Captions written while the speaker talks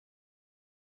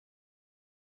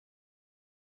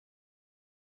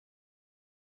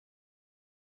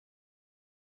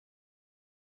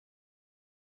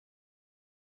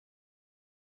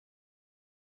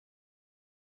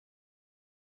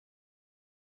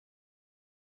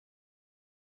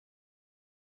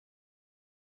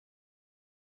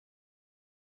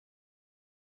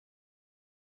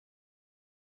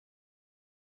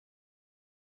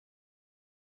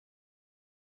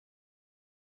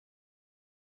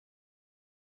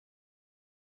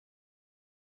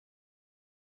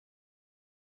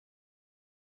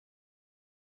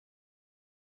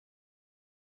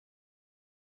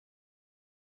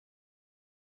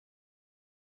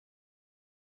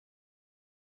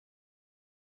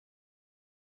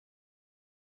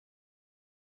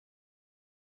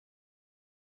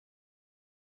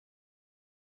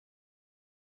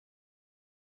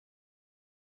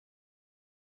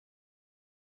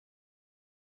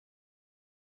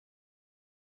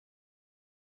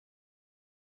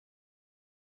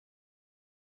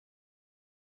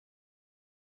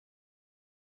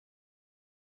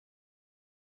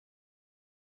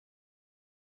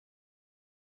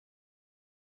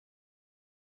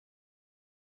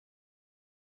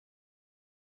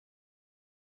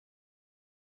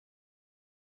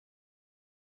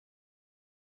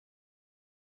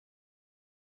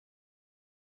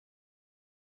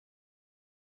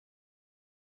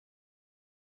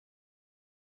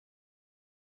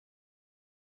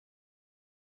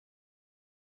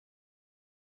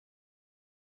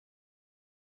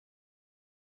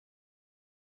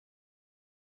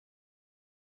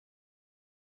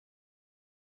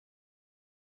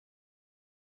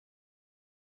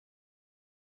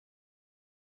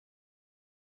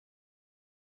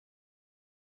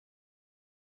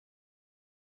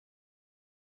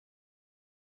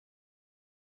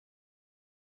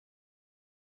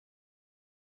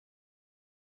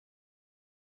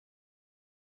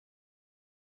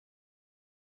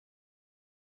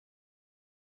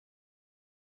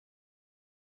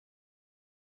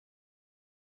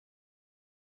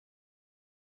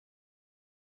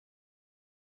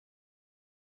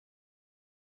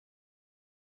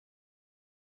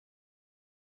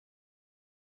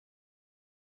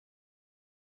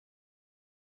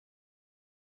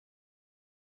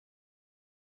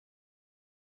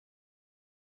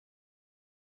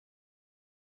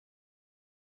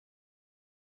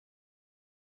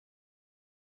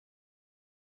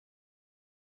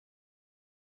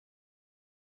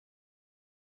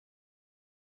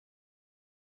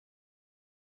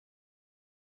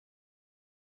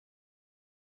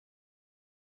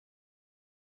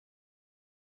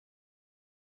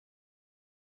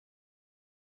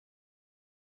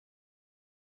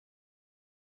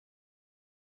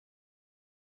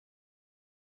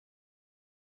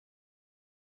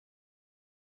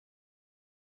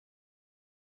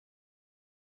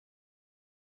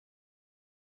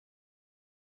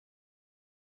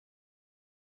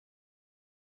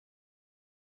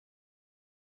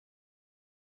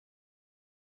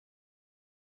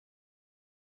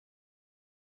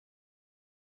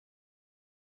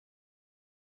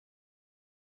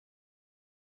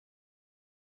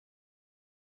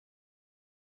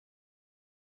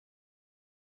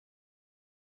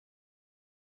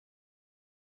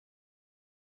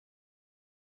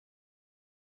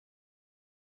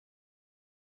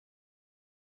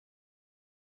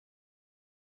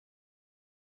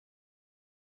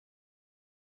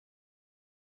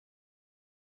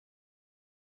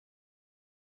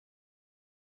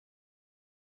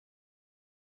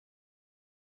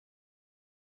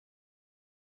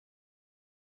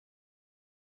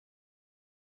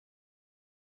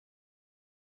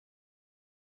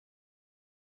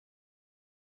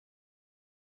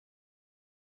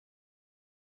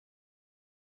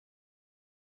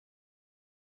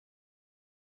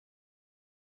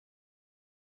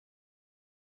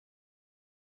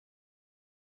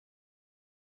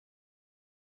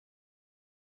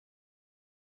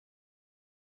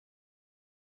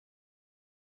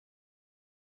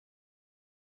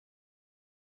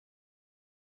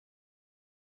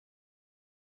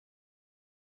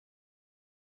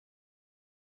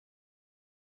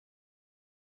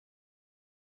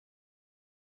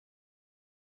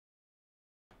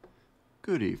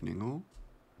Good evening, all.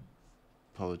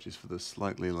 Apologies for the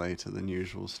slightly later than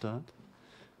usual start.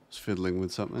 I was fiddling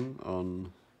with something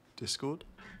on Discord.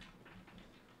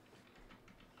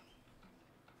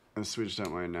 I switched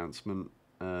out my announcement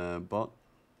bot.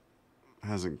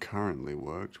 Hasn't currently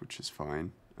worked, which is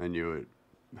fine. I knew it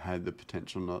had the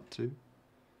potential not to.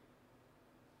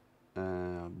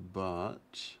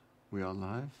 But we are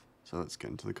live, so let's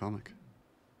get into the comic.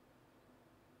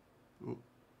 Ooh.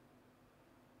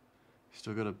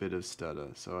 Still got a bit of stutter,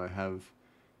 so I have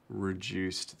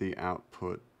reduced the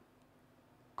output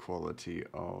quality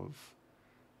of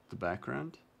the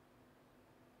background.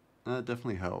 That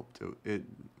definitely helped. It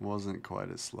wasn't quite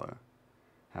as slow.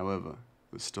 However,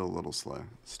 it was still a little slow,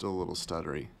 still a little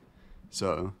stuttery.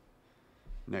 So,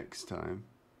 next time,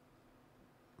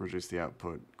 reduce the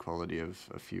output quality of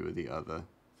a few of the other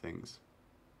things,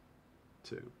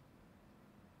 too.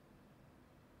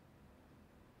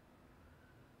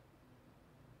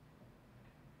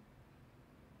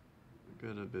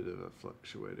 Got a bit of a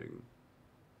fluctuating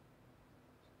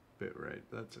bit rate,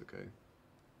 that's okay.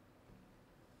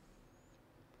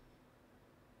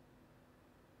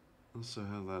 Also,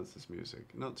 how loud is this music?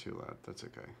 Not too loud, that's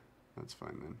okay. That's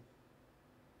fine then.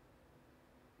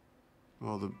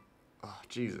 Well,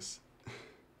 Jesus.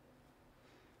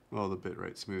 While the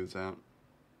bitrate smooths out,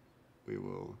 we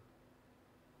will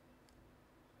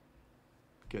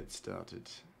get started,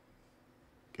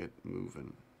 get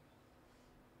moving.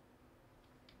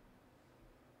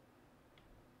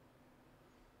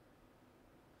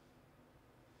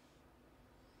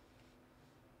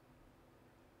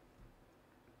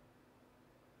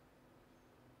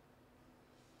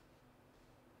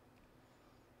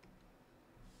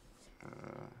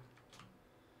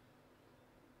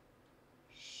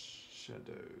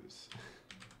 Shadows.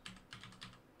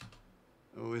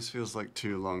 Always feels like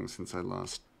too long since I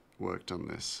last worked on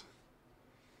this,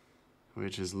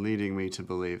 which is leading me to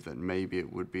believe that maybe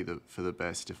it would be for the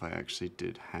best if I actually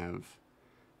did have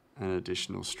an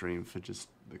additional stream for just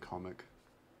the comic.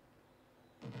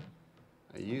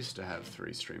 I used to have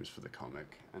 3 streams for the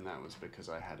comic, and that was because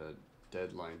I had a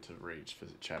deadline to reach for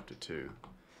chapter 2.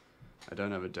 I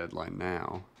don't have a deadline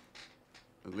now,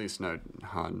 at least no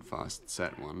hard and fast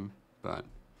set one, but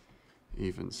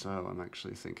even so, I'm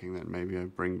actually thinking that maybe I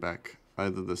bring back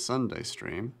either the Sunday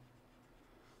stream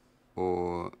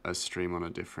or a stream on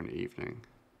a different evening,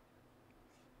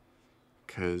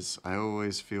 because I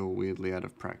always feel weirdly out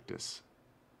of practice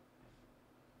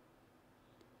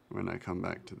when I come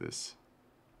back to this.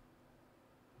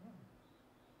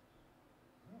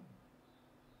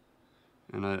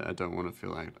 And I don't want to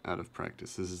feel out of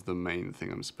practice. This is the main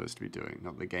thing I'm supposed to be doing,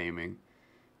 not the gaming.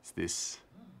 It's this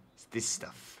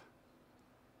stuff.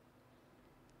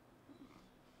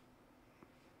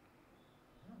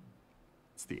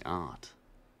 It's the art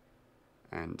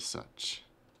and such.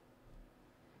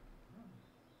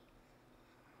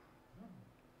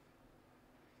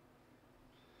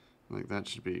 Like, that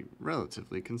should be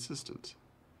relatively consistent.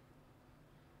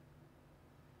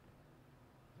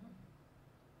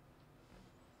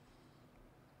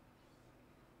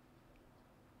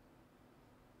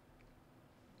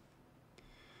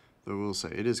 Though I will say,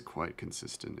 it is quite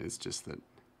consistent. It's just that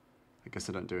I guess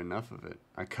I don't do enough of it.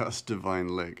 I cast Divine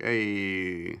Leg.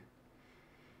 Hey!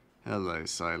 Hello,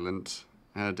 Silent.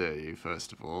 How dare you,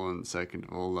 first of all, and second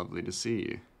of all, lovely to see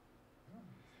you.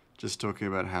 Just talking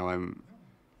about how I'm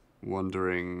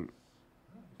wondering,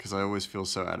 because I always feel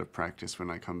so out of practice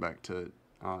when I come back to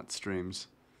art streams,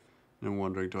 and I'm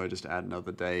wondering, do I just add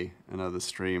another day, another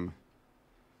stream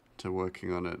to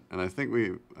working on it? And I think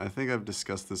I've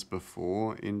discussed this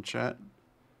before in chat,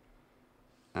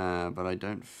 but I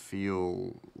don't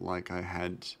feel like I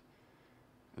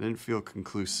didn't feel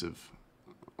conclusive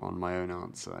on my own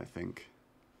answer, I think.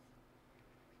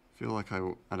 I feel like I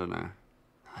don't know.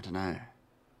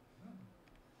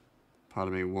 Part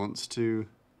of me wants to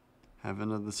have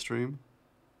another stream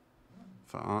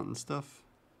for art and stuff.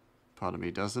 Part of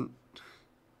me doesn't.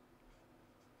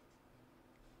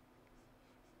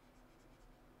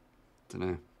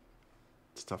 Dunno.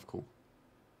 It's a tough call.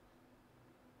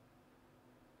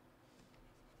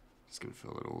 Just gonna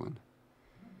fill it all in.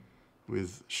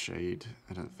 With shade,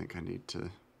 I don't think I need to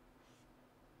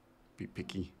be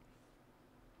picky.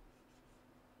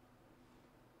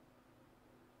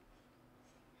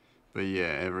 But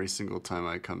yeah, every single time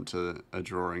I come to a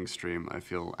drawing stream, I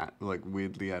feel like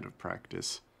weirdly out of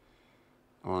practice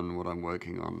on what I'm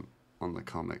working on the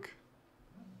comic.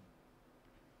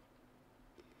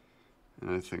 And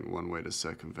I think one way to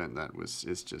circumvent that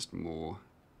is just more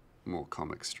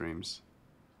comic streams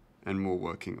and more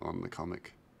working on the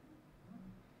comic.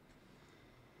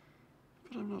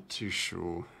 But I'm not too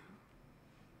sure.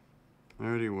 I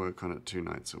already work on it 2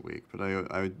 nights a week, but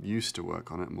I used to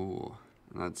work on it more.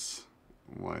 And that's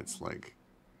why it's like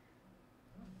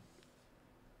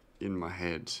in my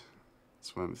head.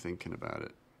 That's why I'm thinking about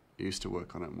it. I used to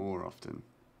work on it more often.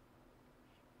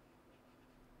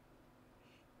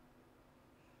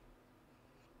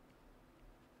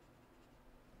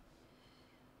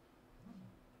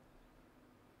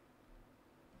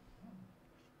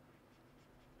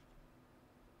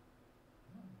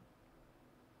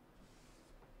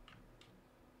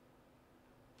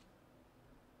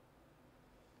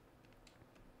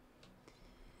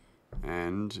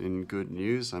 And in good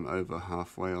news, I'm over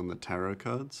halfway on the tarot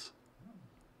cards,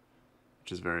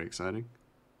 which is very exciting.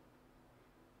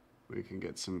 We can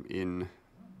get some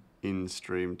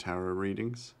in-stream tarot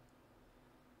readings,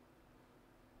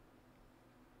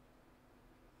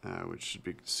 which should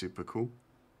be super cool,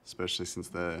 especially since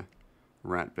they're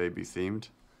rat baby themed.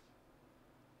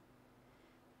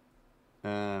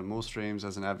 More streams.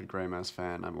 As an avid Grey Mouse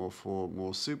fan, I'm all for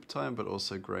more soup time, but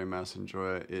also Grey Mouse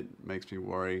enjoyer. It makes me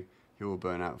worry he will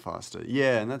burn out faster.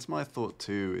 Yeah, and that's my thought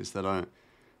too, is that I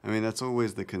mean, that's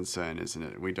always the concern, isn't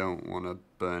it? We don't want to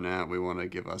burn out. We want to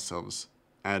give ourselves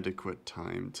adequate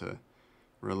time to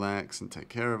relax and take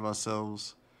care of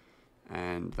ourselves.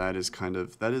 And that is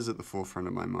at the forefront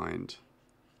of my mind.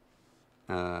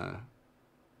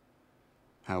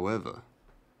 However,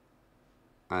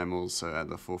 I'm also at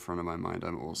the forefront of my mind,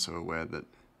 I'm also aware that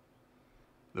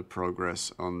the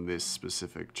progress on this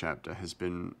specific chapter has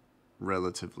been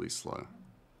relatively slow.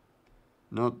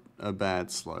 Not a bad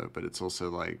slow, but it's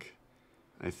also like,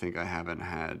 I think I haven't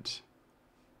had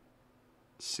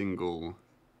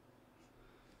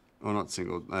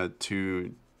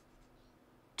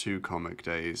two comic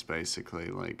days basically,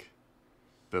 like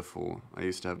before. I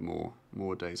used to have more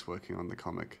days working on the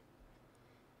comic.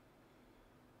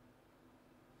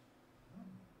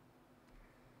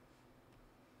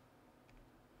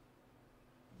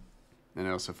 And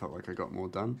I also felt like I got more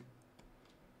done.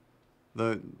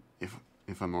 Though,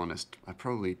 if I'm honest, I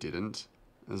probably didn't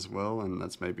as well, and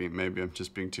that's maybe I'm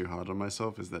just being too hard on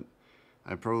myself, is that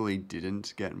I probably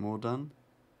didn't get more done.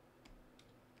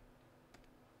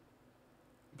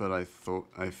 But I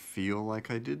feel like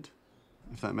I did,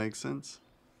 if that makes sense.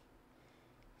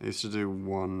 I used to do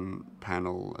 1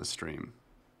 panel a stream,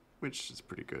 which is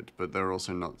pretty good, but they're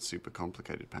also not super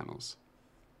complicated panels.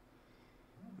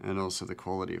 And also the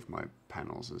quality of my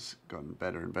panels has gotten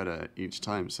better and better each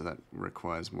time, so that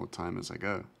requires more time as I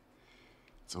go.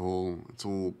 It's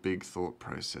all big thought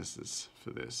processes for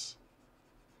this.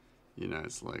 You know,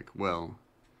 it's like, well,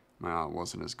 my art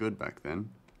wasn't as good back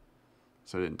then,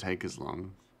 so it didn't take as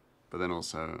long, but then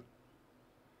also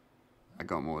I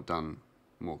got more done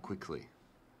more quickly.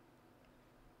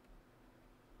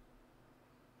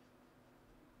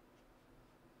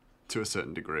 To a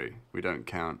certain degree. We don't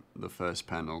count the first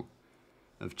panel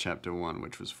of chapter 1,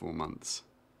 which was 4 months.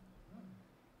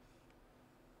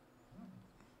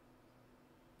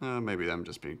 Maybe I'm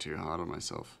just being too hard on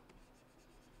myself.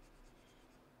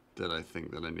 That I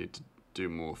think that I need to do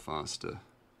more faster.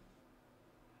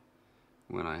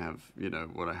 When I have, you know,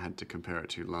 what I had to compare it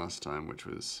to last time, which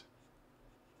was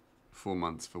 4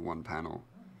 months for 1 panel.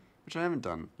 Which I haven't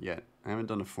done yet. I haven't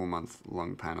done a 4-month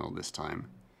long panel this time.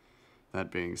 That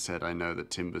being said, I know that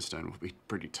Timberstone will be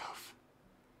pretty tough.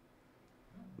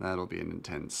 That'll be an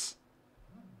intense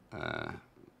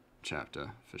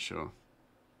chapter, for sure.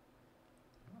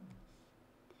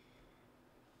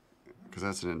 Because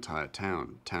that's an entire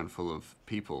town full of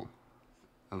people.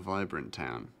 A vibrant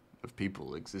town of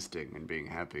people existing and being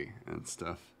happy and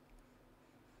stuff.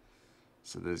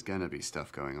 So there's gonna be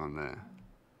stuff going on there.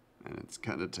 And it's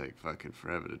gonna take fucking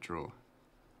forever to draw.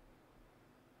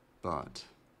 But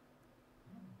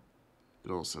it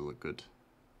also looked good.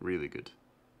 Really good.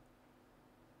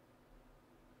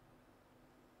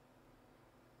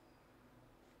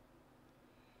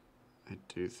 I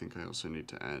do think I also need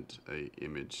to add a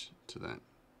image to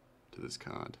this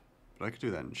card. But I could do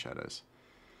that in shadows.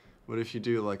 What if you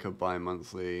do like a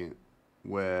bi-monthly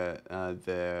where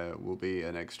there will be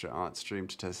an extra art stream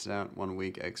to test it out? 1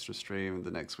 week extra stream,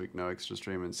 the next week no extra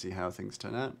stream, and see how things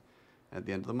turn out at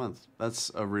the end of the month.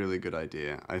 That's a really good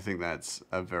idea. I think that's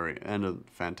a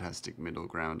fantastic middle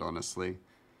ground, honestly.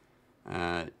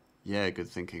 Yeah, good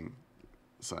thinking,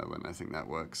 Silent. I think that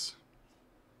works.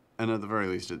 And at the very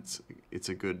least, it's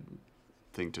a good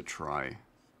thing to try,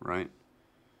 right?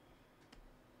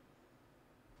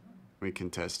 We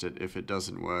can test it. If it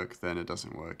doesn't work, then it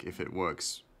doesn't work. If it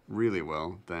works really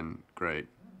well, then great.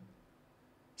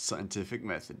 Scientific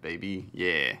method, baby.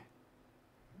 Yeah.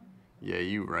 Yeah,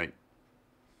 you right.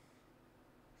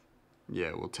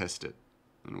 yeah, we'll test it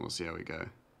and we'll see how we go.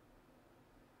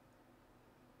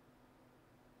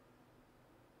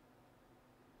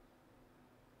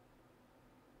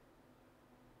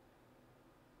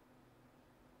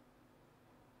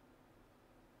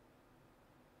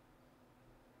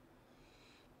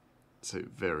 So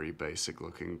very basic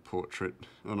looking portrait,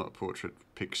 or not portrait,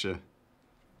 picture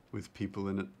with people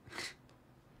in it.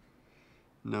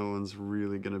 No one's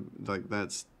really gonna, like,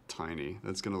 that's tiny.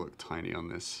 That's gonna look tiny on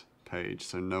this page,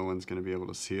 so no one's gonna be able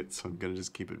to see it, so I'm gonna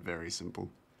just keep it very simple.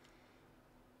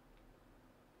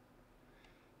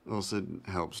 Also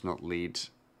helps not lead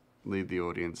the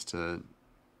audience to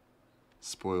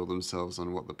spoil themselves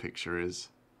on what the picture is.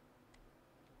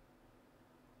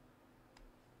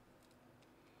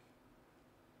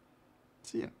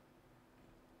 So yeah.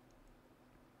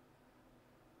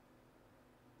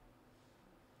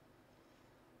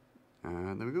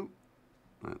 There we go.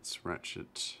 That's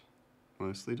Ratchet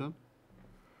mostly done.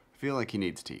 I feel like he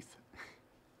needs teeth. I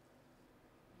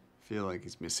feel like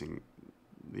he's missing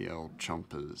the old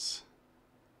chompers.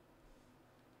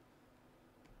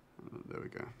 There we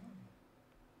go.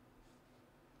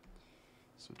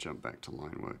 So jump back to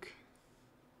line work.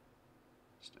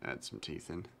 Just add some teeth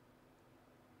in.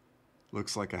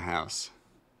 Looks like a house.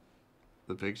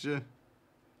 The picture?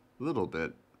 A little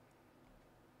bit.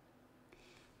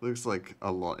 Looks like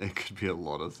a lot. It could be a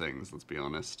lot of things, let's be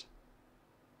honest.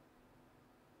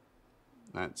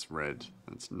 That's red.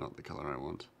 That's not the color I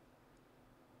want.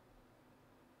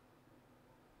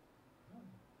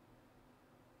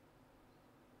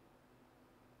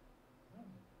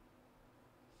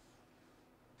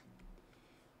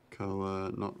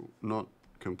 Color, not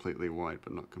completely white,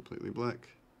 but not completely black.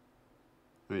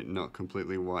 I mean, not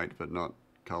completely white, but not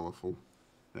colorful.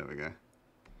 There we go.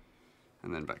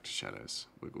 And then back to shadows.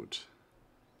 We're good.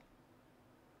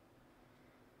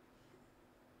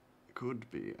 Could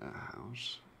be a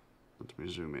house. Let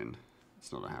me zoom in.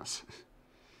 It's not a house.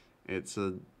 It's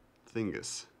a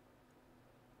thingus.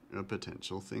 A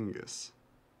potential thingus.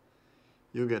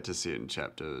 You'll get to see it in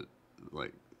chapter,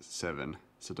 like, 7,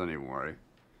 so don't even worry.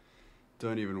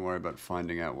 Don't even worry about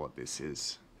finding out what this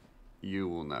is. You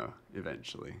will know,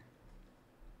 eventually.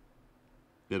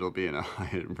 It'll be in a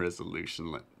higher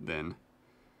resolution then.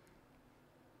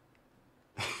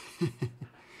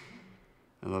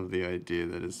 I love the idea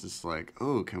that it's just like,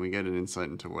 oh, can we get an insight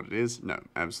into what it is? No,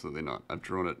 absolutely not. I've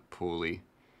drawn it poorly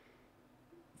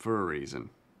for a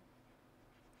reason.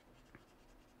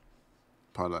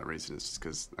 Part of that reason is just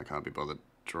because I can't be bothered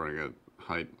drawing a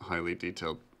highly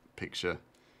detailed picture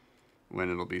when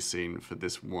it'll be seen for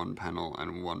this one panel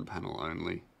and one panel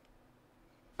only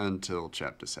until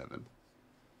chapter 7.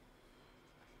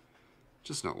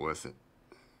 Just not worth it.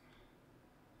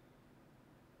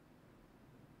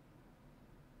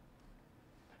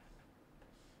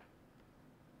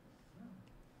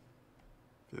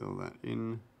 Fill that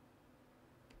in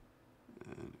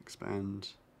and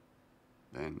expand,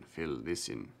 then fill this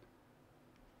in.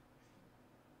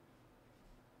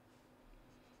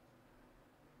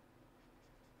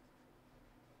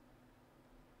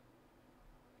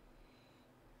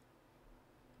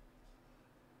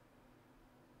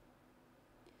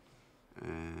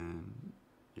 And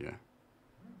yeah,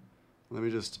 let me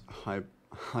just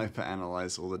hyper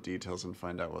analyze all the details and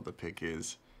find out what the pick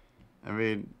is. I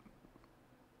mean,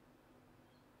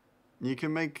 you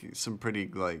can make some pretty,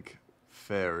 like,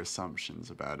 fair assumptions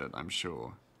about it, I'm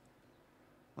sure.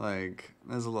 Like,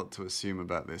 there's a lot to assume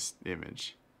about this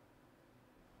image.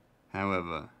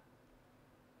 However,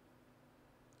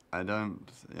 I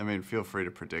mean, feel free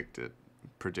to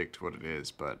predict what it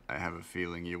is, but I have a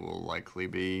feeling you will likely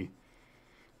be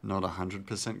not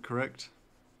 100% correct.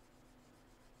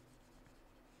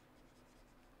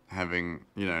 Having,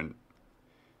 you know,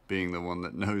 being the one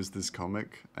that knows this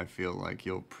comic, I feel like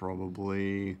you've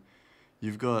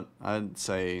got, I'd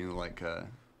say, like a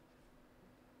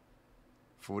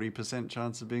 40%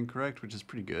 chance of being correct, which is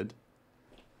pretty good.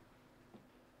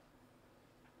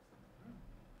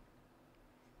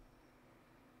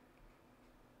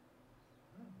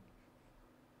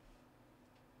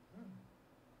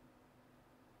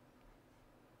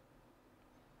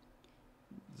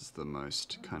 This is the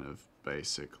most kind of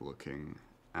basic looking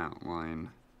outline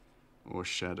or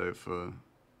shadow for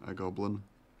a goblin.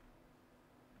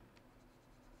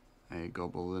 A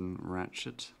goblin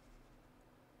Ratchet.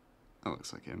 That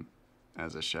looks like him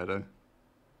as a shadow.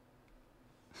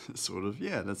 Sort of,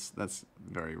 yeah, that's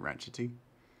very ratchety.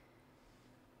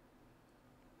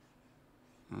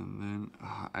 And then,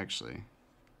 oh, actually,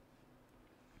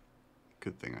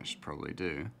 good thing I should probably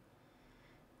do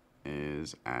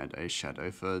is add a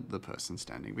shadow for the person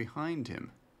standing behind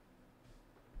him.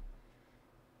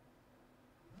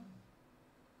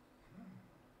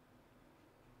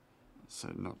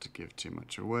 So not to give too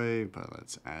much away, but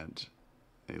let's add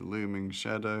a looming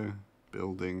shadow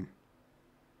building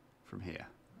from here.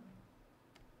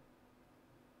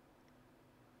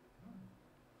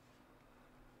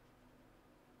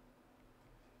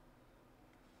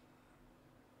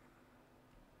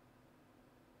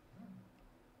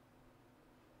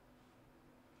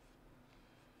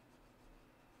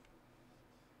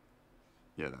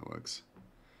 Yeah, that works.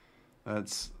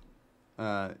 That's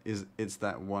it's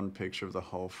that one picture of the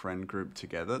whole friend group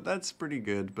together. That's pretty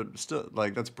good, but still,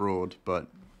 like, that's broad but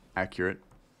accurate.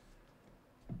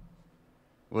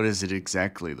 What is it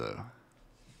exactly, though?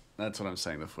 That's what I'm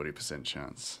saying, the 40%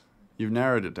 chance. You've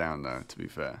narrowed it down, though, to be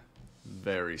fair.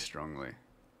 Very strongly.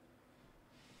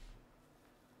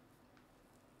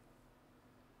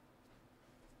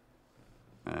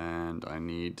 And I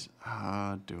need...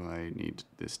 do I need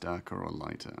this darker or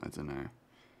lighter? I don't know.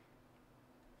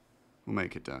 We'll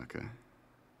make it darker.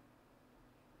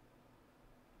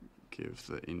 Give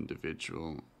the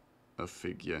individual a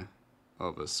figure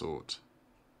of a sort.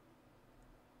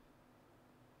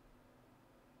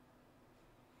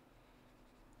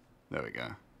 There we go.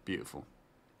 Beautiful.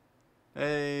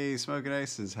 Hey, Smoking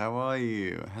Aces, how are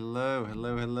you? Hello,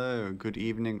 hello, hello. Good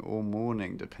evening or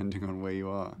morning, depending on where you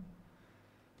are.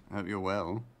 I hope you're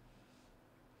well.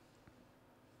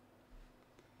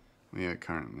 We are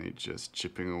currently just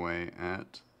chipping away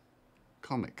at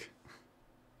comic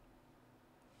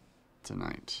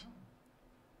tonight.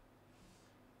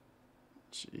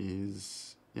 Which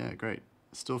is, yeah, great.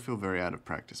 Still feel very out of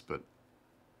practice, but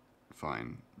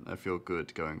fine. I feel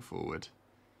good going forward.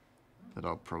 That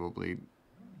I'll probably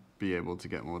be able to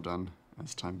get more done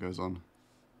as time goes on.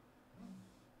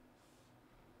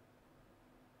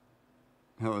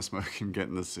 Hello, Smoking, get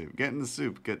in the soup. Get in the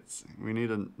soup. We need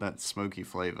that smoky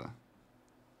flavor.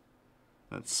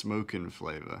 That smoking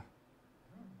flavor.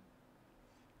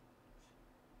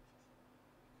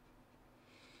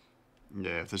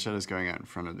 Yeah, if the shadow's going out in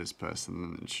front of this person,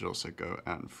 then it should also go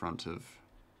out in front of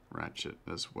Ratchet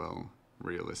as well,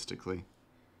 realistically.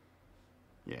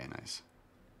 Yeah, nice.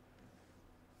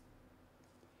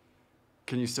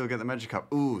 Can you still get the magic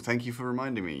cup? Ooh, thank you for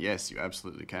reminding me. Yes, you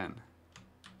absolutely can.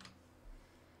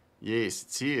 Yes,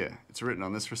 it's here. It's written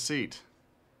on this receipt.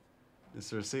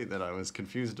 This receipt that I was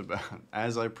confused about.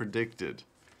 As I predicted.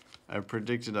 I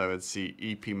predicted I would see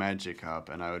eepy Magikarp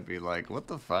and I would be like, what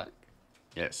the fuck?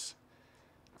 Yes.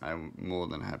 I'm more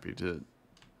than happy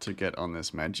to get on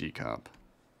this Magikarp.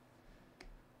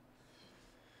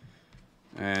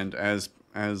 And as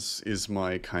is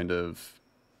my kind of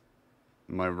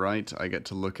my right, I get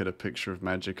to look at a picture of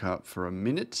Magikarp for a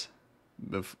minute.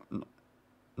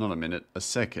 Not a minute, a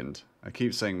second. I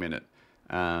keep saying minute.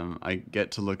 I get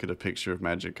to look at a picture of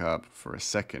Magikarp for a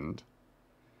second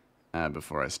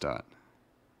before I start.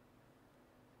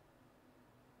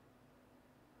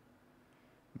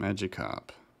 Magikarp.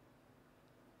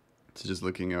 So just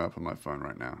looking it up on my phone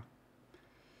right now.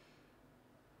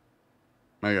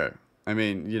 Okay. I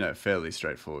mean, you know, fairly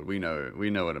straightforward. We know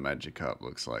what a Magikarp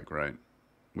looks like, right?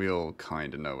 We all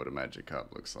kind of know what a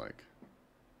Magikarp looks like.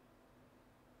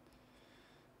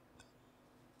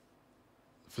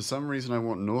 For some reason, I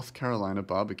want North Carolina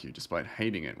barbecue, despite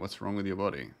hating it. What's wrong with your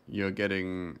body? You're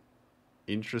getting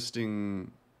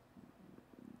interesting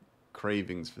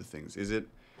cravings for things.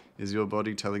 Is your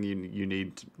body telling you you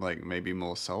need, like, maybe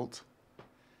more salt?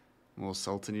 More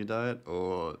salt in your diet?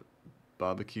 Or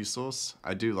barbecue sauce?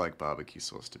 I do like barbecue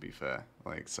sauce, to be fair.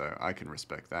 Like, so I can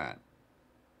respect that.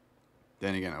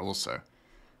 Then again, I also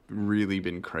really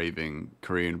been craving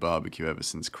Korean barbecue ever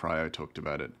since Cryo talked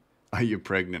about it. Are you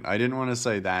pregnant? I didn't want to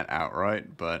say that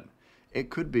outright, but it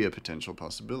could be a potential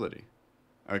possibility.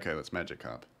 Okay, let's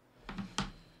Magikarp.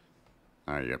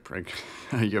 Are you pregnant?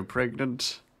 Are you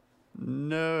pregnant?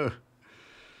 No.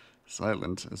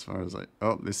 Silent, as far as I...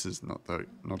 Oh, this is not a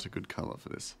good color for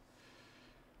this.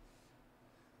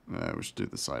 We should do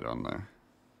the side on though.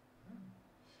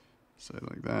 So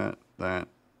like that,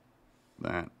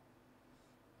 and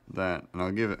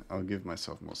I'll give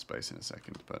myself more space in a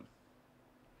second, but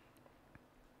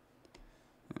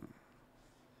yeah.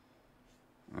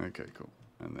 Okay, cool.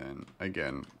 And then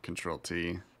again, Control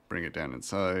T, bring it down in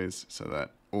size so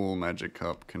that all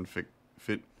Magikarp can fit.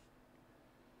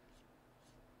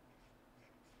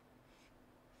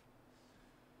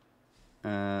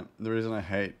 The reason I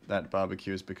hate that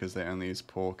barbecue is because they only use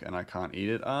pork and I can't eat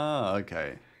it. Ah,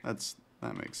 okay.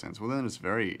 That makes sense. Well, then it's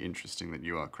very interesting that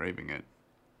you are craving it.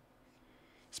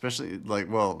 Especially, like,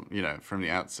 well, you know, from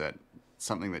the outset,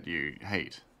 something that you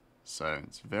hate. So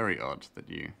it's very odd that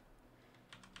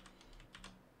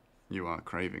you are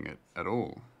craving it at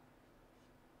all.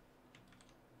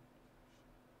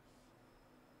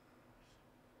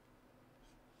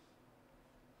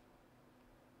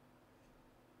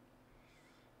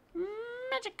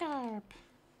 Magikarp!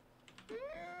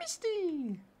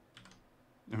 Misty!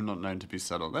 I'm not known to be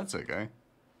subtle, that's okay.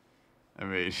 I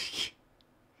mean,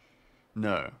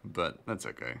 no, but that's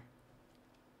okay.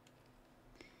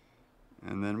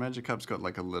 And then Magikarp's got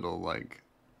like a little like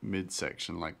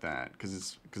midsection like that,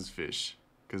 because fish,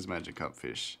 because Magikarp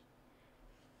fish.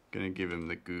 Gonna give him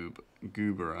the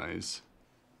goober eyes.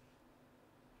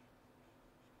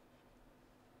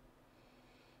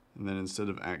 And then instead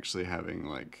of actually having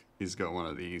like, he's got one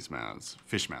of these mouths,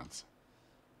 fish mouths.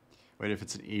 Wait, if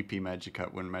it's an eepy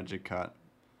Magikarp, wouldn't Magikarp,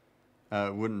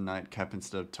 wouldn't Nightcap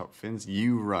instead of top fins?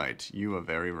 You right, you are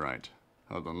very right.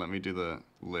 Hold on, let me do the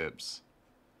lips.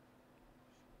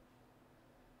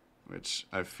 Which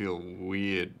I feel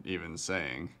weird even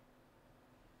saying.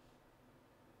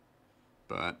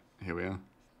 But here we are.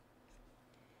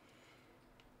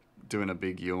 Doing a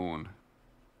big yawn.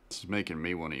 It's making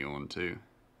me want to yawn too.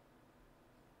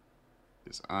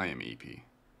 Because I am eepy.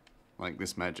 Like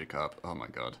this Magikarp, oh my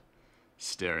god.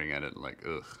 Staring at it like,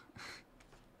 ugh.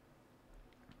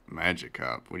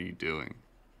 Magikarp, what are you doing?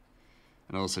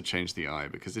 And also change the eye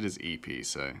because it is eepy,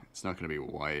 so it's not going to be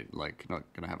wide, like, not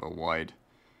going to have a wide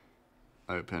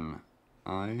open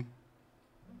eye.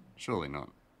 Surely not.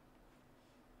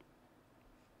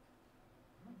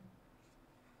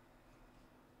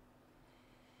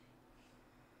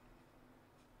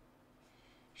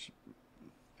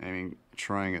 I mean,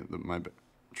 trying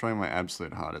my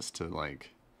absolute hardest to like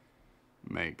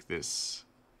make this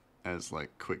as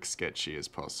like quick sketchy as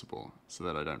possible so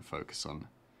that I don't focus on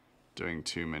doing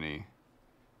too many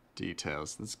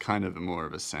details. It's kind of more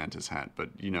of a Santa's hat, but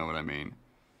you know what I mean.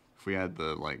 If we add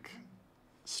the like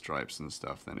stripes and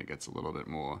stuff, then it gets a little bit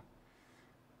more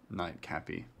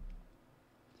nightcappy.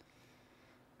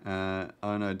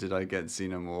 Oh no, did I get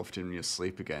xenomorphed in your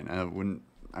sleep again?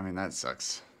 I mean, that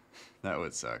sucks. That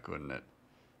would suck, wouldn't it?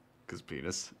 Because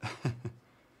penis.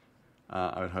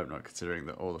 I would hope not, considering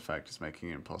that all the factors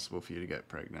making it impossible for you to get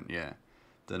pregnant. Yeah.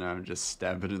 Don't know, I'm just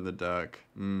stabbing in the dark.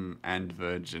 And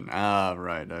virgin. Ah,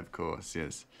 right, of course,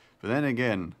 yes. But then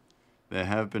again, there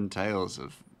have been tales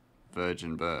of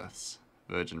virgin births,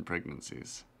 virgin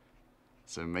pregnancies.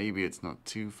 So maybe it's not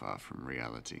too far from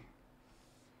reality.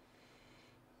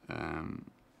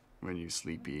 When you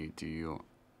sleepy, do your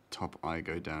top eye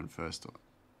go down first? Or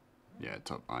yeah,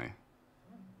 top eye.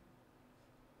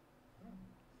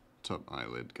 Top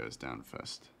eyelid goes down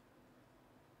first.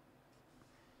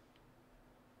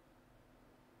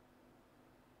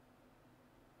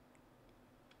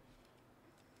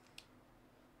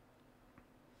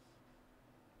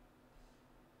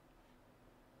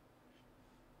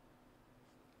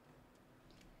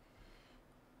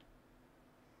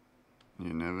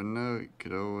 You never know, it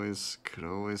could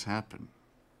always happen.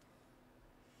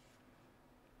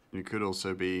 You could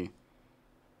also be,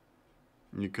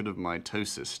 you could have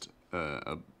mitosis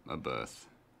a birth.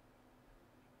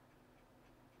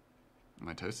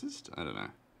 Mitosis? I don't know.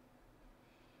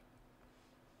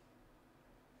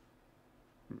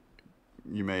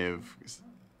 You may have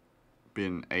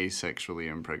been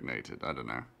asexually impregnated. I don't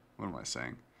know. What am I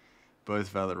saying? Both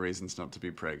valid reasons not to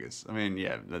be preggers. I mean,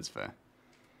 yeah, that's fair.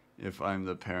 If I'm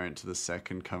the parent to the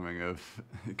second coming of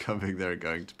coming, there are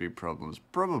going to be problems.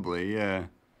 Probably, yeah.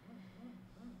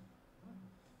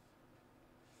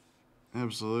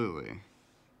 Absolutely.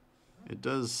 It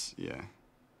does, yeah.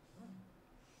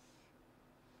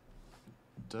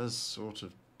 It does sort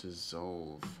of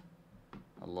dissolve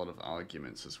a lot of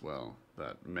arguments as well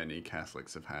that many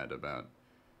Catholics have had about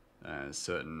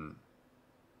certain.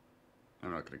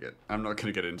 I'm not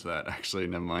gonna get into that. Actually,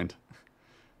 never mind.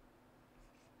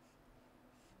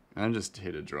 I'm just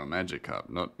here to draw Magikarp,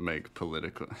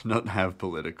 not have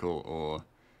political or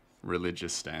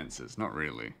religious stances. Not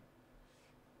really.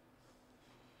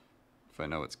 If I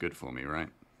know it's good for me, right?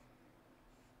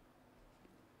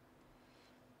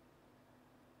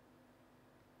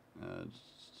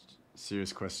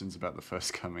 Serious questions about the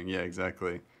first coming. Yeah,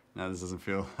 exactly. Now this doesn't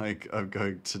feel like I'm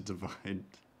going to divide.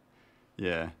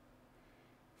 Yeah.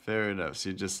 Fair enough. So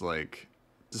you just like,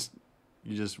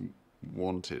 you just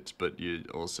want it, but you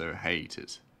also hate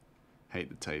it. Hate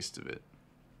the taste of it.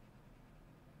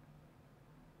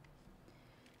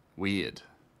 Weird.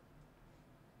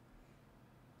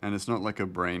 And it's not like a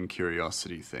brain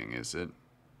curiosity thing, is it?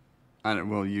 I don't,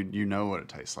 well, you know what it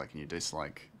tastes like, and you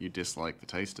dislike the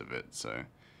taste of it, so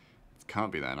it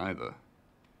can't be that either.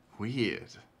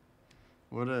 Weird.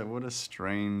 What a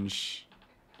strange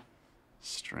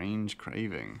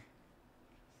craving.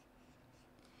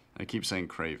 I keep saying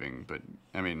craving, but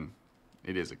I mean,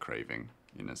 it is a craving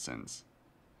in a sense.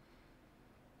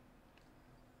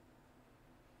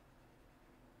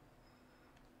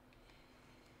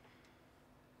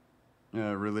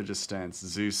 Religious stance.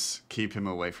 Zeus, keep him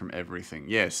away from everything.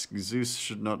 Yes, Zeus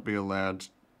should not be allowed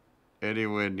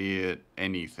anywhere near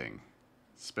anything.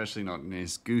 Especially not in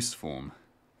his goose form.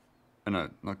 Oh, no,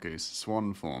 not goose.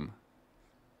 Swan form.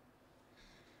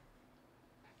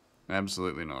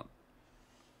 Absolutely not.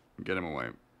 Get him away.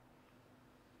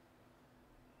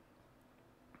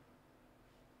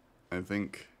 I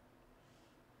think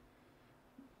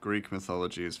Greek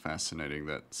mythology is fascinating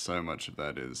that so much of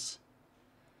that is...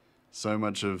 So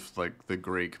much of, like, the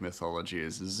Greek mythology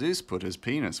is Zeus put his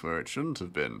penis where it shouldn't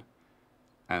have been.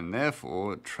 And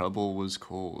therefore, trouble was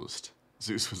caused.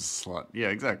 Zeus was a slut. Yeah,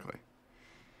 exactly.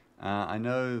 I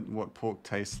know what pork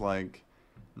tastes like.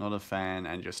 Not a fan,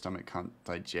 and your stomach can't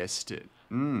digest it.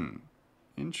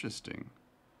 Interesting.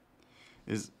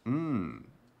 It's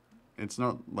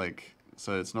not like...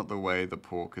 So it's not the way the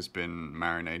pork has been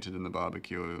marinated in the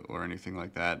barbecue or anything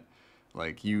like that.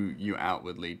 Like, you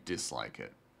outwardly dislike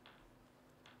it.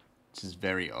 Which is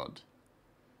very odd.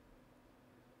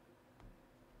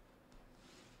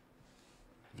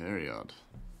 Very odd.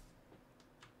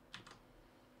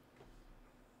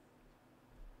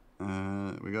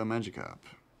 We got Magikarp.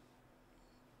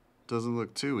 Doesn't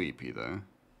look too eepy though.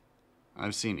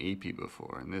 I've seen eepy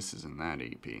before, and this isn't that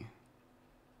eepy.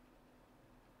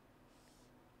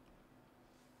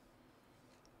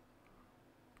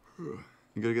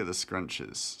 You gotta get the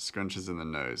scrunches. Scrunches in the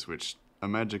nose, which a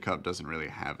Magikarp doesn't really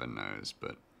have a nose,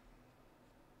 but...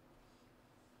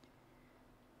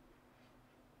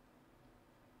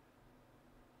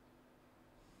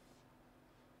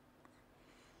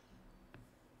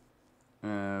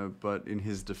 but in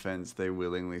his defense, they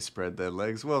willingly spread their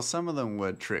legs. Well, some of them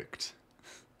were tricked.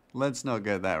 Let's not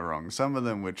get that wrong. Some of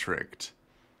them were tricked.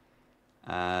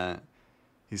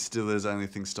 He still is. Only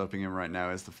thing stopping him right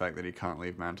now is the fact that he can't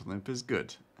leave Mount Olympus.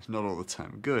 Good. Not all the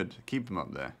time. Good. Keep him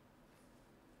up there.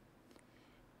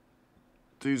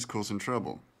 Dude's causing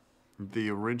trouble. The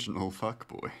original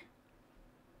fuckboy.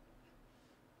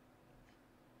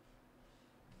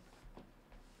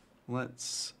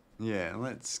 Let's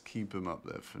keep him up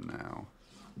there for now.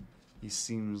 He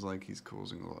seems like he's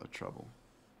causing a lot of trouble.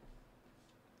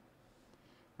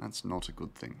 That's not a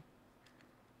good thing.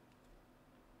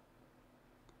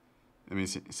 I mean,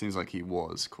 it seems like he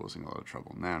was causing a lot of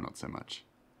trouble. Now, not so much.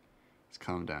 Let's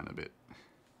calm down a bit.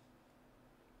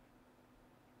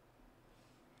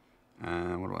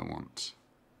 What do I want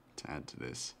to add to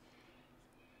this?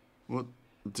 What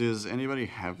does anybody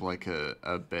have like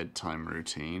a bedtime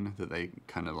routine that they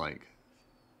kind of like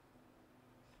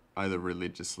either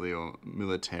religiously or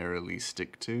militarily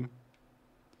stick to?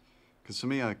 Because for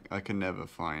me, I can never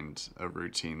find a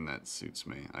routine that suits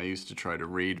me. I used to try to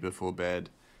read before bed.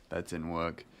 That didn't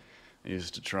work. I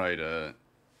used to try to,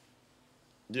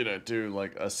 you know, do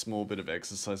like a small bit of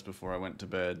exercise before I went to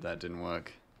bed. That didn't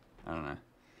work. I don't know.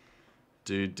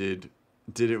 Dude did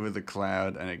it with a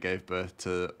cloud and it gave birth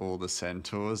to all the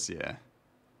centaurs. Yeah.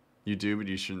 You do, but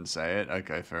you shouldn't say it.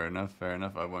 Okay, fair enough, fair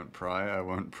enough. I won't pry, I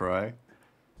won't pry.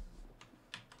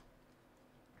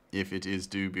 If it is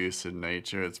dubious in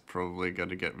nature, it's probably going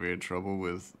to get me in trouble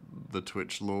with the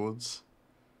Twitch lords.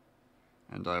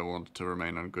 And I want to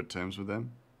remain on good terms with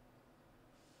them.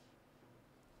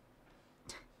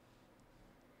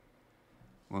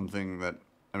 One thing that,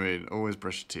 I mean, always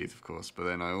brush your teeth, of course, but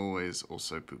then I always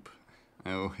also poop.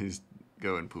 I always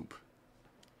go and poop.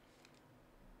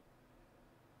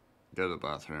 Go to the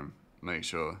bathroom. Make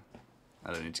sure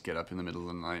I don't need to get up in the middle of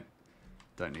the night.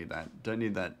 Don't need that. Don't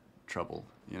need that trouble,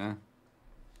 you know?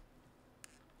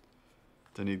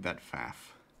 Don't need that faff.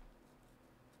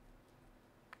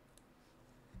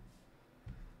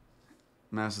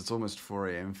 Mouse, it's almost 4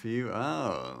 AM for you?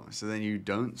 Oh, so then you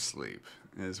don't sleep,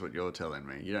 is what you're telling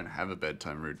me. You don't have a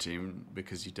bedtime routine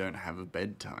because you don't have a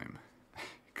bedtime.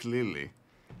 Clearly.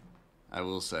 I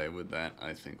will say with that,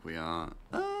 I think we are...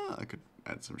 I could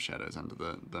add some shadows under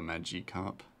the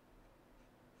Magikarp.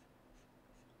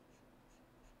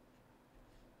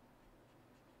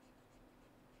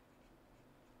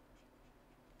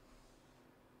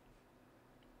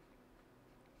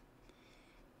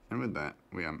 And with that,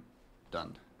 we are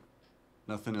done.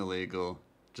 Nothing illegal,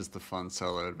 just a fun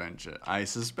solo adventure. I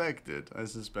suspected. I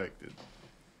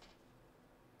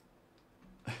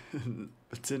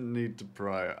didn't need to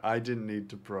pry. I didn't need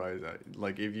to pry that.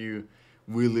 Like, if you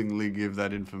willingly give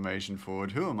that information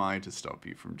forward, who am I to stop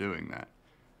you from doing that?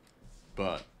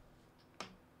 But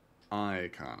I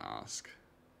can't ask.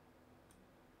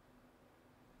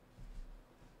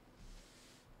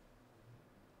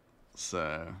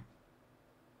 So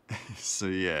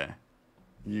yeah,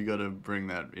 you gotta bring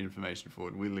that information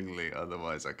forward willingly,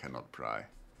 otherwise I cannot pry.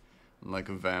 I'm like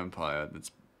a vampire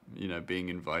that's you know, being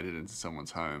invited into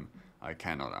someone's home, I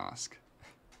cannot ask.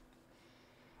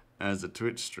 As a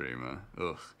Twitch streamer,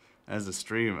 ugh. As a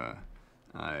streamer,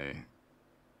 I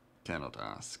cannot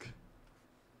ask.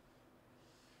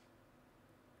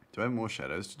 Do I have more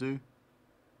shadows to do?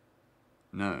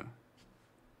 No.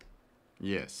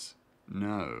 Yes.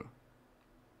 No.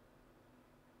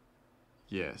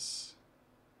 Yes.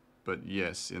 But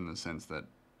yes, in the sense that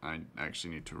I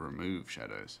actually need to remove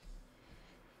shadows.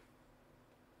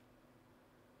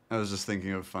 I was just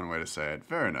thinking of a fun way to say it.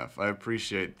 Fair enough. I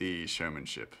appreciate the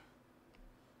showmanship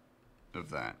of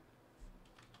that.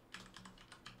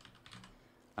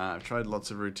 I've tried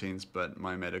lots of routines, but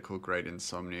my medical grade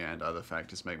insomnia and other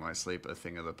factors make my sleep a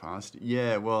thing of the past.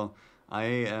 Yeah, well, I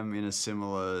am in a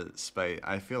similar space.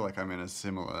 I feel like I'm in a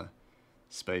similar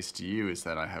space to you, is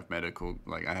that I have medical,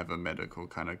 like I have a medical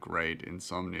kind of grade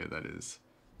insomnia that is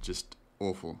just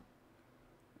awful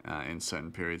in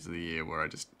certain periods of the year where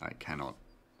I cannot,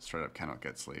 straight up cannot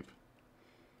get sleep.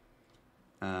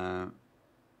 You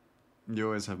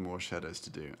always have more shadows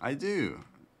to do. I do.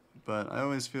 But I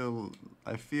always feel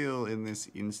in this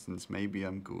instance, maybe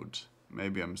I'm good.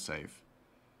 Maybe I'm safe.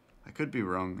 I could be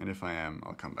wrong, and if I am,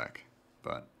 I'll come back.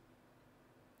 But,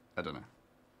 I don't know.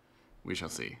 We shall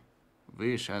see.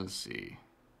 We shall see.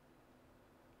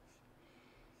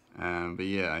 But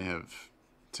yeah, I have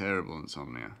terrible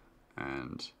insomnia.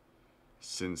 And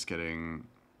since getting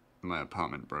my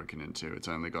apartment broken into, it's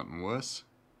only gotten worse.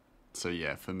 So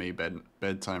yeah, for me,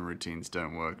 bedtime routines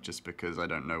don't work just because I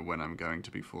don't know when I'm going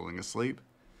to be falling asleep.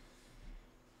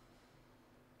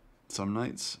 Some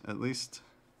nights, at least.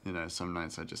 You know, some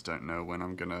nights I just don't know when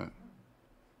I'm gonna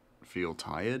feel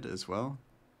tired as well.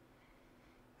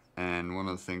 And one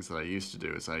of the things that I used to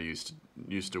do is I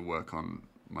used to work on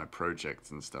my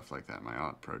projects and stuff like that, my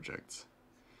art projects.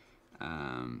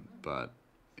 But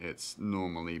it's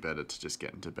normally better to just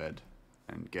get into bed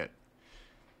and get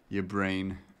your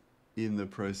brain in the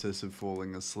process of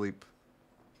falling asleep,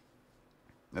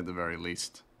 at the very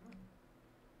least.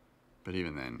 But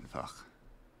even then, fuck,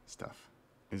 stuff.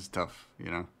 It's tough, you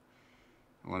know?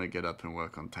 I want to get up and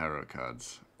work on tarot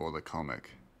cards, or the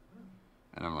comic.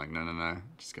 And I'm like, no,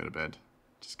 just go to bed.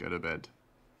 Just go to bed.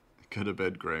 Go to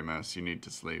bed, Grey Mouse, you need to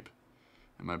sleep.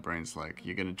 And my brain's like,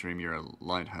 you're gonna dream you're a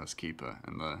lighthouse keeper,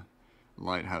 and the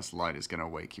lighthouse light is gonna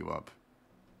wake you up.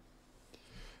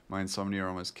 My insomnia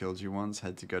almost killed you once,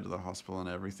 had to go to the hospital and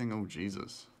everything. Oh,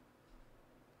 Jesus.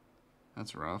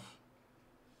 That's rough.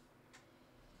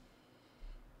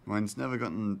 Mine's never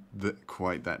gotten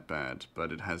quite that bad,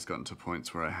 but it has gotten to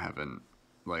points where I haven't,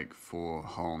 like, for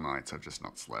whole nights I've just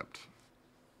not slept.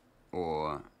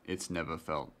 Or it's never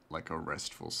felt like a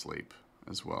restful sleep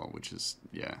as well, which is,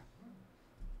 yeah,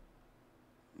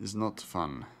 is not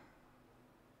fun.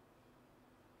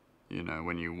 You know,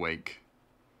 when you wake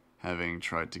having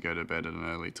tried to go to bed at an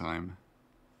early time,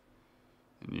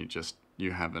 and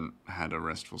you haven't had a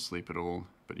restful sleep at all,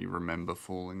 but you remember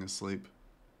falling asleep.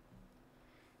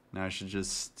 Now I should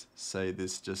just say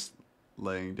this, just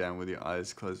laying down with your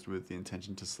eyes closed with the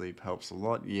intention to sleep helps a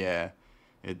lot. Yeah,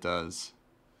 it does.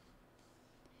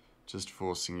 Just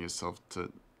forcing yourself to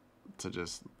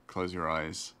just close your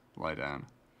eyes, lie down.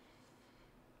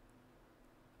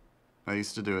 I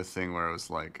used to do a thing where it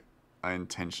was like, I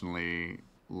intentionally,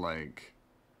 like,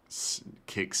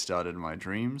 kick-started my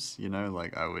dreams, you know?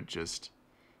 Like, I would just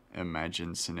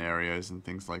imagine scenarios and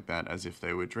things like that as if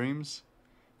they were dreams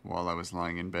while I was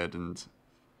lying in bed and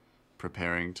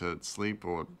preparing to sleep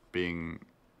or being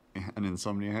an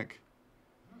insomniac.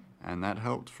 And that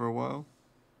helped for a while.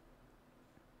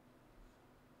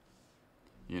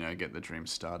 You know, get the dream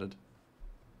started.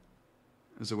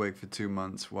 I was awake for 2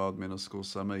 months, wild middle school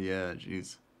summer. Yeah,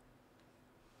 jeez.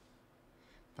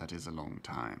 That is a long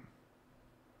time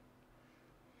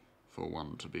for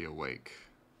one to be awake.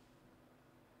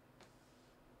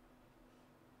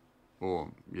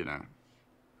 Or, you know,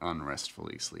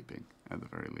 unrestfully sleeping, at the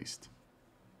very least.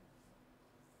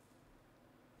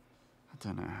 I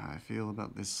don't know how I feel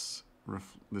about this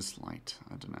light.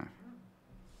 I don't know.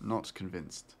 Not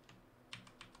convinced.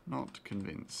 Not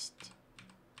convinced.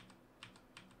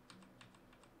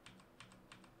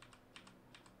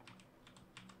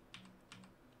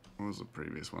 What was the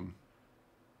previous one?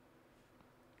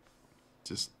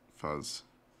 Just fuzz,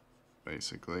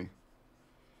 basically.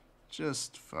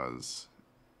 Just fuzz.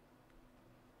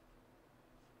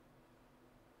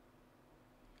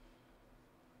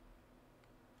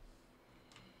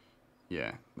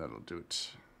 Yeah, that'll do it.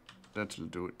 That'll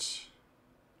do it.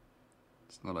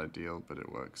 It's not ideal, but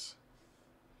it works.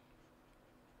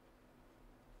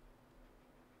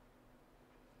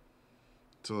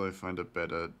 Till I find a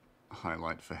better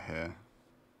highlight for hair.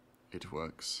 it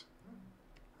works.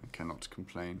 I cannot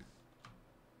complain.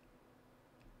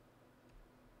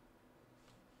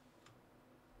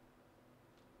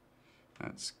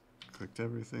 That's clicked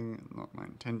everything, not my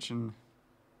intention.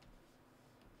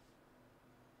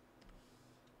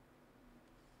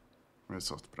 Where's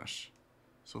soft brush?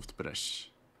 Soft brush.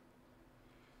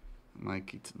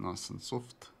 Make it nice and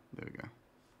soft. There we go.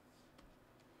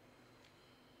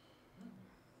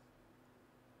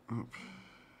 Oop.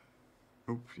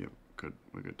 Oop, yep, good,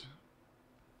 we're good.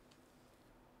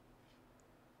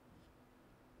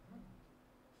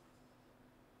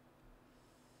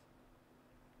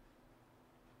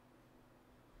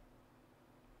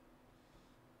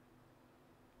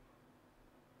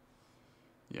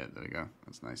 Yeah, there we go.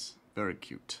 That's nice. Very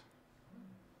cute.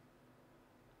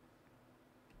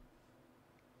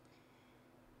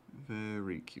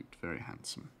 Very cute, very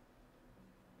handsome.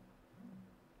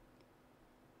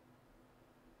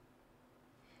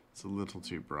 It's a little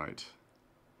too bright.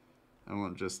 I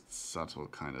want just subtle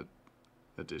kind of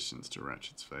additions to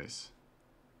Ratchet's face.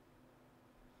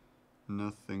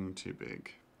 Nothing too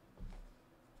big.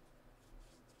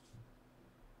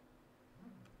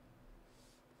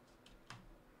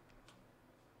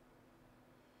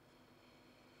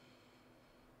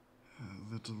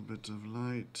 A little bit of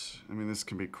light. I mean, this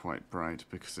can be quite bright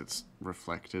because it's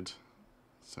reflected.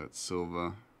 So it's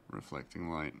silver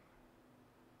reflecting light.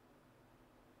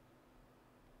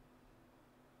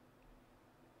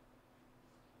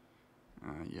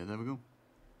 Yeah, there we go.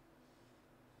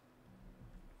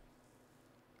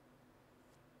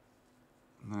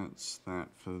 That's that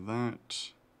for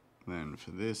that. Then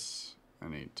for this, I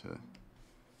need to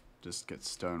just get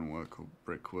stonework or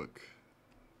brickwork.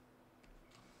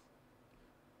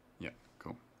 Yeah,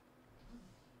 cool.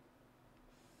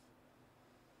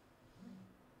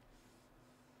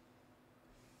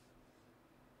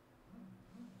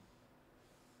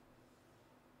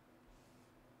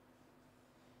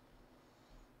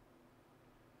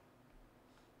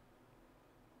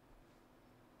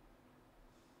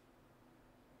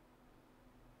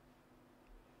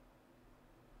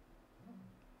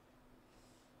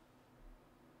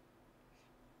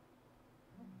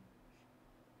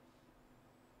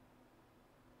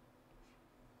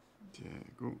 There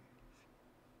go.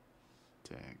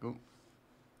 There go.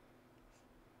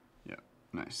 Yeah,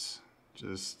 nice.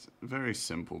 Just very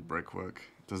simple brickwork.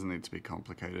 Doesn't need to be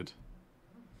complicated.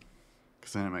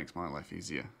 Because then it makes my life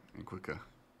easier and quicker.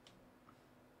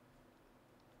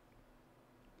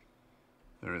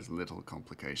 There is little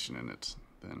complication in it,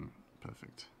 then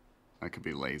perfect. I could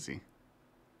be lazy.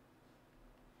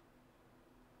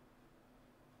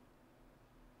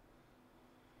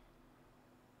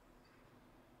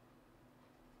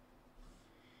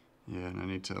 Yeah, and I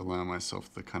need to allow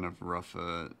myself the kind of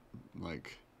rougher,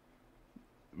 like,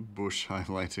 bush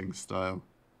highlighting style.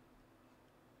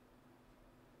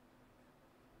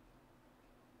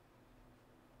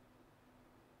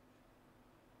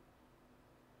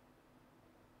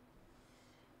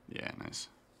 Yeah, nice.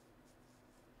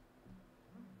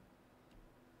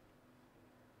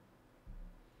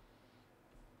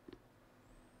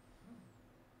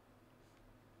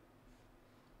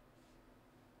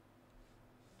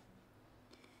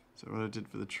 So what I did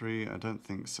for the tree, I don't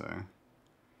think so.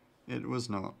 It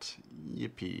was not.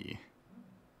 Yippee.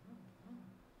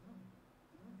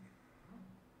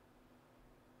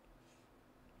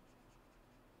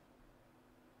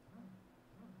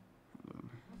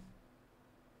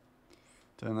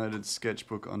 Downloaded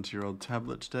Sketchbook onto your old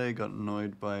tablet today. Got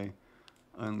annoyed by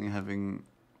only having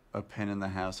a pen in the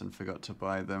house and forgot to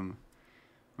buy them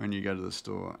when you go to the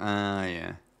store. Ah,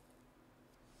 yeah.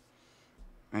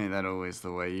 Ain't that always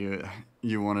the way?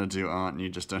 You want to do art and you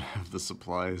just don't have the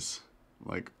supplies.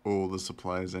 Like, all the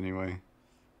supplies anyway.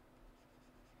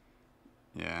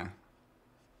 Yeah.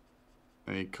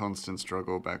 A constant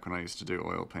struggle back when I used to do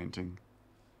oil painting.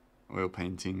 Oil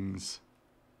paintings.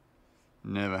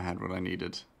 Never had what I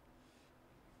needed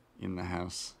in the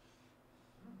house.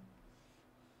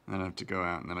 Then I have to go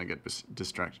out and then I get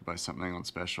distracted by something on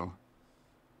special.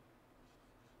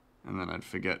 And then I'd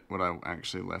forget what I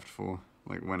actually left for.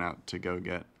 Like, went out to go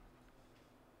get.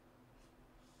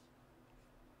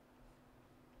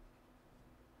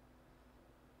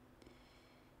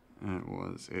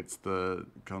 And it's the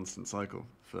constant cycle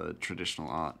for traditional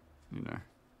art, you know.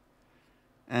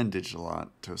 And digital art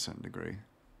to a certain degree.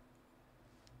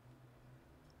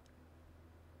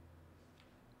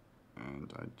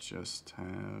 And I just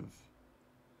have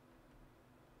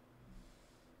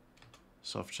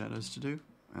soft shadows to do,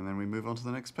 and then we move on to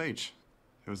the next page.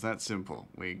 It was that simple.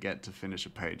 We get to finish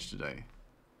a page today.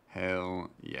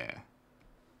 Hell yeah.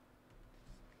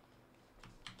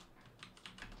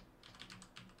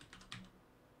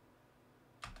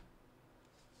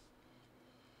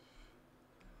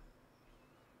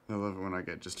 I love it when I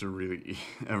get just a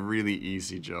really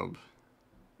easy job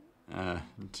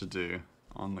to do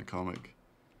on the comic.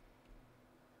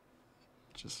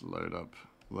 Just load up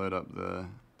the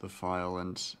file,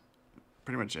 and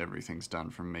pretty much everything's done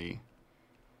from me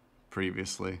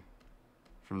previously,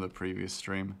 from the previous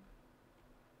stream.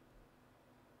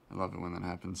 I love it when that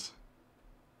happens.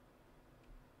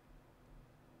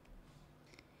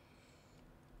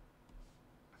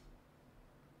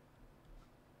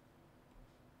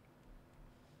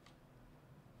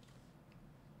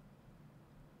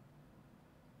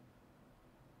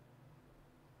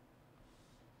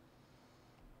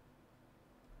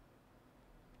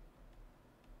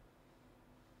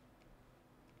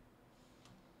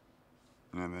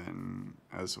 And then,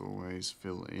 as always,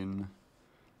 fill in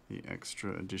the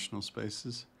extra additional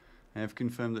spaces. I have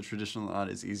confirmed that traditional art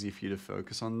is easy for you to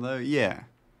focus on, though. Yeah,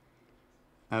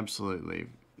 absolutely.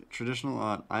 Traditional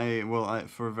art,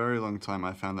 for a very long time,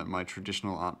 I found that my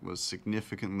traditional art was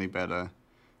significantly better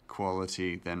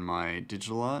quality than my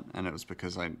digital art, and it was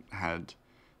because I had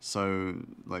so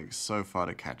far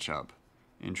to catch up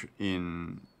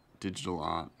in digital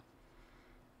art.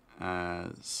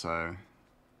 So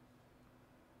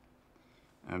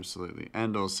absolutely.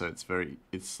 And also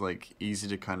it's like easy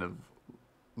to kind of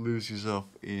lose yourself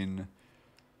in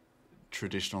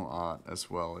traditional art as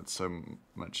well. It's so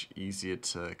much easier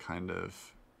to kind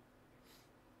of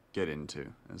get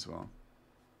into as well.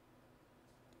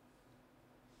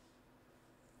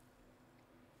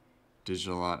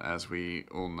 Digital art, as we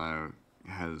all know,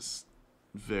 has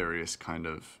various kind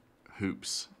of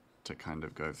hoops to kind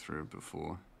of go through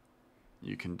before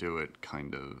you can do it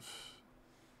kind of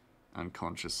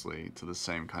unconsciously to the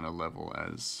same kind of level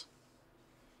as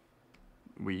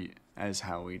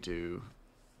how we do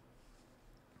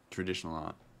traditional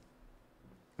art.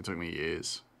 It took me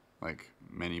years, like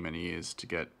many years, to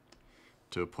get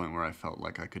to a point where I felt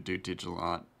like I could do digital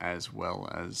art as well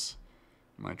as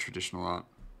my traditional art.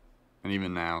 And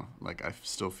even now, like, I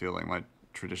still feel like my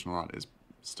traditional art is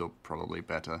still probably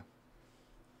better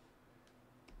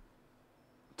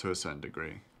to a certain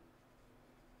degree.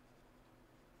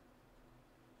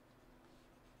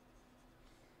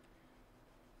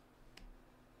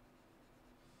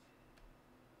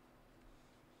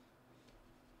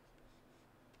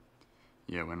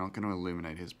 Yeah, we're not going to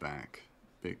illuminate his back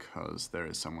because there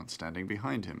is someone standing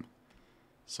behind him.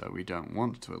 So we don't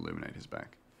want to illuminate his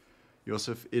back.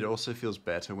 It also feels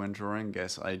better when drawing.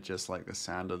 Guess I just like the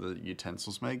sound of the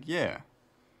utensils make. Yeah,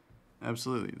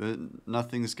 absolutely.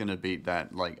 Nothing's going to beat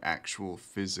that, like, actual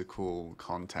physical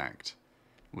contact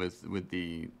with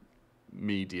the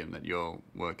medium that you're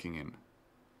working in.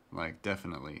 Like,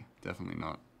 definitely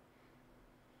not.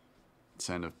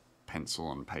 Sound of pencil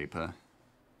on paper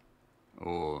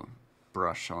or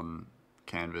brush on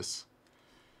canvas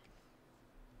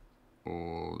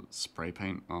or spray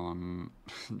paint on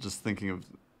just thinking of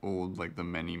all, like, the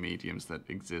many mediums that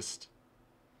exist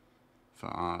for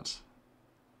art.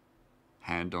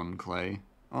 Hand on clay.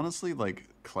 Honestly, like,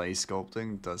 clay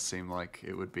sculpting does seem like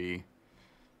it would be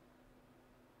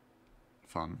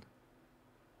fun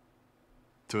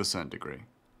to a certain degree.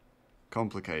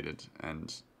 Complicated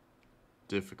and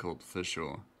difficult for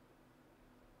sure,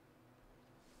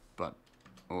 but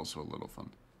also a little fun.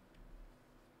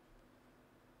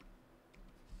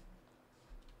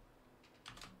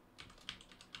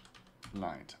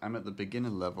 Light. I'm at the beginner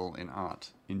level in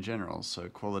art in general, so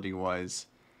quality-wise,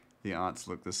 the arts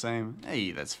look the same.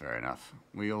 Hey, that's fair enough.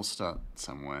 We all start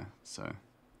somewhere, so,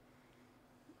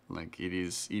 like, it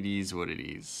is what it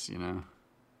is, you know?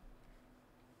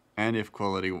 And if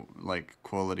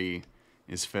quality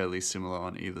is fairly similar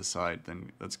on either side,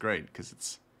 then that's great, because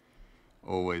it's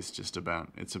always just about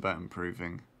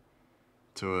improving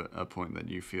to a point that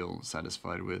you feel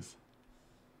satisfied with,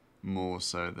 more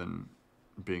so than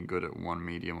being good at one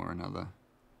medium or another.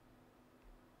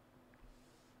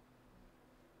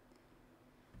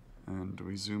 And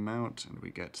we zoom out and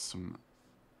we get some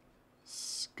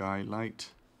skylight,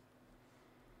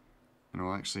 and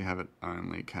we'll actually have it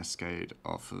only cascade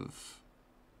off of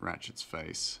Ratchet's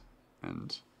face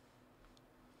and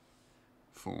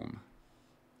form,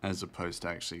 as opposed to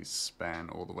actually span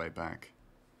all the way back.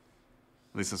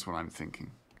 At least that's what I'm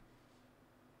thinking.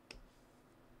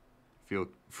 Feel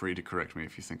free to correct me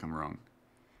if you think I'm wrong.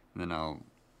 And then I'll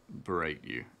berate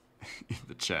you in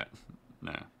the chat.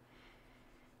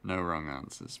 No wrong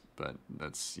answers, but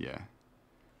that's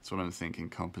what I'm thinking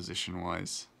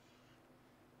composition-wise.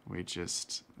 We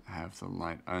just have the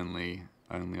light only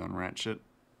on Ratchet.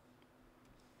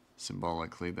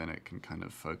 Symbolically, then it can kind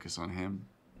of focus on him.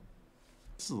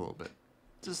 Just a little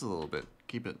bit.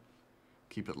 Keep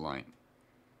it light.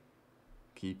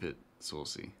 Keep it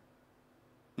saucy.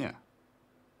 Yeah.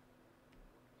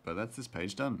 But that's this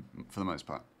page done, for the most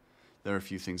part. There are a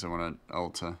few things I want to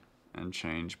alter and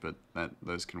change, but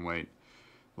those can wait.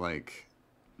 Like,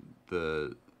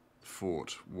 the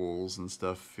fort walls and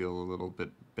stuff feel a little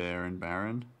bit bare and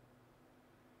barren.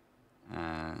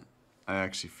 I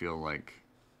actually feel like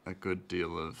a good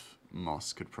deal of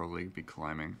moss could probably be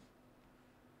climbing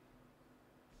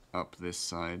up this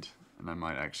side, and I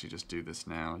might actually just do this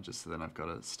now, just so then I've got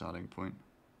a starting point.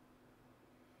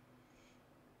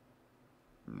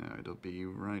 No, it'll be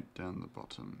right down the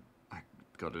bottom. I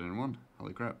got it in one.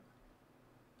 Holy crap.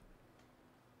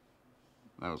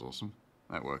 That was awesome.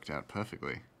 That worked out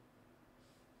perfectly.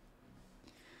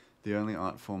 The only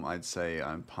art form I'd say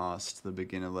I'm past the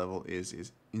beginner level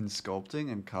is in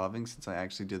sculpting and carving, since I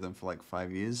actually did them for like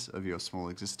 5 years of your small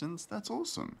existence. That's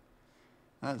awesome.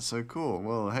 That's so cool.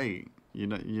 Well, hey, you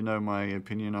know my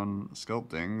opinion on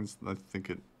sculpting. I think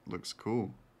it looks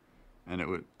cool, and it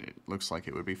looks like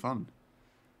it would be fun.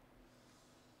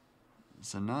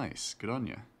 So nice. Good on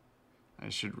you. I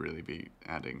should really be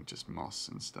adding just moss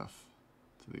and stuff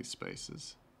to these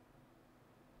spaces.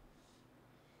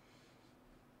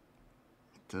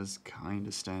 It does kind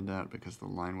of stand out because the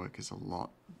line work is a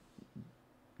lot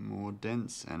more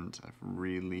dense, and I've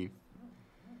really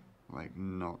like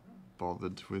not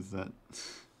bothered with that.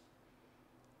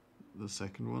 The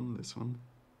second one, this one,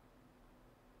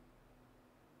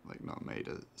 like not made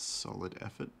a solid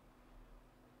effort.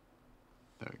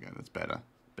 There we go, that's better.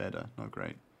 Better, not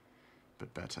great,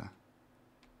 but better.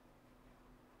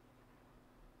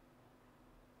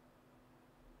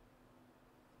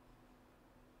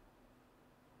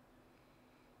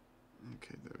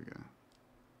 Okay, there we go.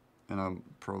 And I'll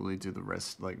probably do the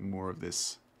rest, like more of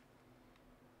this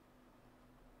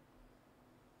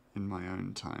in my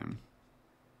own time.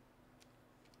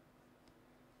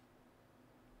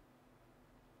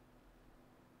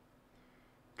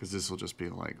 Because this will just be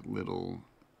like little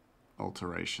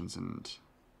alterations and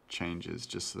changes,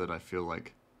 just so that I feel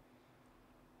like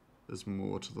there's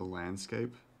more to the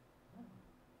landscape.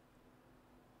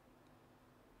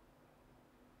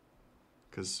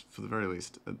 Because for the very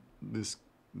least, this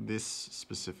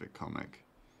specific comic,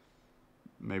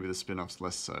 maybe the spin-offs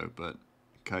less so, but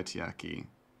Kaitiaki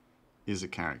is a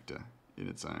character in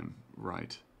its own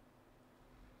right.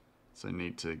 So I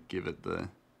need to give it the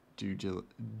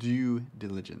due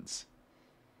diligence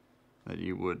that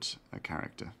you would a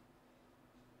character.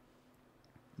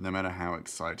 No matter how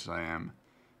excited I am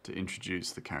to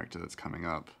introduce the character that's coming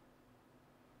up,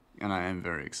 and I am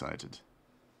very excited,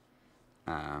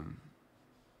 I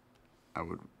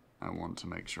want to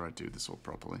make sure I do this all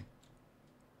properly.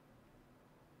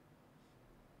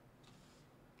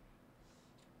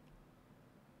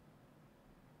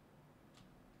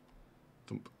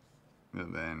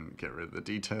 And then get rid of the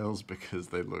details because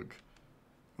they look,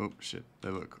 oh shit, they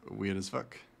look weird as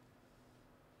fuck.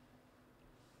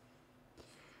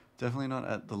 Definitely not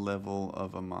at the level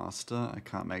of a master. I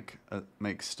can't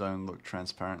make stone look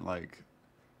transparent like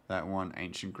that one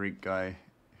ancient Greek guy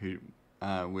who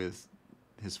with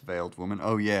his veiled woman.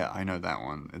 Oh yeah, I know that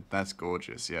one. That's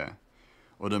gorgeous, yeah.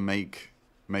 Or to make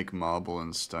marble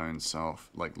and stone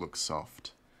soft, like look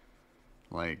soft.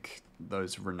 Like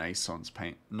those Renaissance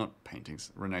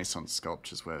Renaissance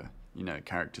sculptures where, you know,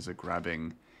 characters are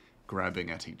grabbing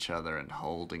at each other and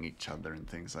holding each other and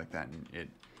things like that, and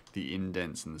the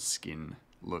indents in the skin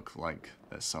look like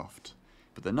they're soft.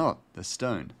 But they're not. They're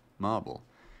stone, marble,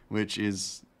 which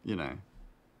is, you know,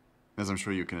 as I'm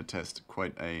sure you can attest,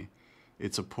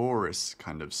 it's a porous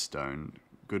kind of stone,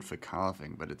 good for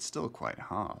carving, but it's still quite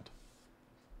hard.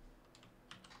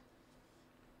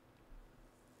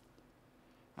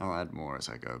 I'll add more as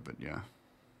I go, but yeah.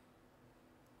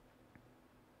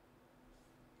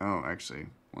 Oh, actually,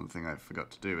 one thing I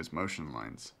forgot to do is motion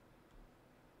lines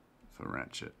for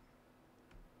Ratchet.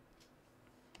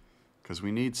 Because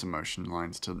we need some motion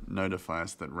lines to notify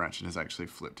us that Ratchet has actually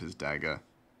flipped his dagger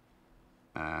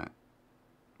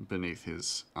beneath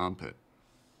his armpit.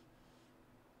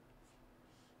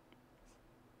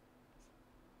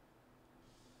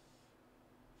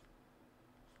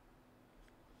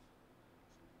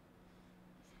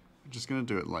 I'm just going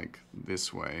to do it like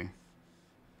this way.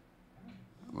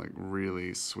 Like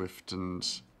really swift and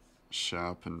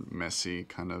sharp and messy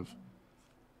kind of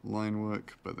line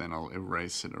work, but then I'll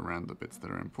erase it around the bits that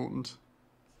are important.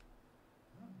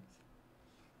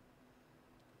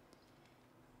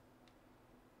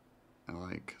 And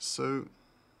like so.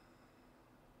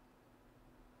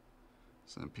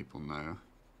 So people know.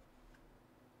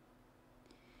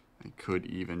 I could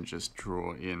even just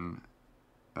draw in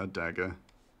a dagger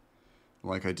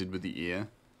like I did with the ear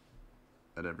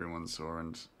that everyone saw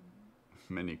and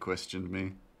many questioned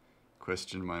me,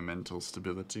 questioned my mental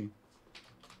stability.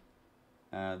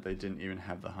 They didn't even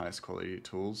have the highest quality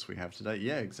tools we have today.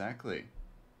 Yeah, exactly.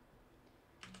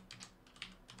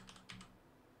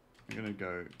 I'm gonna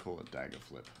go call it dagger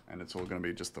flip, and it's all gonna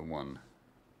be just the one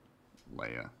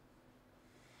layer.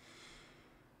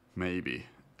 Maybe.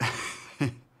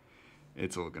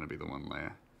 It's all gonna be the one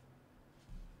layer.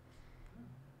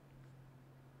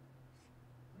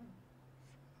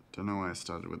 Don't know why I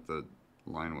started with the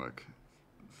line work,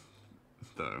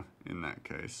 though, in that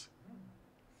case.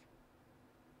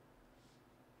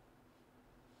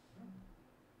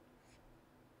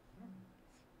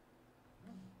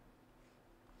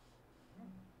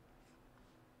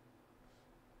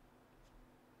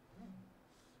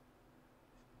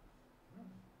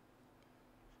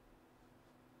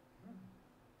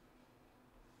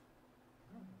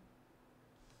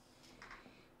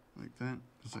 Like that?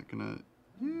 Is that gonna...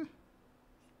 Yeah.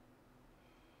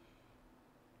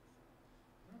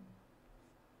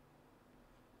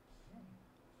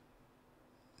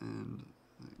 And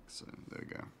like so, there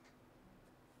we go.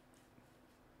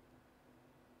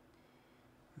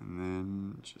 And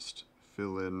then just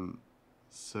fill in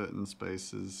certain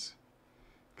spaces,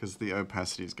 because the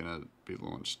opacity is going to be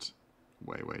launched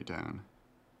way down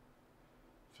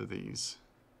for these.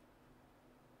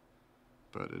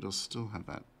 But it'll still have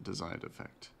that desired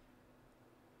effect,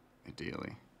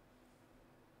 ideally.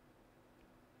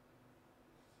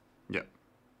 Yep.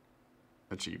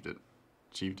 Achieved it.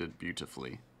 Achieved it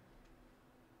beautifully.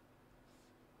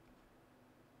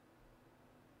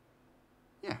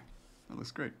 Yeah, that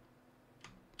looks great.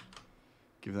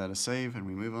 Give that a save and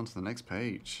we move on to the next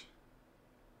page.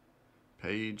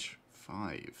 Page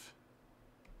 5.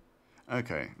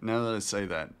 Okay, now that I say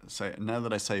that, now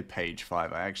that I say page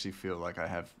 5, I actually feel like I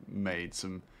have made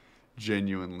some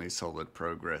genuinely solid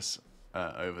progress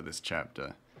over this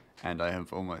chapter, and I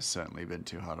have almost certainly been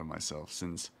too hard on myself,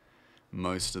 since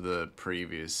most of the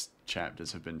previous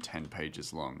chapters have been 10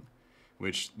 pages long,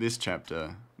 which this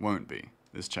chapter won't be.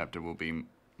 This chapter will be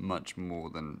much more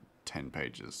than 10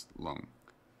 pages long.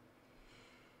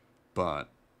 But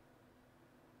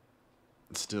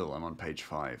still, I'm on page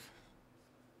 5.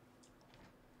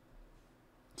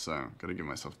 So, gotta give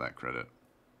myself that credit.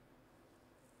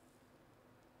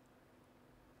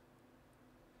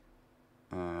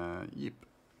 Yep.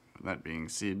 That being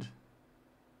said,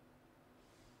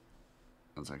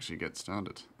 let's actually get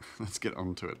started. Let's get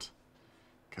onto it.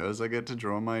 Because I get to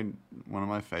draw one of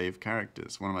my fave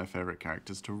characters, one of my favorite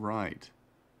characters to write.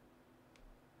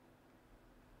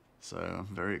 So,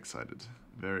 I'm very excited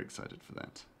for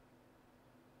that.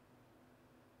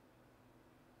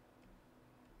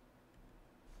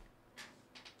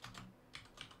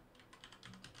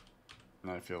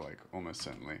 And I feel like almost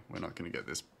certainly we're not going to get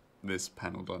this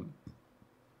panel done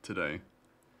today.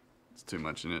 It's too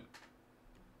much in it.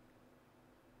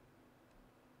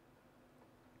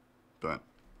 But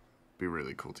it'd be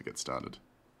really cool to get started.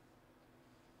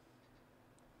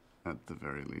 At the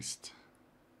very least.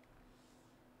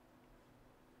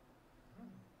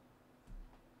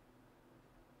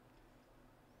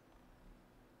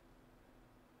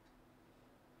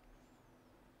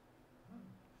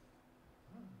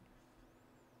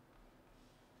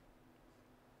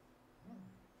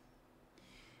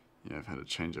 Yeah, I've had a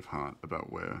change of heart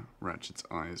about where Ratchet's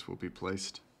eyes will be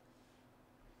placed.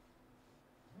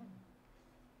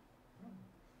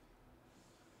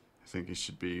 I think he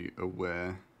should be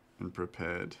aware and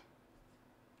prepared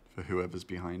for whoever's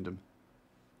behind him.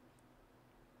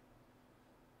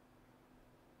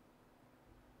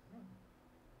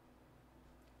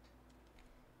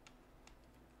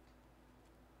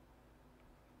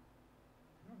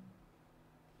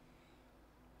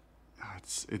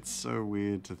 It's so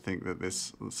weird to think that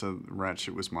so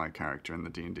Ratchet was my character in the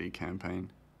D&D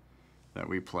campaign that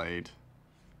we played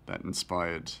that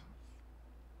inspired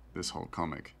this whole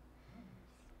comic.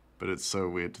 But it's so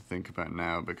weird to think about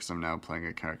now because I'm now playing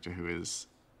a character who is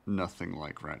nothing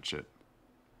like Ratchet.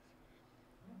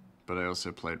 But I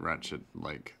also played Ratchet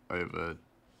like over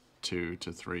 2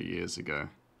 to 3 years ago.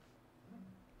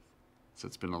 So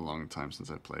it's been a long time since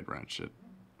I played Ratchet,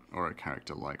 or a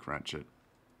character like Ratchet.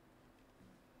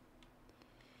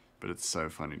 But it's so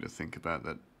funny to think about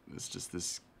that it's just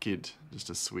this kid,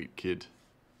 just a sweet kid.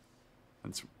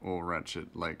 That's all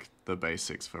Ratchet, like the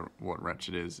basics for what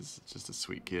Ratchet is just a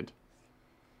sweet kid.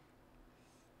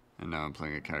 And now I'm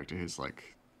playing a character who's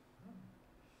like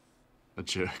a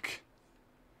jerk.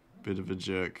 Bit of a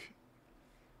jerk.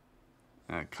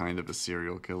 Kind of a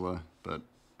serial killer, but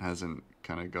hasn't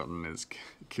kind of gotten his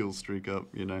kill streak up,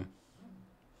 you know?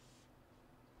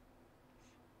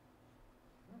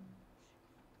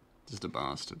 Just a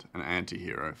bastard. An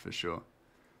anti-hero for sure.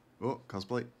 Oh,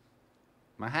 cosplay.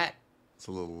 My hat. It's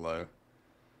a little low.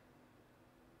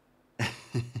 Is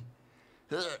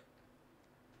that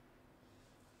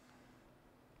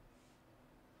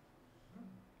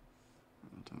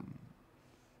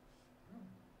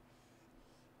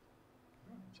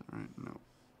right? No.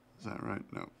 Is that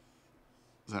right? No.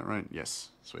 Is that right? Yes.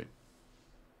 Sweet.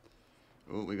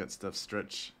 Oh, we got stuff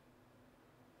stretch.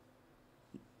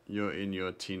 You're in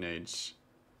your teenage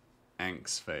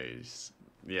angst phase.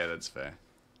 Yeah, that's fair.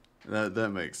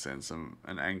 That makes sense. I'm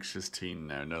an anxious teen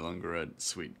now, no longer a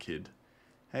sweet kid.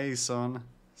 Hey, Sonna,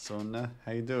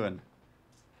 how you doing?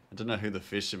 I don't know who the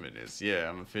fisherman is. Yeah,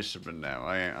 I'm a fisherman now.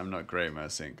 I'm not Grey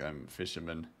Mersink. I'm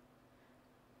fisherman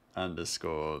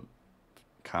 _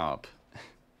 carp.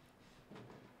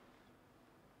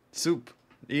 Soup,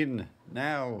 in,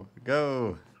 now,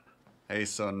 go. Hey,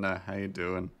 Sonna, how you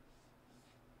doing?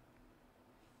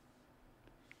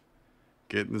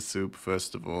 Get in the soup,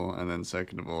 first of all, and then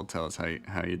second of all, tell us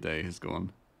how your day has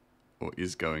gone. Or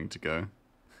is going to go.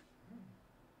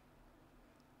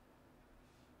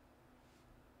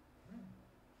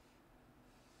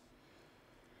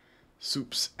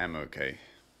 Soups, I'm okay.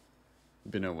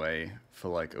 Been away for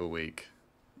like a week.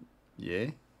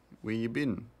 Yeah? Where you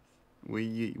been? Where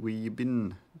you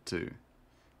been to?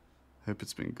 Hope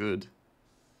it's been good.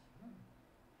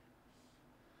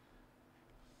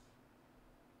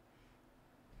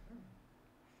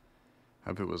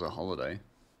 Hope it was a holiday.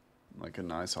 Like a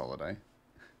nice holiday.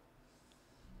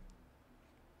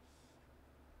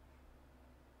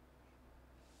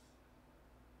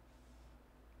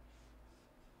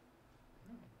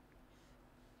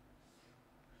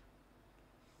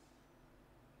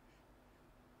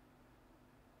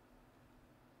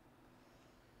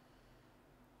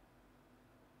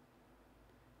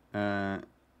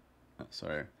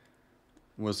 Sorry.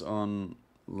 Was on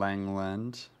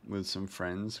Langland with some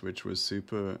friends, which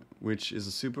is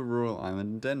a super rural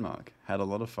island in Denmark. Had a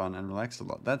lot of fun and relaxed a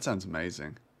lot. That sounds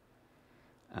amazing.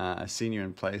 I've seen you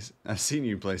places,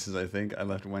 I think. I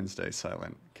left Wednesday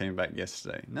silent. Came back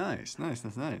yesterday. Nice.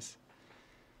 That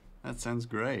sounds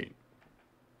great.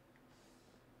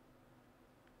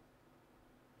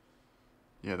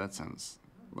 Yeah, that sounds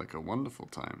like a wonderful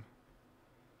time.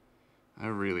 I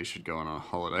really should go on a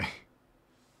holiday.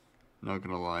 Not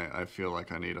gonna lie, I feel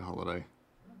like I need a holiday.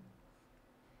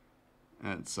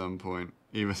 At some point.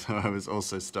 Even though I was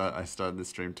also I started the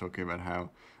stream talking about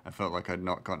how I felt like I'd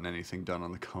not gotten anything done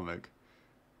on the comic.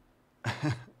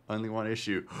 Only one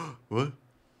issue. What?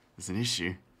 There's an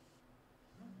issue?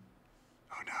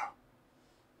 Oh no.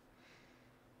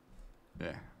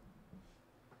 Yeah.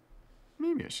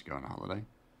 Maybe I should go on a holiday.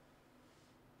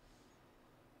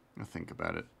 I'll think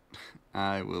about it.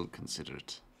 I will consider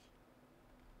it.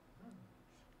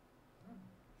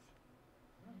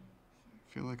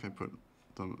 I feel like I put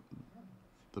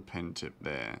the pen tip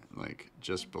there, like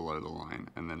just below the line,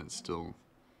 and then it still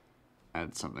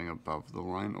adds something above the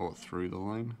line or through the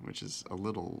line, which is a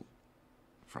little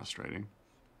frustrating,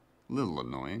 little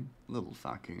annoying, little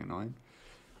fucking annoying.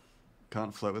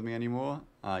 Can't flirt with me anymore?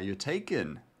 You're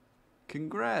taken.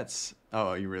 Congrats.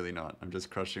 Oh, you're really not. I'm just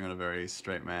crushing on a very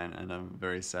straight man, and I'm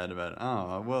very sad about it.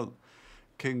 Oh, well,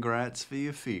 congrats for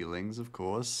your feelings, of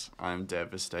course. I'm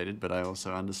devastated, but I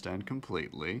also understand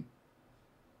completely.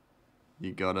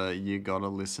 You gotta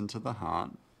listen to the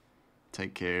heart,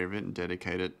 take care of it, and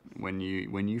dedicate it when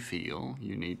you feel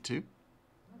you need to.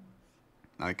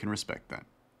 I can respect that.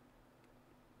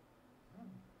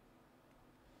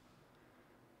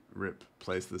 Rip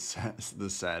plays the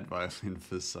sad violin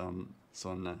for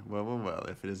Sonna. Well,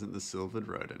 if it isn't the silvered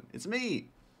rodent. It's me!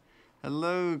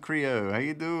 Hello, Creo, how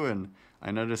you doing?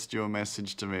 I noticed your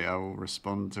message to me. I will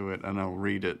respond to it and I'll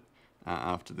read it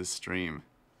after this stream.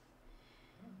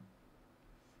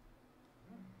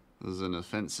 This is an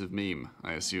offensive meme,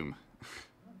 I assume.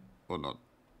 Or not.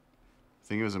 I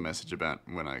think it was a message about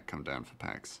when I come down for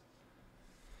PAX.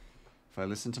 If I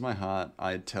listened to my heart,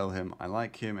 I'd tell him I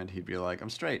like him and he'd be like, I'm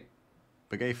straight.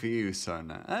 But gay for you,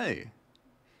 son. Hey!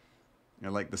 I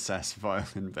like the sass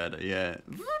violin better, yeah.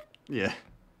 Yeah.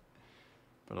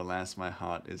 But alas, my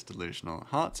heart is delusional.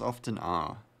 Hearts often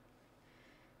are.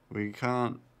 We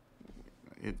can't...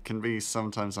 It can be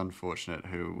sometimes unfortunate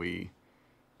who we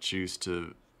choose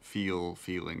to feel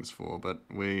feelings for, but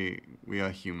we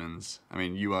are humans. I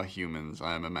mean, you are humans,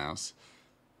 I am a mouse.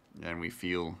 And we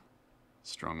feel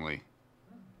strongly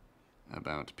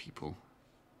about people.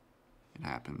 It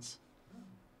happens.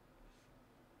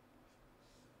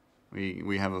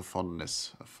 We have a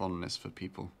fondness for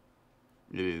people.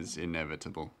 It is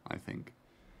inevitable, I think.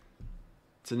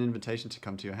 It's an invitation to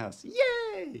come to your house.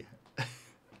 Yay!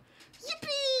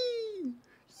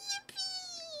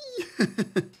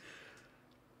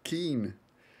 Keen.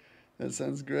 That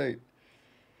sounds great.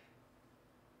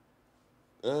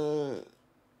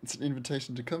 It's an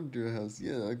invitation to come to your house.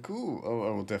 Yeah, cool. Oh,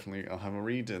 I will definitely. I'll have a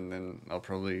read, and then I'll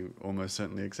probably almost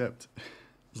certainly accept,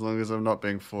 as long as I'm not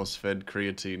being force-fed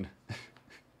creatine.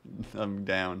 I'm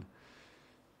down.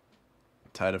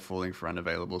 Tired of falling for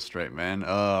unavailable straight man.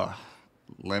 Oh,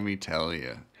 let me tell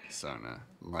you, Sona.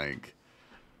 Like,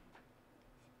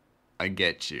 I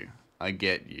get you. I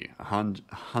get you.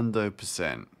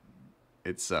 100%.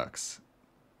 It sucks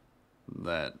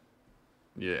that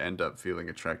you end up feeling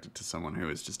attracted to someone who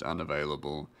is just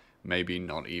unavailable. Maybe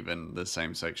not even the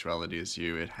same sexuality as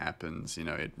you. It happens. You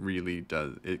know, it really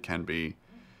does. It can be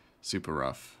super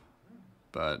rough.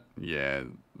 But yeah,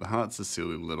 the heart's a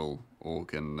silly little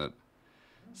organ that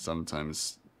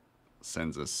sometimes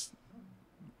sends us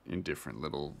in different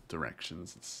little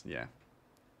directions. It's, yeah.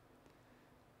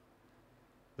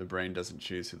 The brain doesn't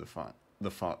choose who the fart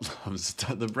loves.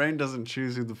 The brain doesn't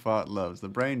choose who the fart loves. The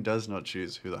brain does not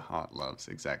choose who the heart loves.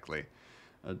 Exactly.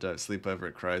 Don't sleep over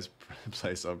at Cry's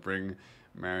place. I'll bring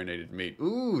marinated meat.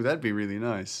 Ooh, that'd be really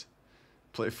nice.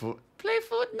 Play Fortnite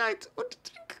and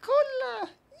drink cola.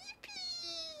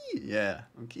 Yippee! Yeah,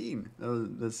 I'm keen. Oh,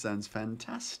 that sounds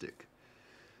fantastic.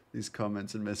 These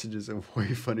comments and messages are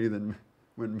way funnier than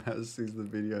when Mouse sees the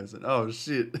videos. And oh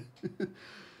shit!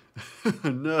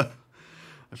 No.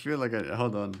 I feel like I...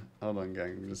 Hold on,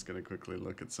 gang. I'm just going to quickly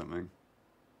look at something.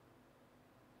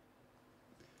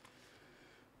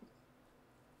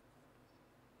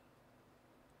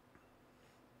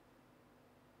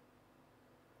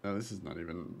 Oh, this is not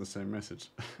even the same message.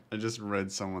 I just read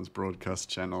someone's broadcast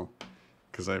channel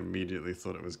because I immediately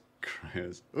thought it was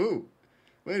Cry's. Ooh!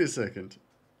 Wait a second.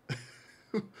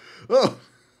 Oh!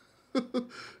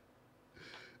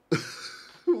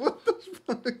 What the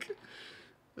fuck?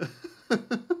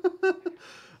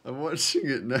 I'm watching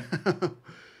it now.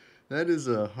 That is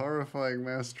a horrifying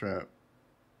mousetrap.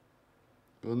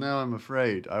 Well, now I'm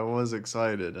afraid. I was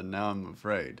excited, and now I'm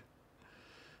afraid.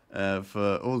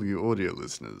 For all you audio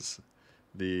listeners,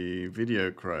 the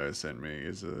video Cryo sent me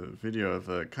is a video of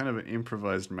a kind of an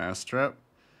improvised mousetrap,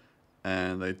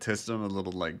 and they tested on a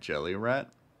little, like, jelly rat.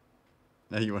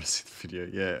 Now you want to see the video?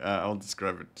 Yeah, I'll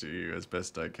describe it to you as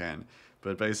best I can.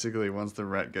 But basically, once the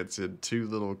rat gets in, two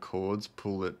little cords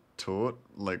pull it taut,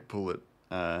 like pull it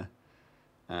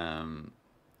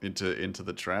into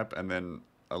the trap, and then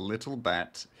a little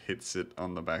bat hits it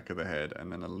on the back of the head,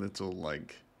 and then a little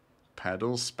like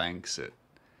paddle spanks it.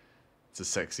 It's a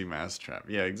sexy mousetrap.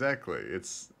 Yeah, exactly.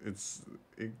 It's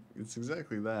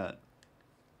exactly that.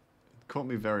 It caught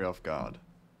me very off guard,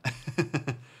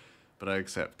 but I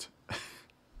accept.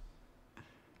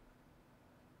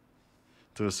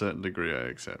 To a certain degree, I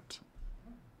accept.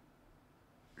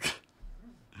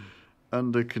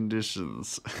 Under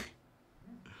conditions.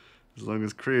 As long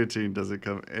as creatine doesn't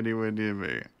come anywhere near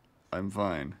me, I'm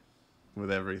fine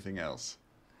with everything else.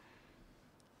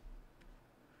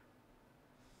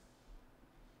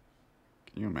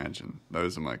 Can you imagine?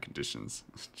 Those are my conditions.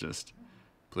 Just,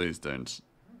 please don't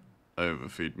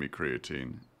overfeed me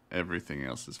creatine. Everything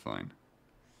else is fine.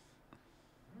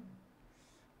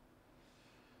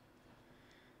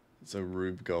 It's a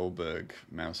Rube Goldberg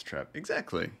mousetrap.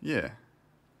 Exactly, yeah.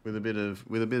 With a bit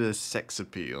of sex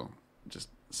appeal, just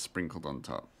sprinkled on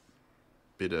top.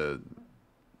 Bit of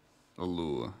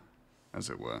allure, as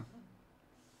it were.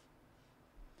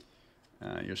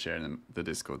 You're sharing the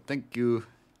Discord. Thank you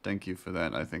for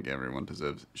that. I think everyone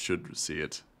should see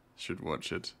it, should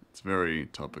watch it. It's very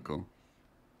topical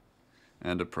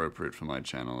and appropriate for my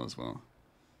channel as well.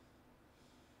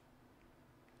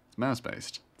 It's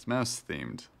mouse-based. It's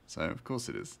mouse-themed, so of course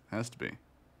it is. It has to be.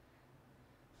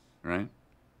 Right?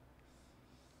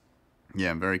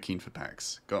 Yeah, I'm very keen for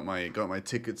PAX. Got my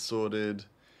tickets sorted.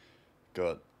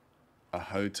 Got a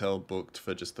hotel booked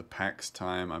for just the PAX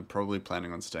time. I'm probably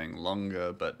planning on staying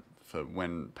longer, but for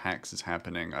when PAX is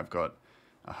happening, I've got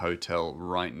a hotel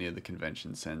right near the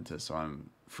convention center, so I'm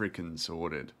freaking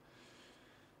sorted.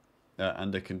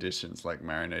 Under conditions like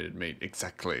marinated meat.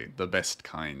 Exactly, the best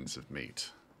kinds of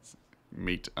meat.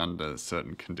 Meat under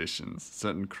certain conditions,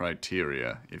 certain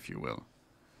criteria, if you will.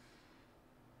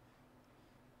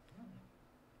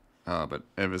 But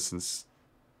ever since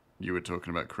you were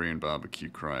talking about Korean barbecue,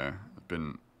 Cryo, I've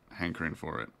been hankering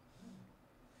for it.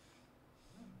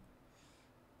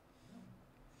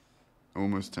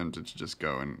 Almost tempted to just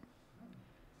go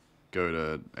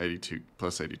to 82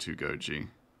 plus 82 Goji.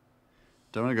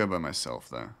 Don't want to go by myself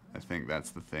though. I think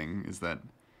that's the thing, is that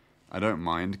I don't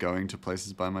mind going to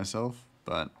places by myself,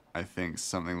 but I think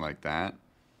something like that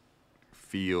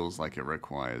feels like it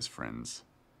requires friends.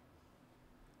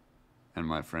 And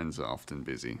my friends are often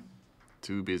busy.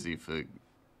 Too busy for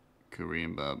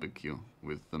Korean barbecue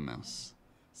with the mouse.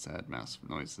 Sad mouse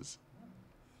noises.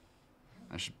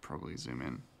 I should probably zoom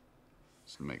in.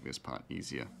 Just to make this part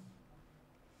easier.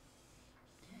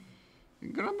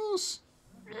 Grumbles!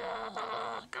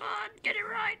 Come on, get it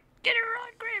right. Get it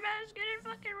right, Grey Mouse. Get it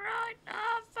fucking right.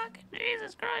 Oh, fucking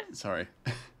Jesus Christ. Sorry.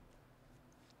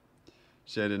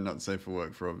 Shared and not safe for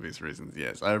work for obvious reasons.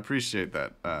 Yes, I appreciate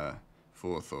that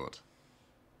forethought.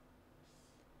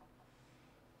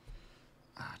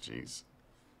 Ah, jeez.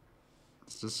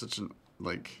 It's just such an,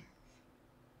 like,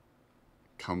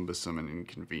 cumbersome and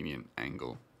inconvenient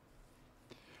angle.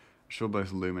 I'm sure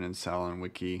both Lumen and Sal and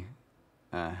Wiki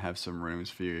have some rooms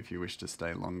for you if you wish to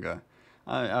stay longer.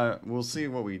 We'll see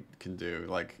what we can do.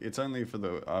 Like, it's only for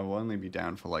the... I will only be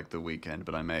down for, like, the weekend,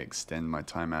 but I may extend my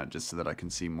time out just so that I can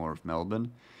see more of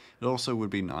Melbourne. It also would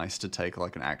be nice to take,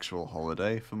 like, an actual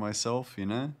holiday for myself, you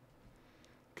know?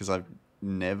 Because I've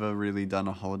never really done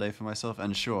a holiday for myself.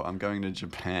 And sure, I'm going to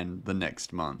Japan the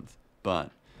next month,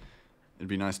 but it'd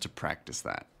be nice to practice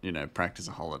that. You know, practice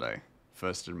a holiday.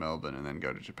 First in Melbourne and then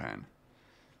go to Japan.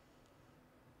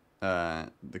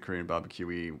 The Korean barbecue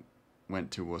we went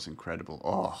to was incredible.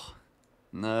 Oh,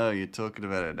 no, you're talking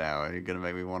about it now. You're going to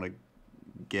make me want to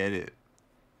get it.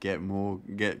 Get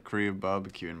Korean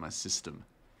barbecue in my system.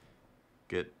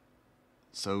 Get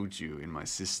soju in my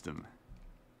system.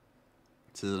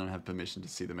 So that I don't have permission to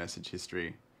see the message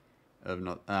history of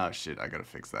not... Oh, shit, I gotta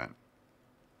fix that.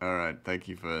 Alright, thank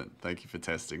you for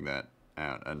testing that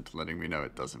out and letting me know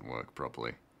it doesn't work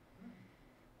properly.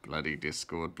 Bloody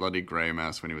Discord. Bloody Grey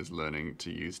Mouse when he was learning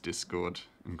to use Discord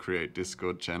and create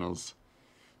Discord channels.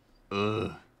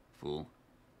 Ugh. Fool.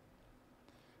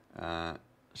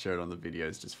 Share it on the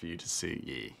videos just for you to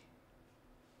see.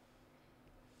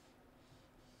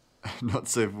 Yeah. Not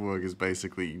safe for work is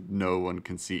basically no one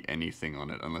can see anything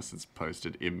on it unless it's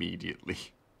posted immediately.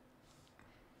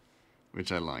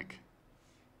 Which I like.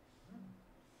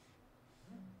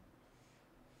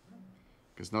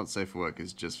 Because not safe for work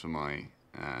is just for my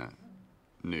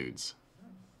nudes.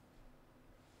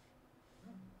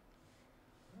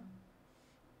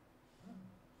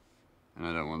 And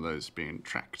I don't want those being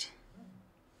tracked.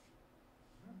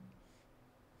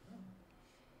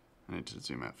 I need to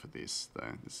zoom out for this,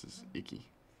 though. This is icky.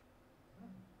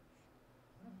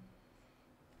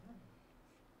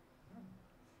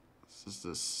 It's just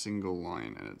a single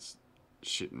line, and it's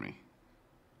shitting me.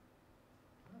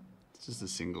 It's just a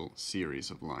single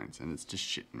series of lines, and it's just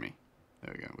shitting me.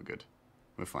 There we go, we're good.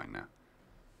 We're fine now.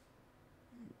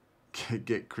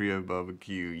 Get Creo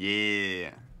barbecue, yeah!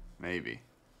 Maybe.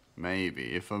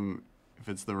 Maybe, if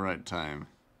it's the right time.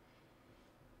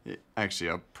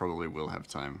 Actually, I probably will have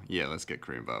time. Yeah, let's get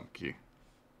Korean barbecue.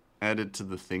 Add it to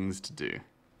the things to do.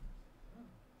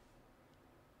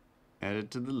 Add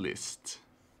it to the list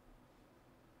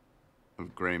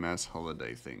of Grey Mouse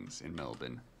holiday things in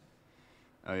Melbourne.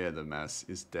 Oh yeah, the mouse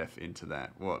is deaf into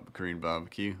that. What, Korean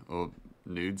barbecue? Or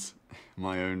nudes?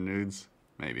 My own nudes?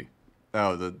 Maybe.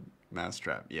 Oh, the mouse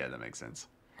trap. Yeah, that makes sense.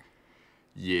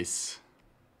 Yes.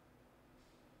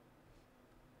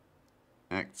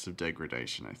 Acts of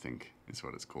degradation, I think, is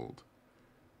what it's called.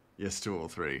 Yes to all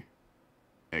three.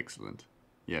 Excellent.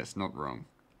 Yes, not wrong.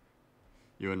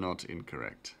 You are not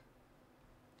incorrect.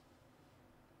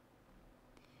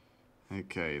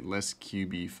 Okay, less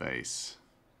QB face,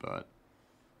 but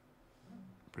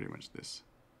pretty much this.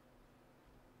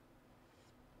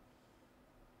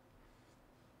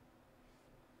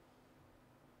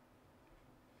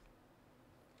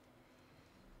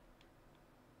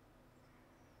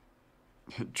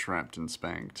 Trapped and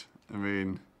spanked. I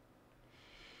mean,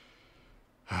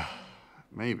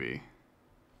 maybe.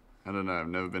 I don't know. I've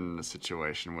never been in a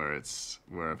situation where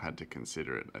I've had to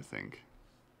consider it, I think.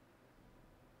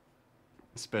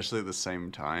 Especially at the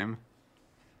same time.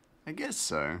 I guess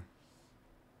so.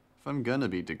 If I'm gonna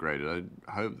be degraded,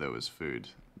 I hope there was food.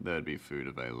 There'd be food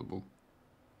available.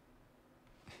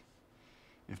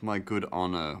 If my good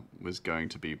honor was going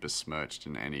to be besmirched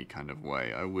in any kind of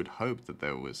way, I would hope that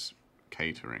there was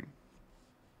catering.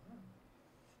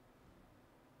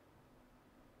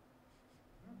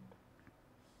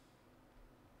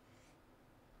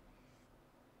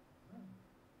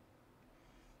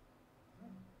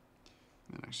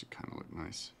 That actually kind of looked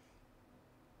nice.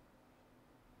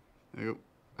 There you go.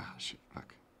 Ah, shit,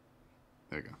 fuck.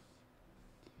 There you go.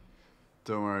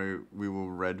 Don't worry, we will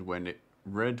red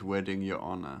wedding your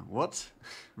honor. What?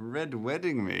 Red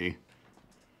wedding me?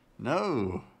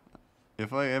 No.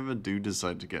 If I ever do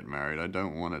decide to get married, I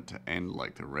don't want it to end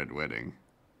like the red wedding.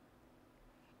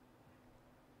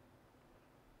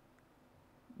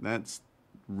 That's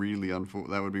really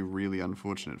that would be really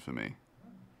unfortunate for me.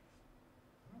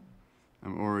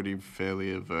 I'm already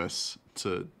fairly averse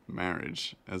to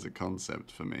marriage as a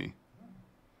concept for me.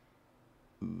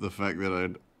 The fact that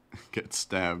I'd get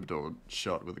stabbed or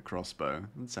shot with a crossbow,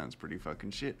 that sounds pretty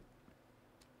fucking shit.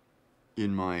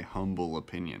 In my humble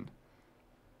opinion.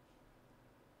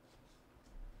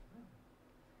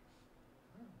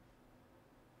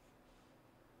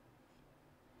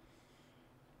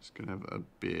 Just gonna have a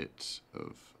bit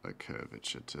of a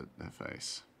curvature to her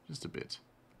face. Just a bit.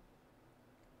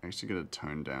 Actually gonna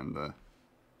tone down the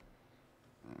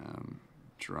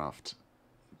draft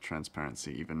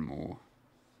transparency even more.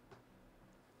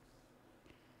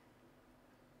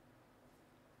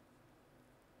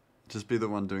 Just be the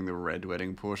one doing the red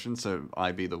wedding portion, so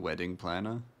I be the wedding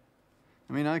planner.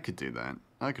 I mean, I could do that.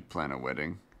 I could plan a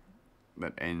wedding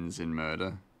that ends in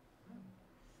murder.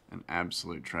 An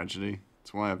absolute tragedy.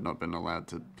 It's why I've not been allowed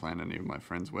to plan any of my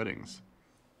friends' weddings.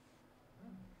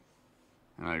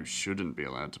 And I shouldn't be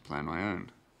allowed to plan my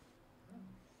own.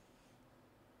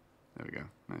 There we go.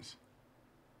 Nice.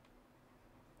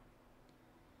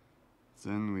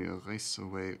 Then we erase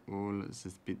away all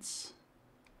these bits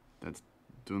that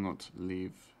do not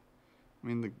leave. I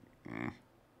mean, they're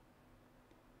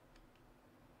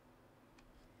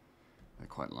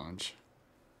quite large.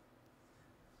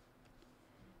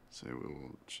 So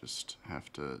we'll just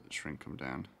have to shrink them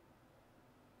down.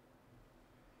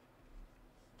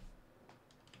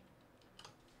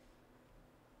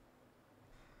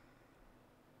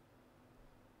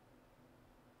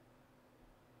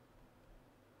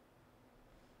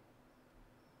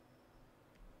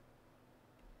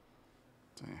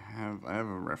 I have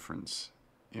a reference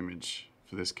image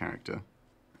for this character.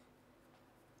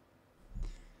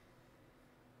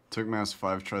 Took mouse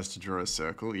 5 tries to draw a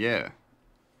circle. Yeah,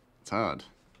 it's hard.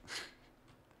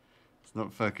 It's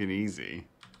not fucking easy.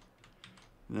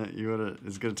 No,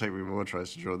 it's gonna take me more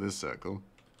tries to draw this circle.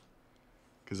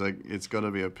 Because it's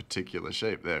gotta be a particular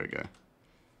shape. There we go.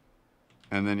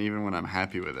 And then even when I'm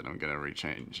happy with it, I'm gonna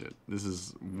rechange it. This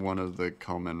is one of the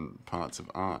common parts of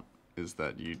art, is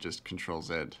that you just Control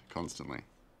Z constantly.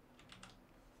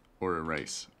 Or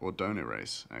erase. Or don't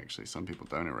erase, actually. Some people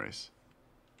don't erase.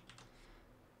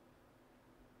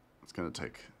 It's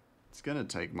gonna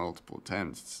take multiple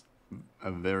attempts. It's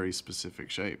a very specific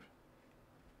shape.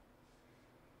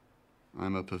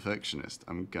 I'm a perfectionist.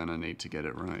 I'm gonna need to get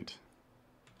it right.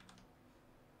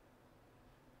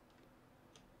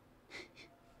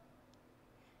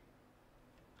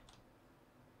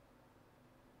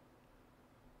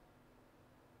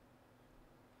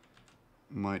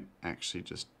 Might actually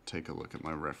just take a look at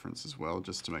my reference as well,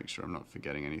 just to make sure I'm not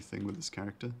forgetting anything with this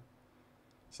character,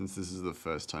 since this is the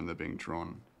first time they're being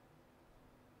drawn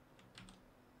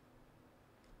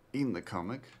in the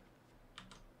comic.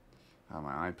 Oh,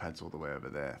 my iPad's all the way over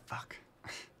there. Fuck.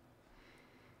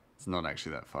 It's not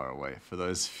actually that far away. For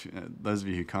those of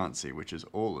you who can't see, which is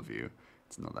all of you,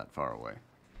 it's not that far away.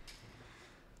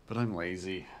 But I'm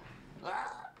lazy.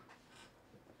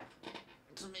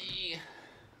 It's me.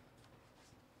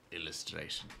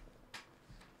 Illustration.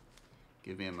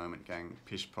 Give me a moment, gang.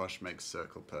 Pish posh makes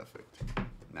circle perfect.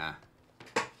 Nah.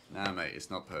 Nah, mate, it's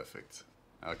not perfect.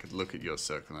 I could look at your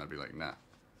circle and I'd be like, nah.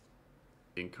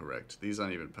 Incorrect. These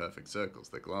aren't even perfect circles.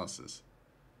 They're glasses.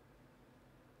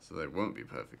 So they won't be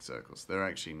perfect circles. They're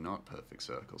actually not perfect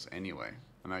circles anyway.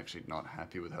 I'm actually not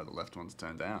happy with how the left one's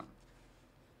turned out.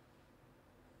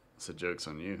 So joke's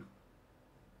on you.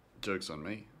 Joke's on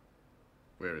me.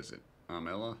 Where is it?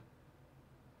 Armella?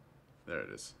 There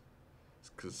it is. It's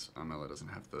because Armella doesn't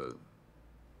have the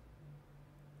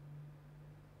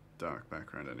dark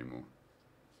background anymore.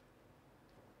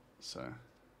 So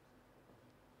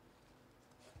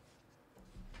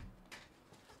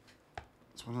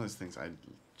it's one of those things I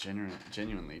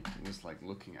genuinely was like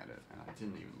looking at it, and I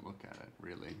didn't even look at it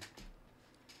really.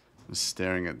 I was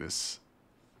staring at this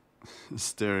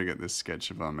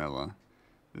sketch of Armella,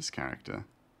 this character,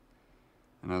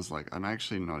 and I was like, I'm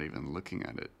actually not even looking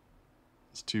at it.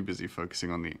 I was too busy focusing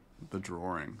on the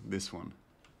drawing, this one.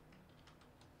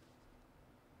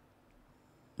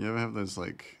 You ever have those,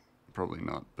 like, probably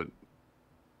not, but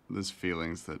there's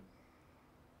feelings that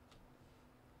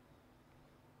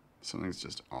something's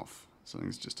just off.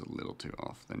 Something's just a little too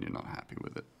off, then you're not happy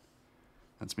with it.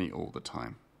 That's me all the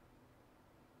time.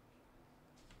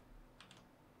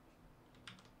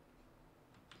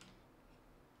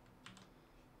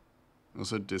 I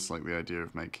also dislike the idea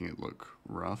of making it look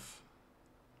rough.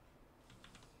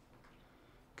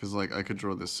 Because, like, I could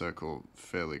draw this circle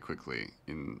fairly quickly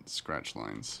in scratch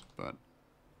lines, but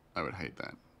I would hate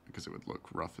that, because it would look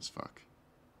rough as fuck.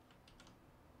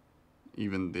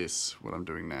 even this, what I'm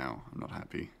doing now, I'm not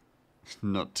happy.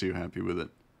 Not too happy with it.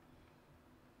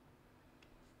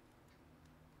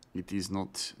 It is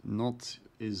not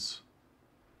is...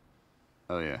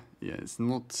 Oh yeah, it's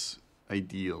not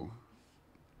ideal.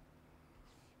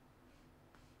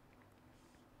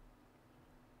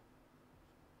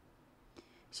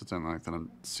 So don't like that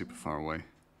I'm super far away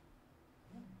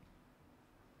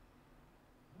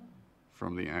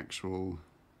from the actual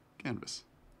canvas.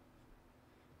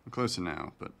 I'm closer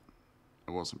now, but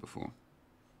I wasn't before.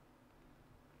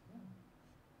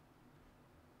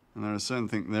 And there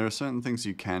are certain things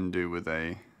you can do with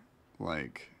a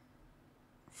like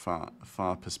far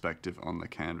perspective on the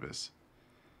canvas.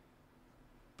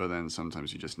 But then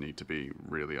sometimes you just need to be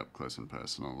really up close and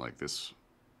personal, like this,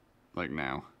 like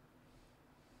now.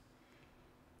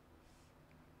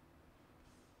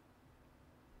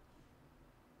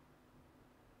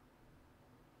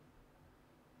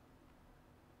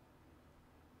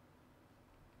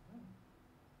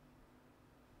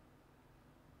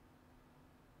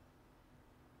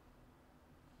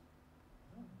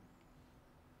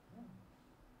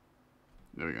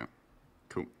 There we go.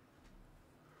 Cool.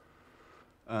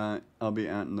 I'll be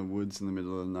out in the woods in the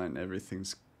middle of the night and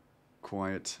everything's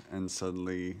quiet and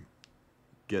suddenly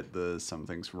get the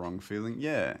something's wrong feeling.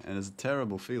 Yeah, and it's a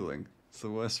terrible feeling. It's the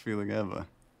worst feeling ever.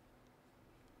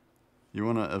 You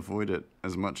want to avoid it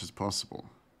as much as possible.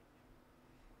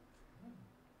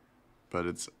 But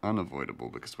it's unavoidable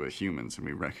because we're humans and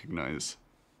we recognize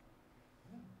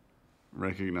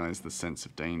the sense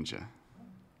of danger.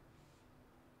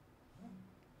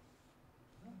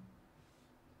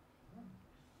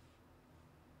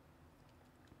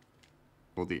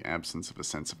 Or the absence of a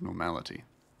sense of normality.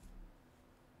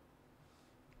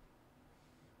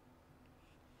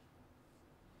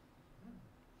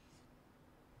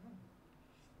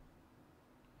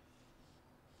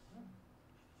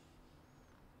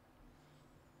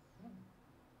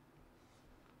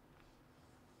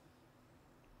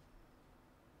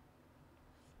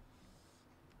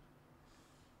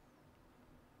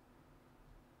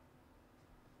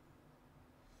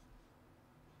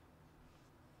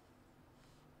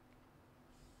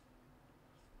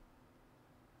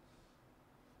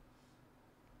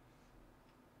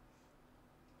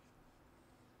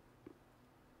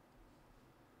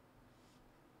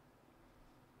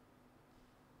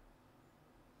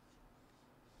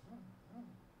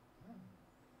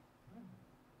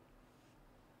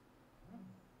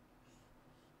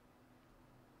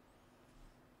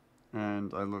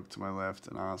 And I look to my left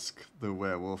and ask the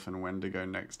werewolf and Wendigo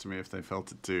next to me if they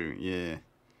felt it too. Yeah.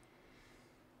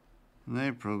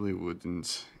 They probably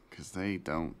wouldn't, because they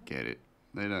don't get it.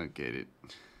 They don't get it.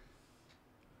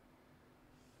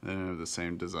 They don't have the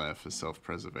same desire for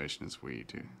self-preservation as we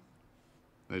do.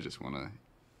 They just want to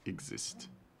exist.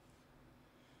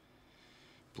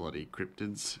 Bloody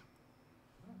cryptids.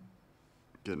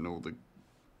 Getting all the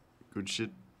good shit.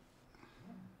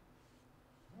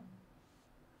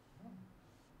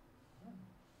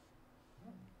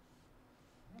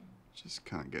 Just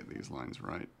can't get these lines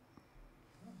right.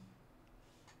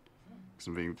 Because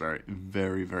I'm being very,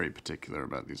 very, very particular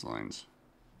about these lines.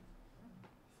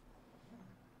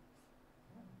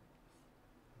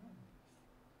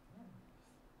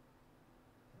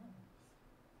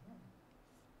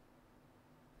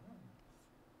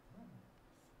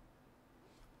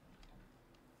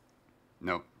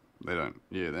 Nope, they don't.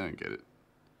 Yeah, they don't get it.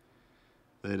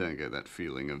 They don't get that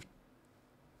feeling of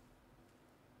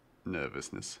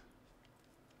nervousness.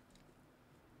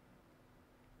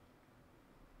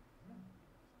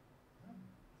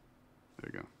 There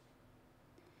we go.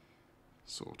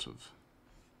 Sort of.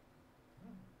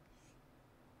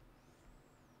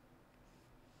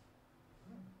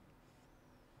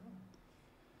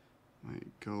 My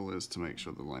goal is to make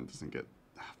sure the line doesn't get...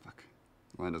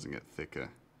 The line doesn't get thicker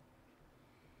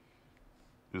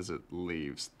as it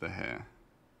leaves the hair.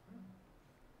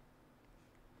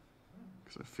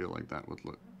 Because I feel like that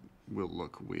will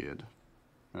look weird.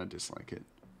 I dislike it.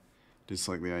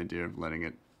 Dislike the idea of letting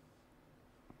it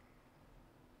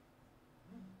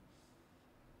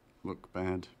look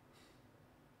bad.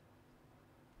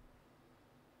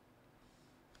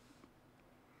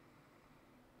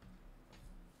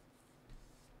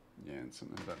 Yeah, and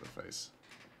something about the face.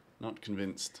 Not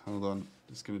convinced. Hold on.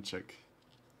 Just gonna check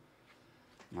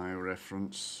my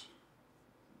reference.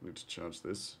 Need to charge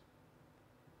this.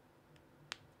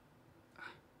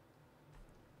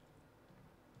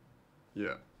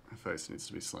 Yeah, her face needs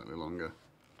to be slightly longer.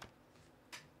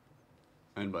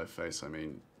 And by face, I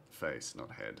mean face,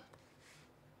 not head.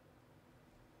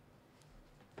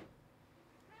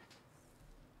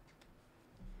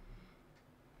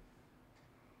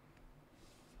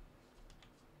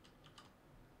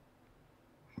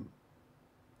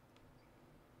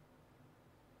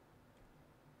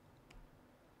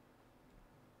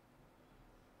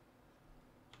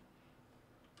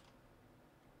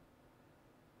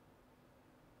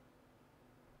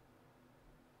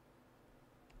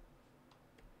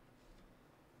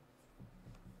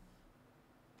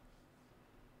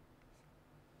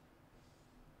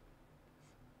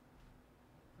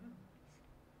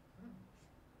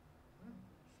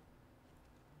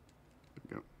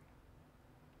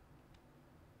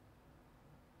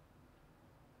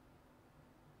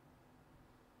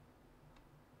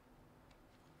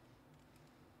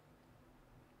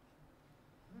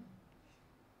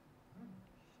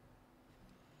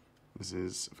 This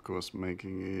is, of course,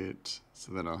 making it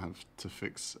so that I'll have to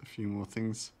fix a few more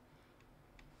things.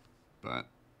 But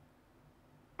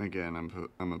again,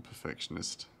 I'm a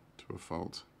perfectionist to a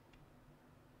fault.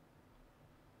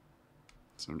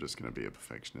 So I'm just going to be a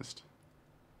perfectionist.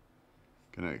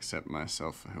 Going to accept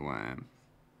myself for who I am.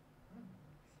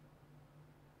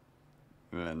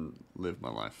 And live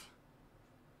my life.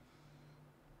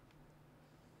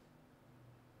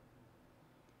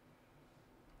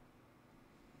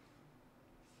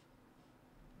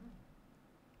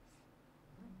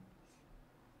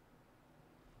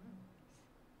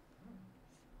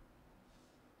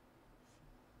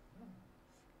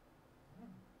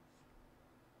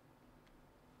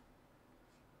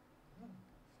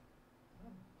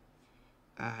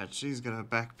 Ah, she's got a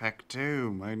backpack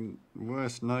too. My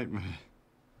worst nightmare.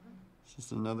 It's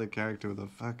just another character with a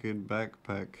fucking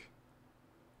backpack.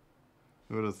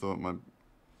 Who would have thought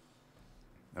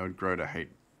I would grow to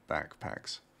hate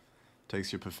backpacks?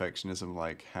 Takes your perfectionism,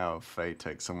 like how Fae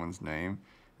takes someone's name,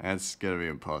 and it's gonna be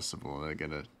impossible.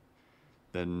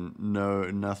 Then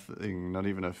nothing, not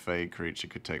even a Fae creature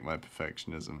could take my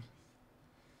perfectionism.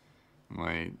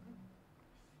 My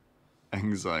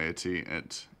anxiety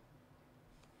at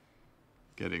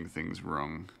getting things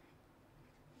wrong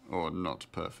or not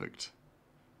perfect.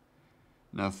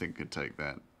 Nothing could take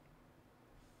that.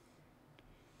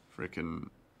 Frickin'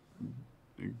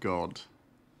 god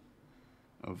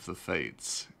of the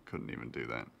fates couldn't even do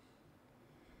that.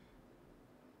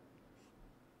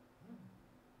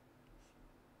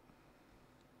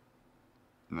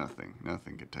 Nothing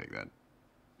could take that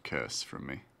curse from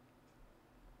me.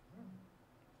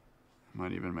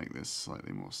 Might even make this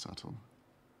slightly more subtle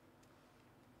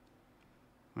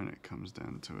when it comes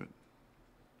down to it.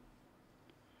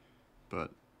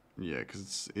 But yeah,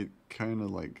 because it kind of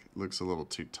like looks a little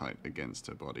too tight against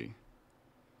her body.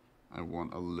 I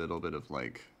want a little bit of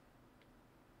like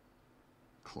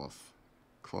cloth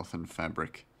and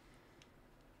fabric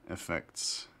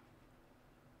effects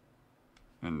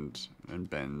and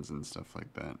bends and stuff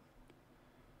like that.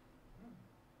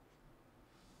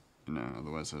 You know,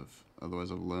 otherwise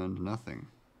I've learned nothing.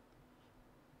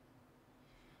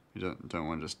 You don't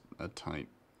want just a tight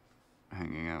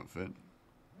hanging outfit.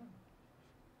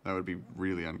 That would be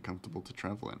really uncomfortable to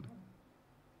travel in.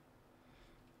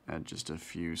 Add just a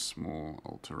few small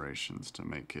alterations to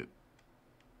make it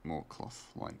more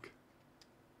cloth-like.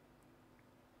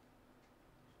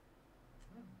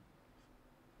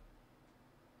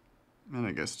 And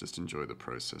I guess just enjoy the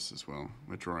process as well.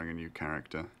 We're drawing a new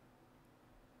character.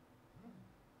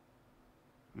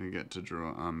 We get to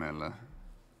draw Armella.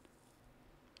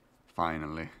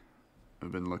 Finally.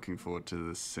 I've been looking forward to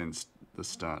this since the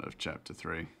start of Chapter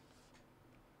 3.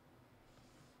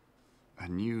 A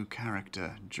new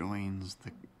character joins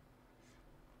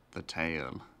the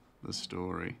tale, the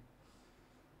story.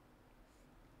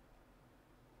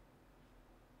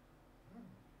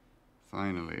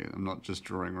 Finally, I'm not just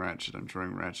drawing Ratchet, I'm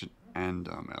drawing Ratchet and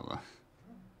Armella.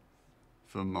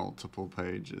 For multiple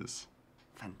pages.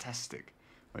 Fantastic.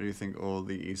 Why do you think all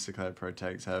the isekai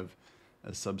protags have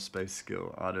a subspace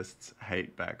skill? Artists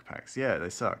hate backpacks. Yeah, they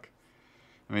suck.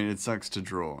 I mean, it sucks to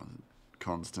draw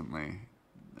constantly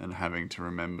and having to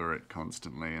remember it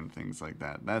constantly and things like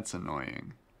that. That's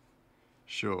annoying.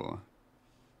 Sure.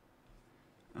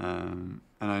 And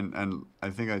I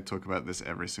think I talk about this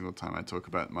every single time. I talk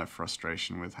about my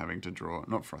frustration with having to draw,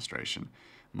 not frustration,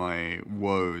 my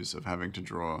woes of having to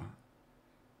draw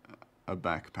a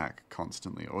backpack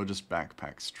constantly, or just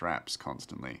backpack straps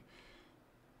constantly.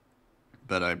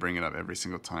 But I bring it up every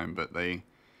single time, but they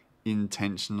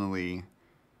intentionally,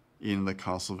 in the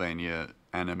Castlevania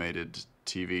animated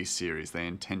TV series, they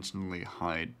intentionally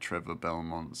hide Trevor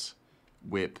Belmont's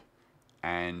whip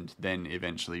and then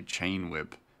eventually chain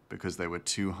whip because they were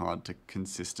too hard to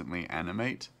consistently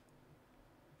animate.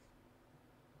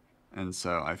 And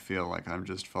so I feel like I'm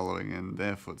just following in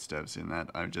their footsteps in that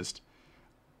I'm just...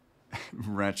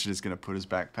 Ratchet is going to put his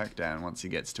backpack down once he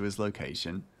gets to his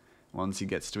location, once he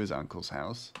gets to his uncle's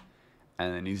house,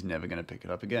 and then he's never going to pick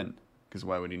it up again. Because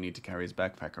why would he need to carry his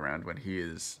backpack around when he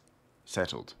is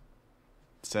settled?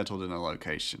 Settled in a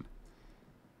location.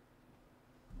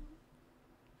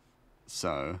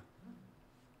 So,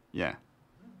 yeah.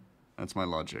 That's my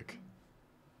logic.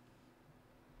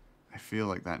 I feel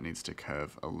like that needs to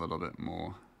curve a little bit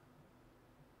more.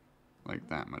 Like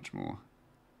that much more.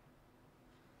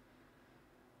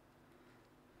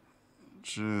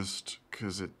 Just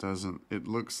because it doesn't... It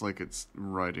looks like it's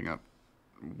riding up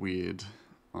weird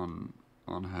on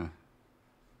her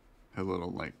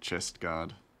little, like, chest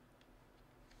guard.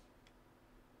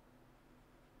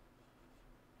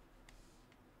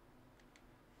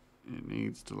 It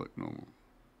needs to look normal.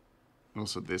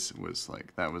 Also, this was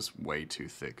like, that was way too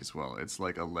thick as well. It's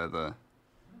like a leather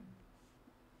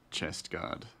chest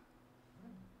guard.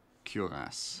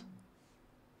 Cuirass.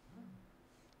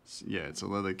 Yeah, it's a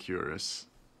leather cuirass.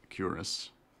 Cuirass.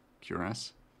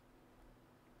 Cuirass?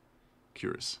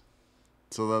 Cuirass.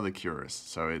 It's a leather cuirass,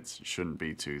 so it shouldn't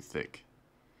be too thick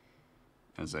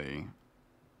as a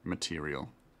material.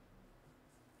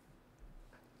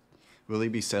 Will he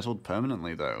be settled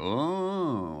permanently, though?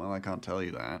 Oh, well, I can't tell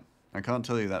you that. I can't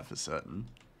tell you that for certain.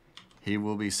 He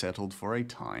will be settled for a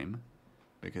time,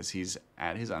 because he's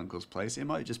at his uncle's place. It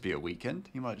might just be a weekend.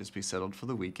 He might just be settled for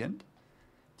the weekend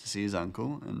to see his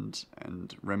uncle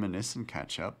and reminisce and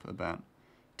catch up about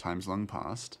times long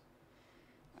past,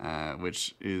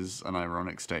 which is an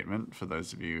ironic statement for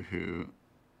those of you who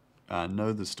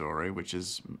know the story, which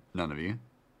is none of you.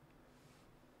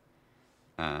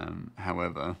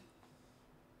 However,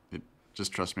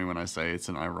 just trust me when I say it's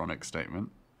an ironic statement.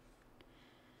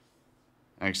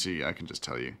 Actually, I can just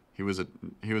tell you, he was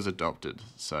adopted,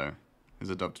 so he was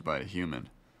adopted by a human,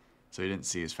 so he didn't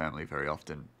see his family very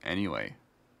often anyway.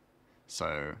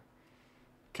 So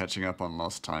catching up on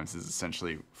lost times is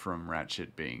essentially from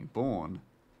Ratchet being born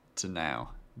to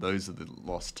now. Those are the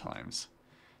lost times.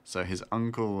 So his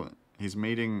uncle, he's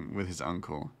meeting with his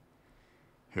uncle,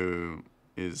 who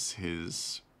is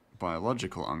his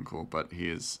biological uncle, but he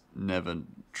has never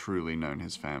truly known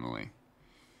his family.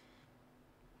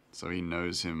 So he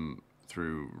knows him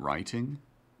through writing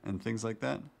and things like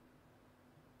that.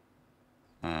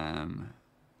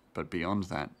 But beyond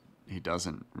that, he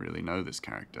doesn't really know this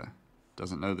character.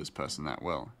 Doesn't know this person that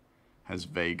well. Has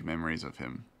vague memories of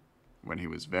him when he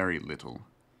was very little,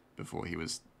 before he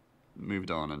was moved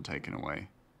on and taken away.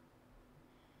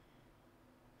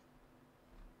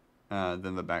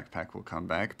 Then the backpack will come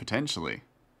back, potentially.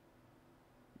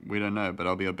 We don't know, but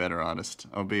I'll be a better artist.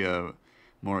 I'll be a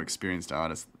more experienced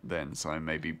artist then, so I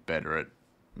may be better at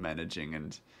managing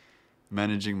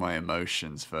my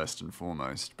emotions first and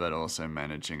foremost, but also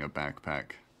managing a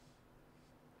backpack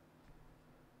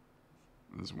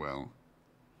as well.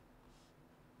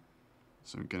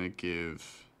 So I'm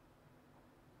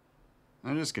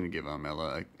just gonna give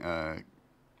Armella a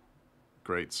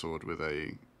great sword with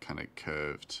a kind of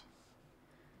curved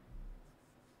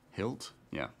hilt,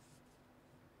 yeah.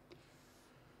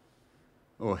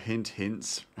 Or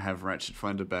hints, have Ratchet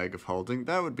find a bag of holding.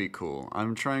 That would be cool.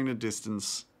 I'm trying to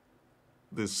distance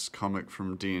this comic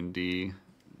from D&D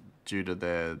due to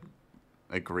their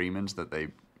agreement that they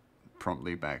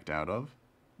promptly backed out of,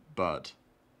 but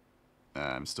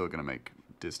I'm still gonna make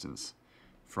distance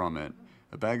from it.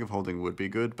 A bag of holding would be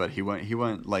good, but he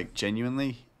won't like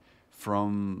genuinely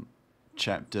from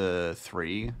chapter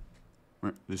 3.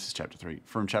 This is chapter 3.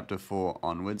 From chapter 4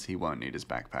 onwards, he won't need his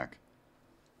backpack.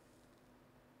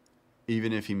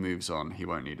 Even if he moves on, he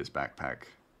won't need his backpack.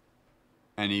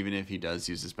 And even if he does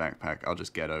use his backpack, I'll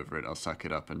just get over it. I'll suck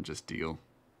it up and just deal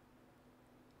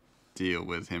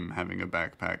with him having a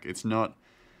backpack. It's not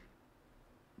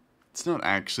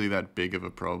actually that big of a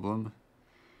problem.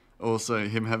 Also,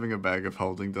 him having a bag of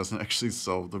holding doesn't actually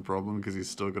solve the problem because he's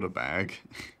still got a bag.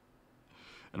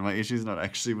 And my issue is not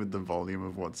actually with the volume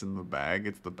of what's in the bag,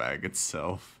 it's the bag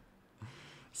itself.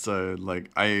 So,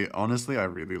 like, I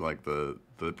really like the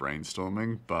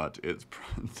brainstorming, but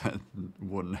that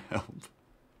wouldn't help.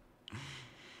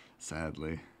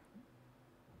 Sadly.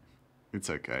 It's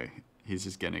okay. He's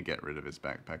just gonna get rid of his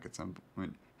backpack at some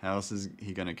point. How else is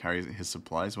he gonna carry his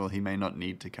supplies? Well, he may not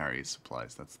need to carry his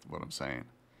supplies, that's what I'm saying.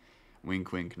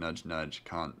 Wink wink, nudge nudge,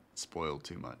 can't spoil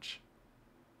too much.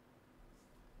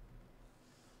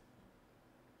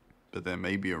 But there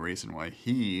may be a reason why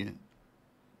he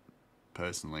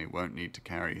personally won't need to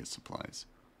carry his supplies.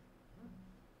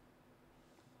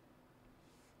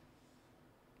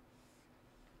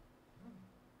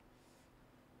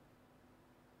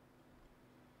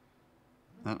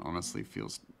 That honestly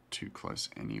feels too close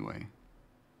anyway.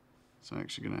 So I'm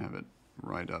actually gonna have it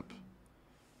right up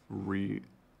really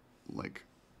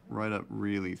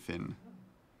thin.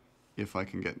 If I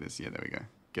can get this, yeah, there we go.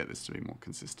 Get this to be more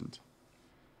consistent.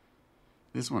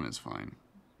 This one is fine.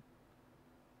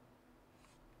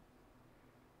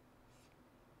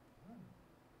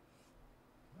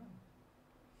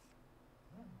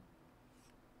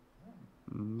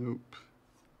 Nope.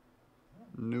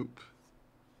 Nope.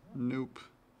 Nope.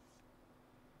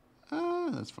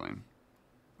 That's fine.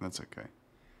 That's okay.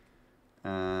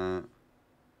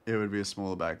 It would be a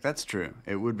smaller bag. That's true.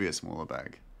 It would be a smaller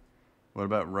bag. What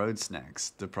about road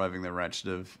snacks? Depriving the Ratchet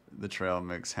of the trail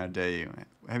mix. How dare you?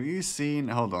 Have you seen...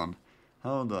 Hold on.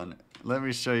 Let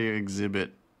me show you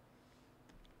Exhibit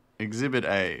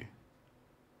A.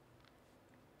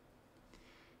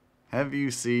 Have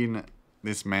you seen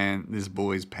this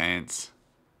boy's pants?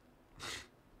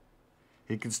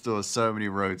 He can store so many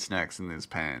road snacks in his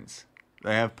pants.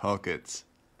 They have pockets.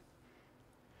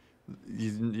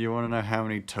 You want to know how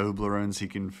many Toblerones he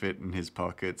can fit in his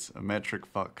pockets? A metric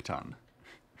fuck ton.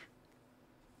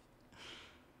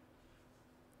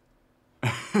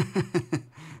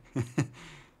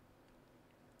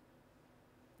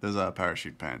 Those are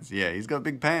parachute pants. Yeah, he's got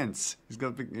big pants. He's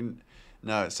got big...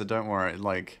 No, so don't worry.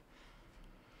 Like,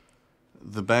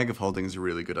 the bag of holding is a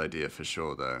really good idea for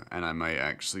sure, though. And I may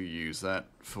actually use that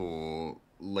for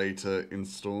later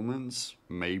installments.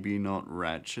 Maybe not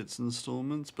Ratchet's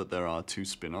installments, but there are 2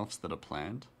 spin-offs that are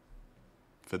planned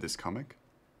for this comic.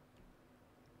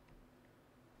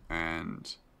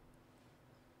 And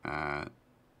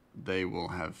they will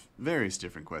have various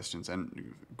different questions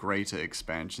and greater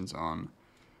expansions on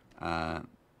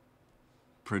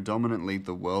predominantly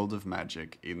the world of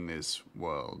magic in this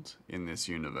world, in this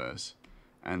universe.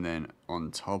 And then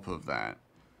on top of that,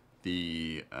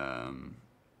 the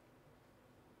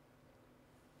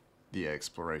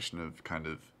exploration of kind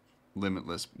of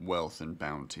limitless wealth and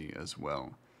bounty as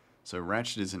well. So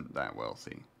Ratchet isn't that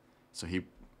wealthy. So he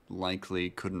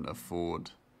likely couldn't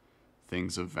afford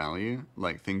things of value,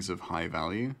 like things of high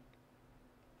value.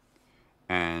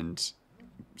 And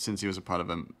since he was a part of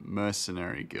a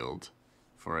mercenary guild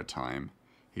for a time,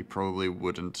 he probably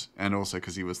wouldn't, and also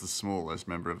because he was the smallest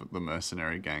member of the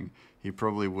mercenary gang, he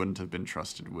probably wouldn't have been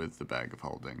trusted with the bag of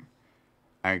holding.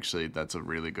 Actually, that's a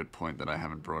really good point that I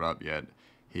haven't brought up yet.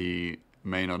 He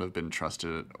may not have been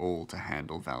trusted at all to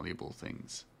handle valuable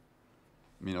things.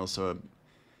 I mean, also a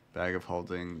bag of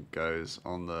holding goes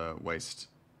on the waist,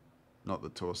 not the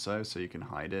torso, so you can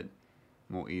hide it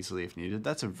more easily if needed.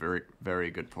 That's a very,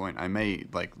 very good point. I may,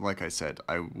 like I said,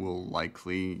 I will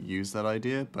likely use that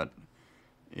idea, but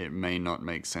it may not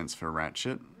make sense for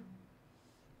Ratchet,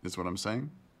 is what I'm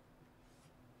saying.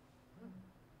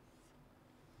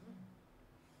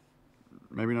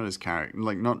 Maybe not his character,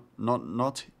 like not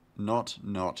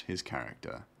his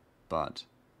character, but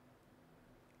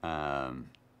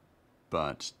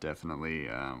definitely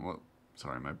well,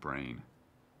 sorry, my brain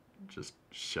just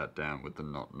shut down with the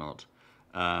not.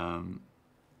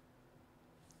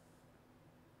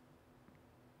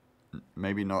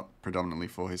 Maybe not predominantly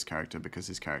for his character, because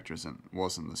his character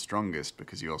wasn't the strongest,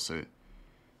 because the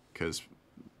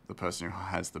person who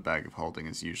has the bag of holding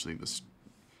is usually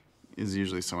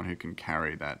someone who can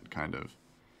carry that kind of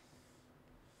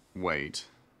weight.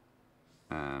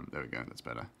 There we go, that's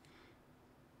better.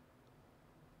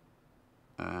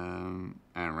 And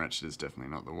Ratchet is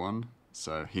definitely not the one.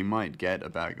 So he might get a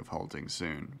bag of holding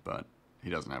soon, but he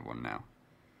doesn't have one now.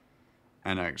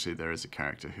 And actually there is a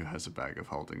character who has a bag of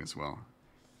holding as well.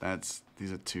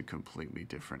 These are 2 completely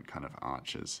different kind of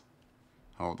archers.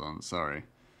 Hold on, sorry.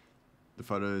 The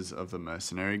photos of the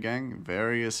mercenary gang,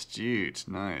 very astute,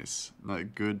 nice.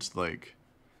 Like good, like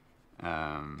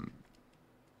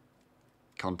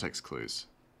context clues.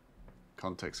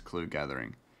 Context clue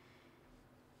gathering.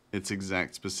 Its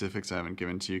exact specifics I haven't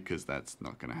given to you because that's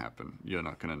not going to happen. You're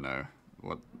not going to know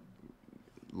what...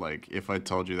 Like, if I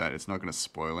told you that, it's not going to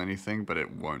spoil anything, but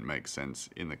it won't make sense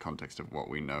in the context of what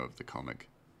we know of the comic.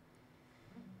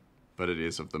 But it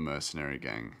is of the mercenary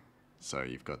gang, so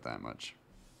you've got that much.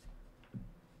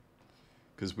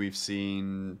 Because we've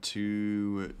seen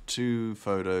two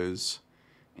photos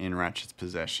in Ratchet's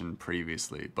possession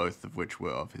previously, both of which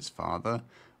were of his father,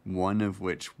 one of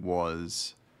which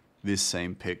was this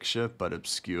same picture, but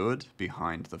obscured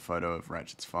behind the photo of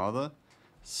Ratchet's father.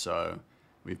 So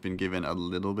we've been given a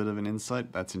little bit of an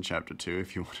insight. That's in chapter 2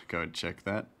 if you want to go and check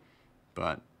that.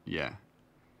 But yeah,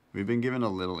 we've been given a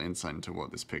little insight into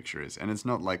what this picture is. And it's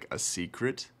not like a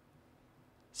secret,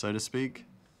 so to speak.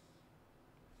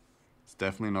 It's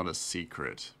definitely not a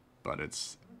secret, but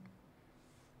it's...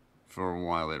 For a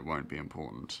while it won't be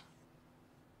important.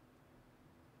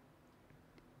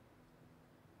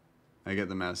 I get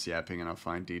the mouse yapping and I'll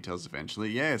find details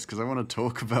eventually. Yes, because I want to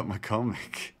talk about my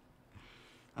comic.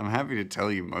 I'm happy to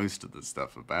tell you most of the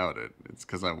stuff about it. It's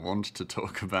because I want to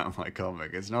talk about my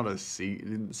comic. It's not a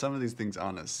some of these things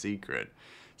aren't a secret.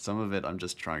 Some of it I'm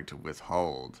just trying to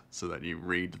withhold so that you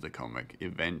read the comic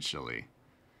eventually,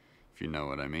 if you know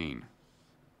what I mean.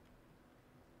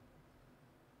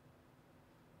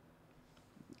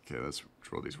 Okay, let's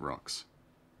draw these rocks.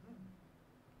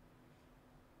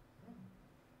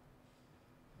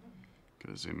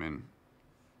 Gotta zoom in.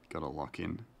 Gotta lock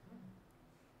in.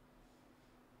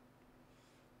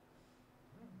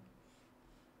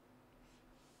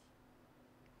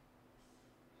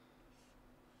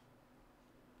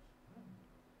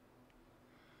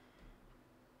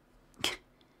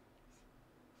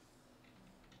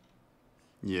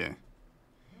 Yeah.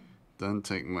 Don't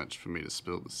take much for me to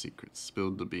spill the secrets.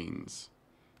 Spill the beans.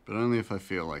 But only if I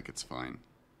feel like it's fine.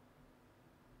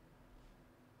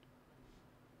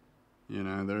 You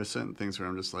know, there are certain things where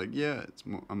I'm just like, yeah,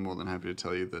 I'm more than happy to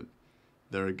tell you that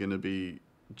there are going to be,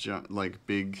 like,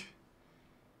 big...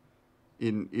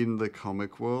 In the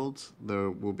comic world, there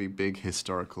will be big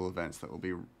historical events that will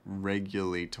be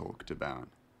regularly talked about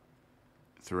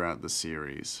throughout the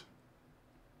series.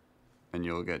 And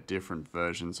you'll get different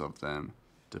versions of them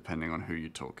depending on who you're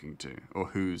talking to, or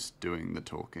who's doing the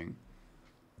talking.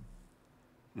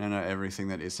 No, everything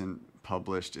that isn't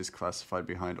published is classified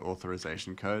behind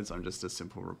authorization codes. I'm just a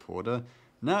simple reporter.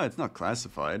 No, it's not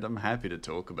classified. I'm happy to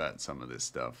talk about some of this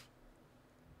stuff.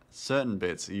 Certain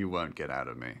bits you won't get out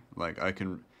of me. Like, I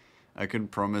can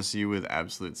promise you with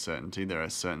absolute certainty there are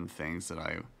certain things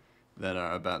that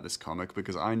are about this comic,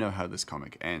 because I know how this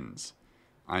comic ends.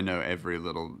 I know every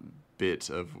little bit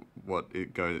of what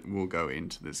will go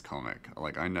into this comic.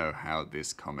 Like, I know how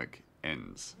this comic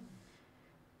ends.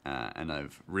 And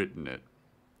I've written it.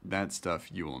 That stuff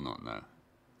you will not know.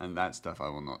 And that stuff I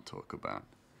will not talk about.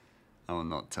 I will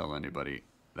not tell anybody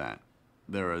that.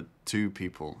 There are 2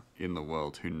 people in the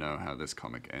world who know how this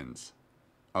comic ends,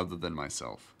 other than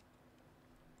myself.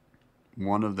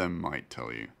 One of them might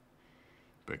tell you,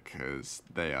 because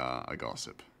they are a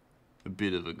gossip. A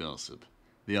bit of a gossip.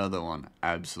 The other one,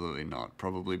 absolutely not.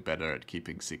 Probably better at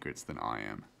keeping secrets than I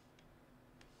am.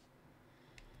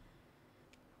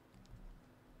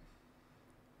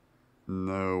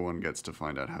 No one gets to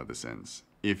find out how this ends.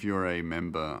 If you're a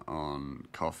member on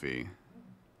Kofi,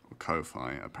 or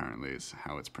Kofi apparently is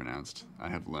how it's pronounced. I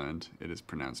have learned it is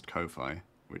pronounced Kofi,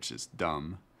 which is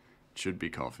dumb. It should be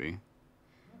coffee.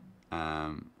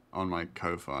 On my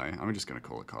Kofi, I'm just going to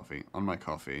call it Coffee. On my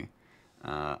Coffee,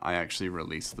 I actually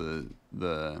release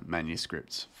the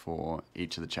manuscripts for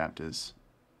each of the chapters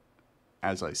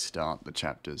as I start the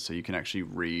chapters. So you can actually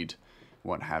read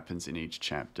what happens in each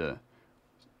chapter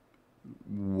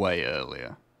way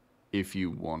earlier if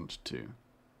you want to.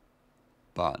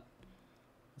 But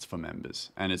it's for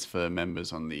members. And it's for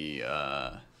members on the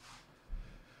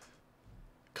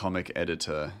comic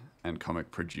editor and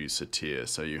comic producer tier.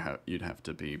 So you'd have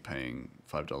to be paying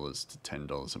 $5 to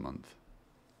 $10 a month.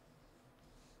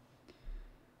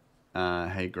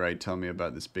 Hey Gray, tell me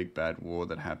about this big bad war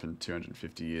that happened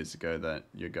 250 years ago that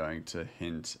you're going to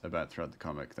hint about throughout the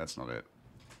comic. That's not it.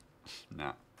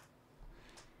 Nah.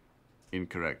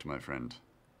 Incorrect, my friend.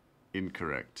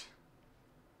 Incorrect.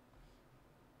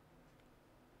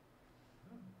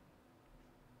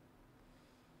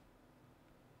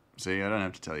 See, I don't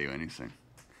have to tell you anything.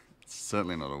 It's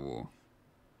certainly not a war.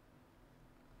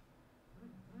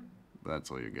 But that's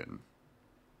all you're getting.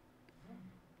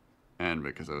 And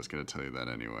because I was going to tell you that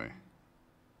anyway.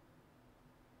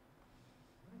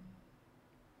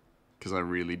 Because I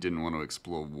really didn't want to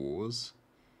explore wars.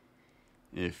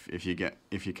 If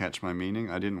you catch my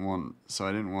meaning, I didn't want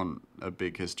a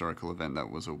big historical event that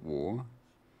was a war,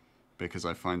 because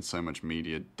I find so much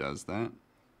media does that.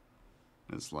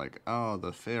 It's like, oh,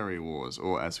 the fairy wars,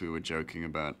 or as we were joking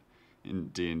about in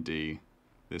D&D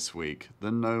this week,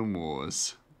 the gnome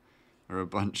wars, where a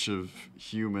bunch of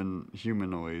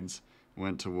humanoids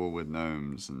went to war with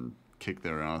gnomes and kicked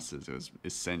their asses. It was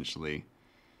essentially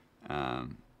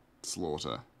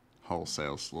slaughter,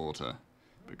 wholesale slaughter,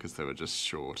 because they were just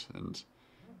short and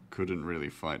couldn't really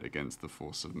fight against the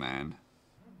force of man.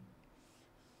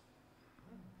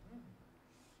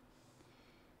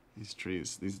 These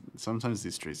trees, sometimes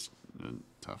these trees are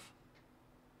tough.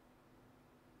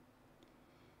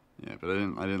 Yeah, but I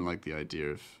didn't like the idea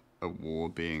of a war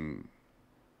being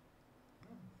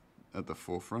at the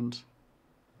forefront.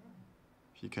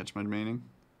 If you catch my meaning.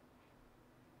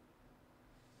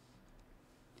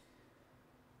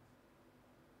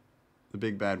 The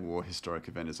big bad war historic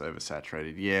event is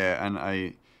oversaturated. Yeah, and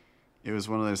it was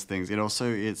one of those things.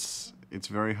 It's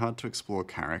very hard to explore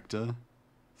character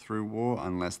through war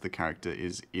unless the character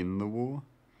is in the war,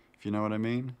 if you know what I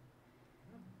mean.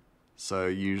 So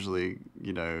usually,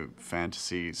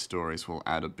 fantasy stories will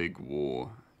add a big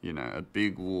war, a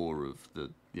big war of the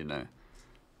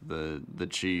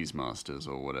cheese masters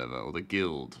or whatever, or the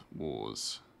guild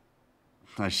wars.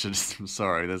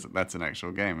 Sorry, that's an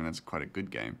actual game, and that's quite a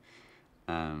good game.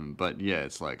 But yeah,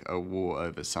 it's like a war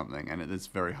over something, and it's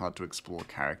very hard to explore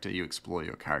character. You explore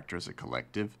your character as a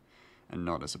collective and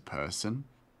not as a person,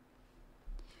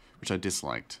 which I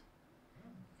disliked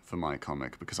for my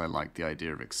comic, because I liked the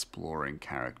idea of exploring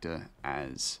character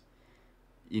as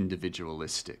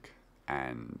individualistic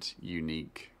and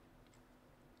unique,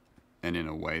 and in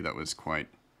a way that was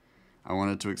I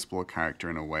wanted to explore character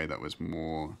in a way that was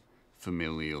more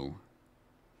familial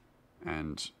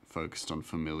and focused on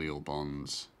familial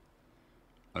bonds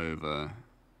over,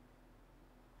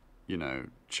 you know,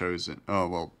 chosen, oh,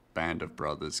 well, band of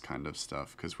brothers kind of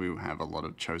stuff, because we have a lot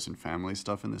of chosen family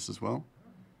stuff in this as well.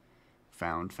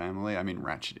 Found family. I mean,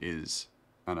 Ratchet is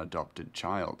an adopted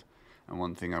child. And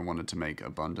one thing I wanted to make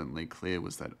abundantly clear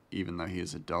was that even though he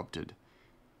is adopted,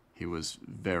 he was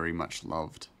very much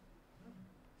loved.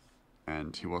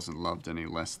 And he wasn't loved any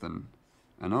less than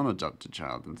an unadopted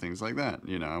child and things like that.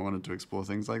 You know, I wanted to explore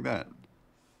things like that.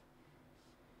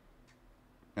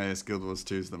 AS Guild Wars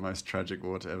 2 is the most tragic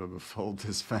war to ever befall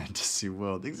this fantasy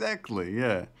world. Exactly,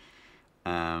 yeah.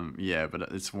 Yeah, but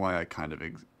it's why I kind of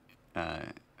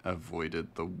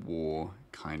avoided the war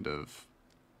kind of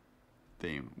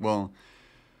theme. Well,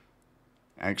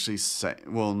 actually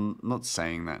not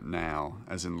saying that now,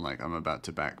 as in like I'm about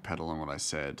to backpedal on what I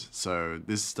said. So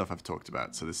this is stuff I've talked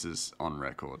about, so this is on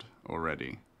record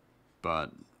already.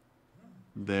 But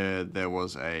there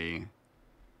was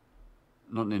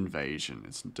not an invasion.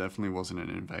 It definitely wasn't an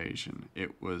invasion.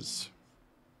 It was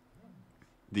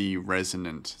the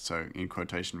resonant, so in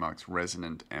quotation marks,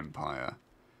 resonant empire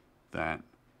that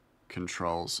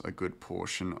controls a good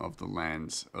portion of the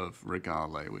lands of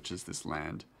Regale, which is this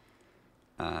land,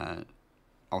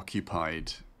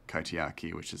 occupied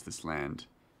Kaitiaki, which is this land,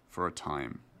 for a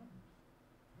time.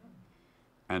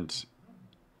 And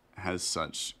has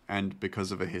such, and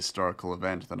because of a historical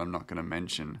event that I'm not going to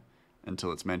mention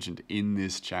until it's mentioned in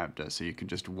this chapter, so you can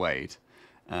just wait,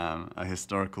 a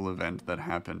historical event that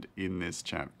happened in this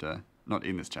chapter, not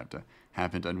in this chapter,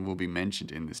 happened and will be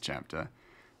mentioned in this chapter,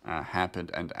 happened,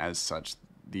 and as such,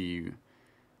 the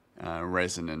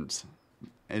resonant,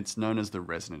 it's known as the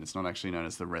resonant, it's not actually known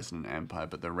as the resonant empire,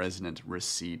 but the resonant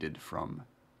receded from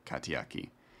Kaitiaki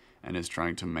and is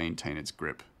trying to maintain its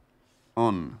grip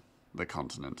on the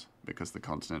continent, because the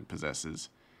continent possesses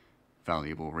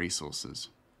valuable resources.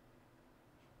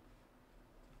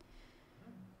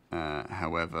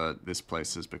 However, this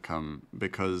place has become,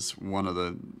 because one of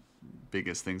the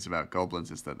biggest things about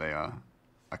goblins is that they are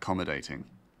accommodating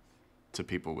to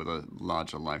people with a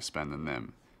larger lifespan than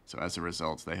them. So as a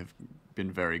result, they have been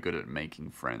very good at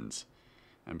making friends.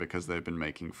 And because they've been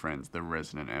making friends, the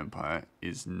Resonant Empire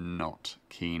is not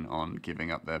keen on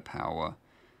giving up their power,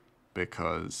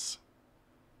 because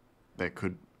there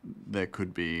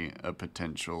could be a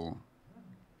potential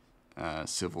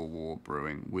civil war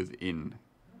brewing within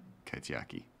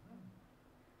Kaitiaki.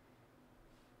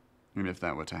 And if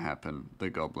that were to happen, the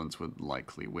goblins would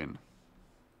likely win.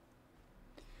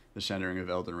 The shattering of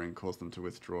Elden Ring caused them to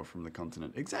withdraw from the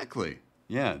continent. Exactly!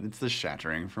 Yeah, it's the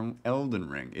shattering from Elden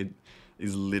Ring. It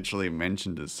is literally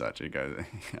mentioned as such. It goes,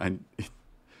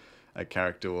 a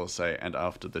character will say, and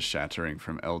after the shattering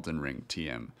from Elden Ring,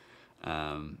 TM,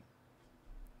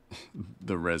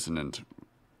 the Resonant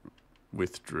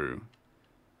withdrew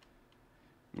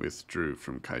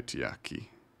from Kaitiaki.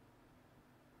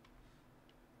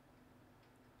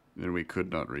 And we could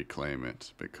not reclaim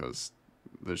it because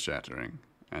the shattering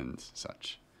and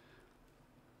such.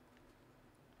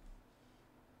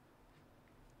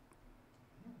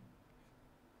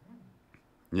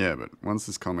 Yeah, but once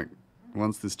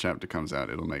this chapter comes out,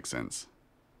 it'll make sense.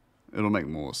 It'll make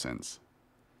more sense.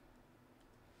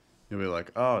 You'll be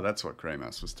like, oh, that's what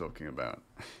Kramos was talking about.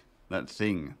 That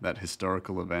thing, that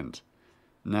historical event.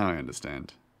 Now I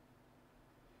understand.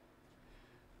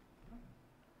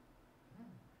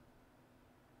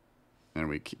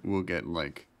 And we'll get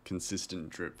like consistent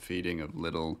drip feeding of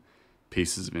little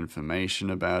pieces of information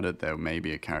about it. There may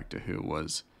be a character who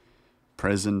was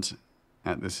present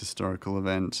at this historical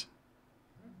event,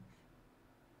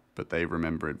 but they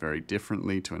remember it very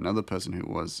differently to another person who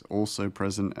was also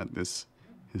present at this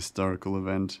historical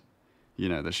event. You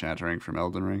know, the shattering from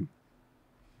Elden Ring.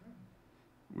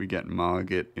 We get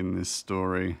Margit in this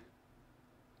story.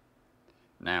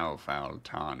 Now foul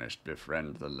tarnished,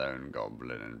 befriend the lone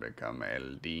goblin and become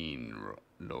Eldeen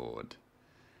Lord.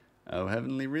 Oh,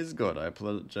 heavenly Rizgod, I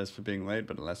apologize for being late,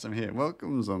 but alas I'm here.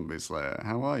 Welcome, Zombie Slayer.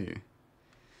 How are you?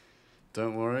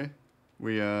 Don't worry,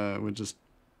 we're just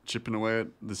chipping away at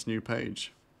this new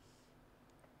page.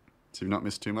 So you've not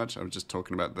missed too much. I was just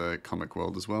talking about the comic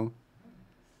world as well.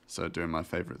 So doing my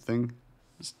favorite thing,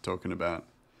 just talking about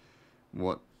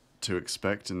what to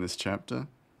expect in this chapter.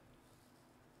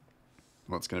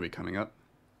 What's going to be coming up.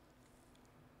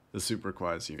 The soup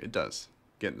requires you. It does.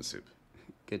 Get in the soup.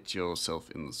 Get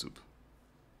yourself in the soup.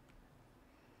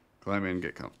 Climb in,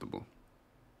 get comfortable.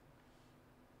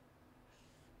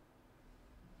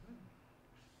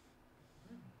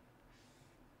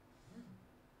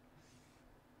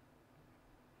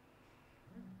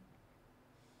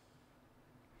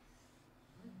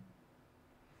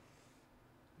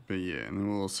 But yeah, and then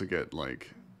we'll also get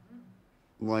like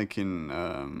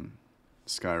in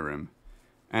Skyrim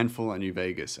and Fallout New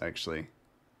Vegas actually.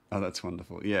 Oh, that's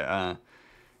wonderful. Yeah,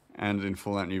 and in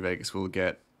Fallout New Vegas we'll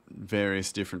get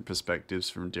various different perspectives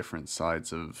from different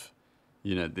sides of,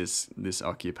 you know, this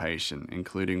occupation,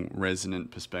 including resonant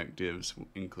perspectives,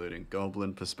 including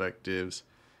goblin perspectives,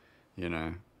 you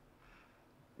know,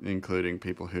 including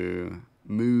people who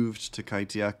moved to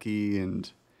Kaitiaki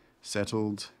and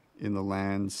settled in the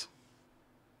lands.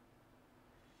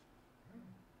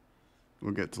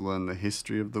 We'll get to learn the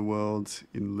history of the world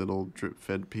in little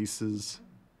drip-fed pieces.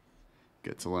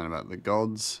 Get to learn about the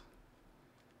gods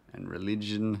and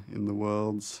religion in the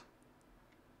worlds.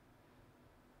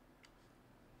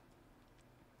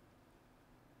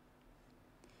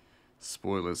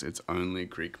 Spoilers, it's only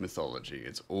Greek mythology.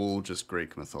 It's all just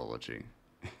Greek mythology.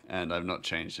 And I've not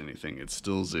changed anything. It's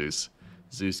still Zeus.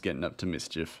 Zeus getting up to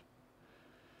mischief.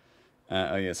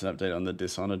 Oh yes, an update on the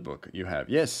Dishonored book you have.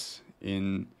 Yes,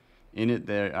 in it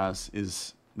there's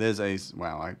a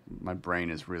wow. My brain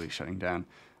is really shutting down.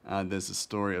 There's a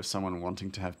story of someone wanting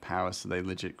to have power, so they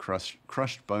legit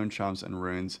crushed bone charms and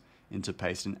runes into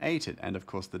paste and ate it. And of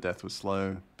course, the death was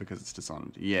slow because it's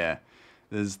Dishonored. Yeah,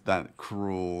 there's that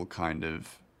cruel kind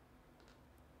of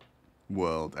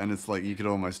world, and it's like you could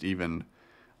almost even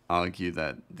argue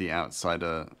that the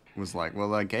outsider was like,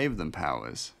 well, I gave them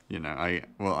powers, you know,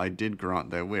 I did grant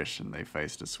their wish, and they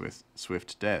faced a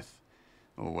swift death,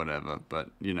 or whatever. But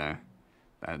you know,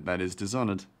 that is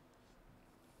Dishonored.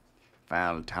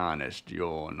 Foul tarnished,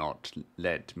 you're not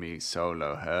let me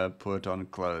solo her. Put on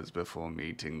clothes before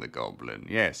meeting the goblin.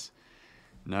 Yes,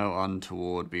 no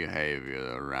untoward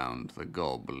behavior around the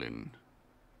goblin.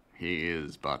 He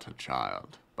is but a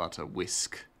child, but a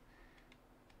whisk.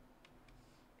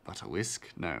 But a whisk?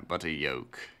 No, but a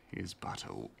yoke. He is but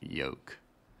a yoke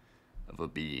of a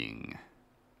being.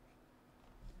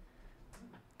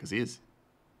 Because he is.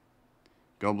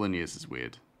 Goblin years is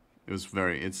weird.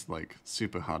 It's like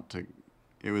super hard to,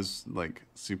 it was like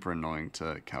super annoying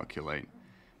to calculate.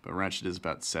 But Ratchet is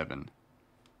about 7.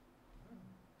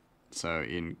 So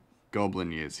in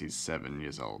Goblin years, he's 7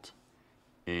 years old.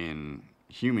 In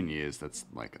human years, that's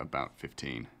like about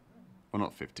 15. Well,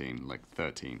 not 15, like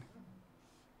 13.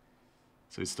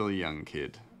 So he's still a young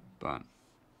kid, but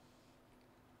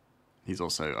he's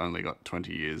also only got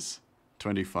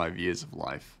 25 years of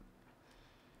life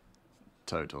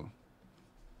total.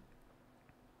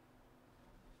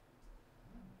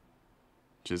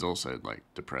 Which is also, like,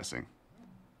 depressing.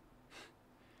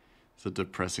 It's a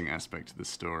depressing aspect to the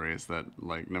story, is that,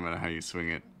 like, no matter how you swing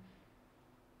it,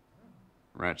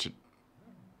 Ratchet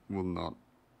will not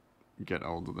get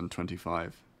older than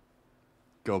 25.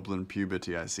 Goblin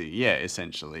puberty, I see. Yeah,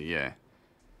 essentially, yeah.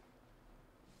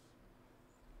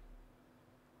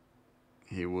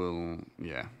 He will,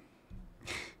 yeah.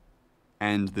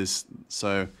 And this,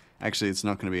 so, actually it's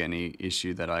not going to be any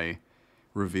issue that I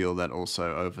reveal that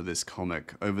also over this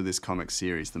comic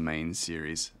series, the main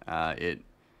series, it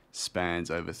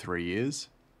spans over 3 years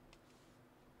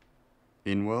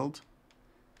in world.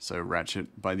 So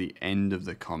Ratchet, by the end of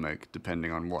the comic,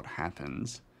 depending on what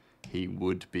happens, he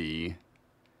would be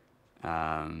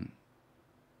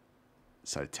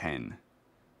so 10.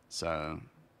 So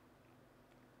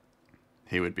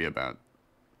he would be about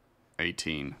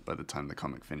 18 by the time the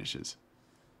comic finishes.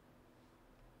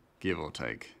 Give or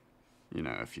take, you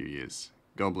know, a few years.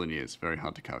 Goblin years, very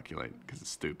hard to calculate because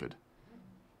it's stupid.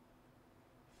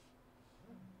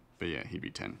 But yeah, he'd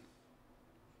be 10.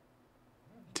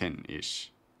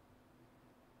 10-ish.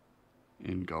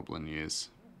 In Goblin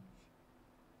years.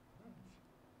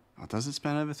 Oh, does it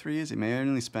span over 3 years? It may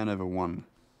only span over 1.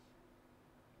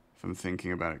 If I'm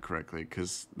thinking about it correctly,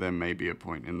 because there may be a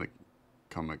point in the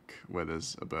comic where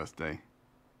there's a birthday.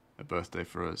 A birthday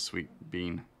for a sweet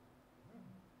bean.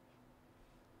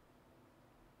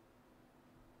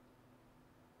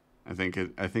 I think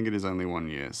it is only 1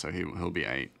 year, so he'll be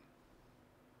 8.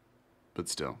 But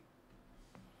still.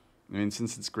 I mean,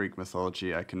 since it's Greek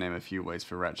mythology, I can name a few ways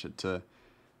for Ratchet to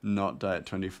not die at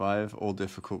 25. All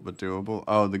difficult but doable.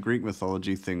 Oh, the Greek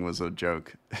mythology thing was a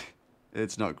joke.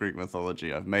 It's not Greek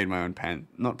mythology. I've made my own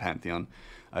not pantheon.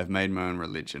 I've made my own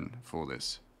religion for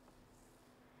this.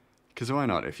 Because why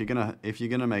not? If you're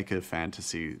gonna make a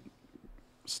fantasy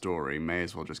story, may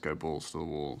as well just go balls to the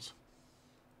walls.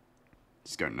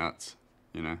 Just go nuts,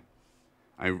 you know?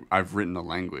 I've written a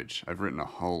language. I've written a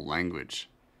whole language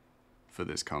for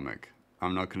this comic.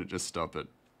 I'm not gonna just stop at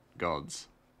gods.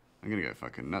 I'm gonna go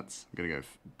fucking nuts. I'm gonna go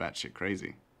batshit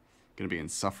crazy. Gonna be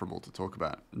insufferable to talk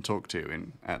about and talk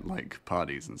to at like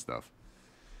parties and stuff.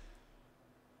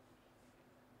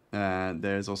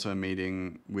 There's also a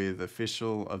meeting with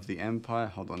official of the Empire.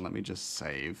 Hold on, let me just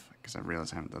save, because I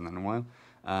realize I haven't done that in a while.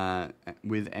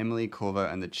 With Emily, Corvo,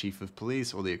 and the Chief of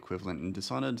Police, or the equivalent in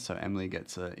Dishonored. So Emily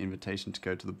gets an invitation to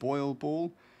go to the Boyle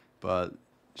Ball, but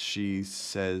she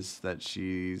says that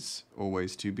she's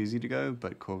always too busy to go.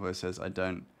 But Corvo says, "I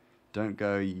don't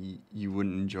go. You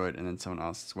wouldn't enjoy it." And then someone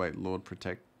asks, "Wait, Lord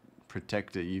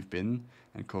Protector, you've been?"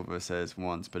 And Corvo says,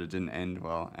 "Once, but it didn't end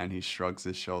well." And he shrugs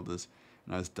his shoulders.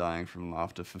 And I was dying from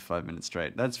laughter for 5 minutes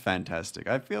straight. That's fantastic.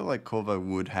 I feel like Corvo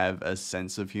would have a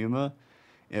sense of humor.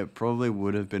 It probably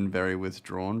would have been very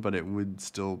withdrawn, but it would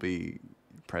still be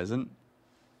present.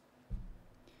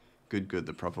 Good,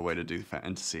 the proper way to do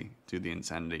fantasy. Do the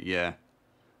insanity. Yeah.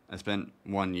 I spent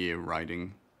 1 year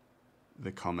writing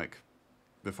the comic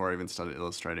before I even started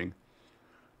illustrating.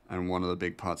 And one of the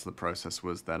big parts of the process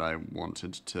was that I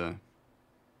wanted to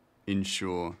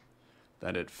ensure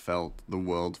that the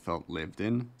world felt lived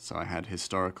in. So I had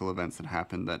historical events that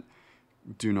happened that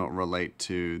do not relate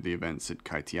to the events at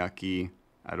Kaitiaki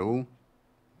at all.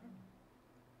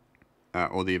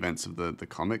 Or the events of the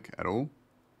comic at all.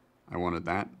 I wanted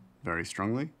that very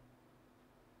strongly.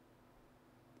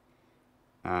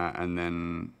 And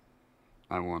then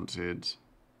I wanted,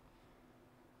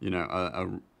 a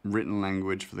written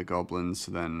language for the goblins,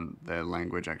 so then their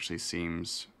language actually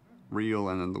seems real,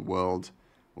 and then the world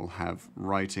will have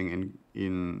writing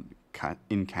in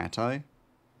Katai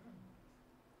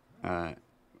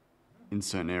in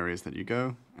certain areas that you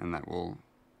go, and that will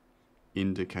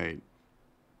indicate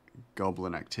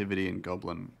goblin activity and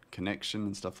goblin connection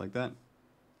and stuff like that.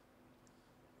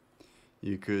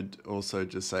 You could also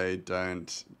just say,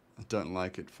 don't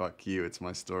like it, fuck you, it's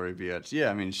my story, bitch. Yeah,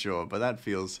 I mean, sure, but I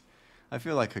feel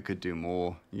like I could do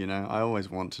more, I always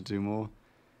want to do more.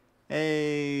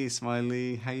 Hey,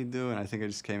 Smiley, how you doing? I think I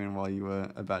just came in while you were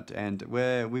about to end.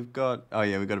 We've got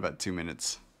about 2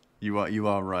 minutes. You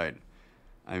are right.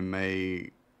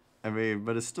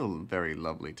 But it's still very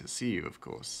lovely to see you, of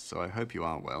course, so I hope you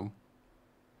are well.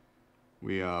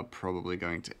 We are probably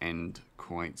going to end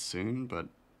quite soon, but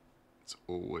it's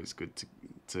always good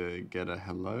to get a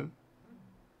hello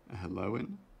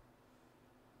in.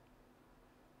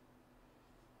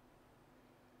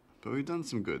 But we've done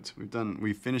some good.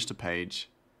 We've finished a page.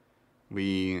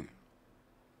 We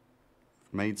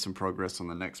made some progress on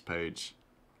the next page.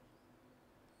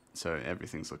 So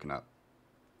everything's looking up.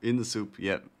 In the soup,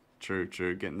 yep. True.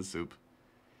 Get in the soup.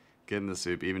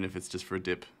 Even if it's just for a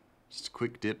dip. Just a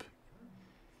quick dip.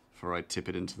 Before I tip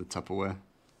it into the Tupperware.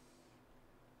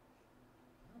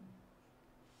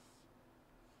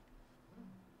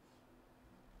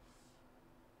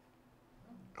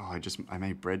 Oh, I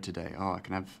made bread today. Oh, I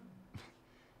can have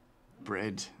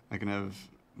bread. I can have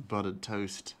buttered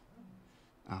toast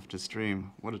after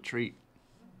stream. What a treat.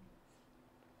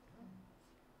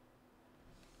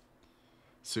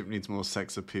 Soup needs more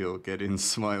sex appeal. Get in,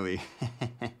 Smiley.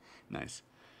 Nice.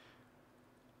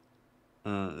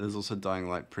 There's also Dying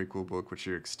Light prequel book, which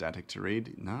you're ecstatic to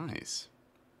read. Nice.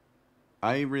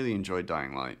 I really enjoyed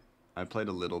Dying Light. I played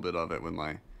a little bit of it with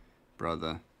my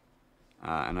brother,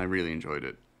 and I really enjoyed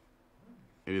it.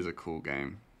 It is a cool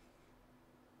game.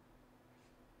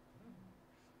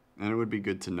 And it would be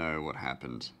good to know what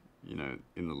happened, in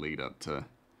the lead up to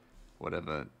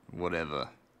whatever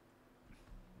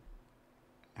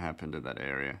happened in that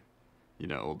area.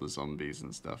 All the zombies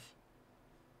and stuff.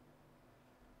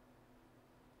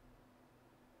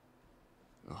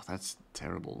 Oh, that's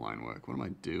terrible line work. What am I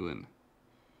doing?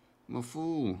 I'm a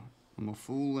fool. I'm a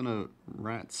fool in a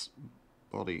rat's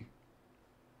body.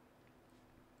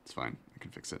 It's fine. I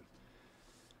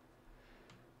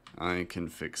can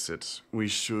fix it. We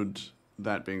should,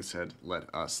 that being said,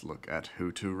 let us look at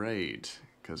who to raid,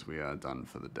 because we are done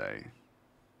for the day.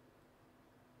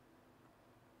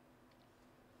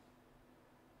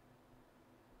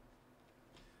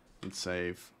 Let's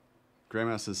save.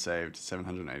 Greymouse has saved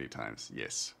 780 times.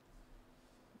 Yes.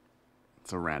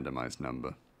 It's a randomized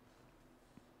number.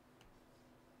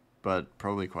 But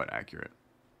probably quite accurate.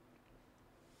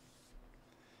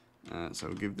 So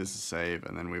we'll give this a save,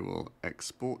 and then we will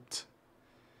export.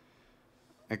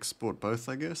 Export both,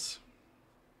 I guess.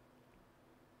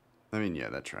 I mean, yeah,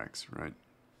 that tracks, right?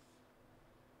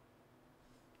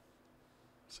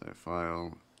 So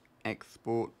file,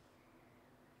 export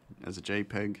as a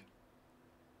JPEG.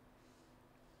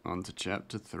 On to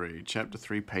chapter 3. Chapter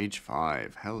 3, page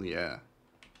 5. Hell yeah.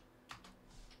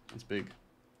 That's big.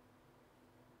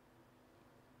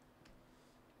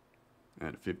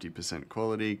 At 50%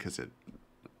 quality, because it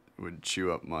would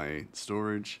chew up my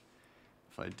storage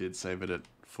if I did save it at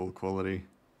full quality.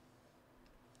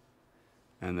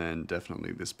 And then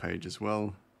definitely this page as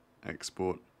well.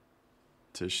 export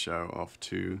to show off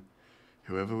to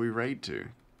whoever we raid to.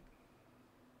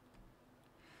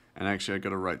 And actually I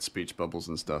gotta write speech bubbles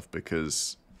and stuff,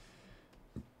 because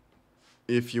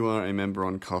if you are a member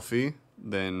on Kofi,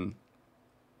 then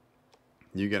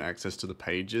you get access to the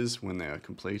pages when they are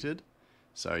completed.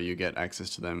 So you get access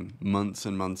to them months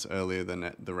and months earlier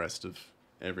than the rest of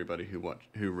everybody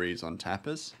who reads on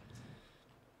Tappers.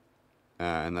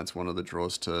 And that's one of the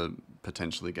draws to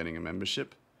potentially getting a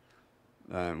membership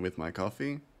with my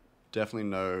Kofi. Definitely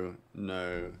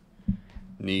no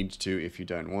need to if you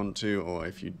don't want to, or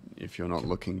if you're not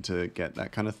looking to get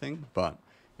that kind of thing. But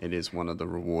it is one of the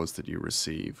rewards that you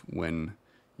receive when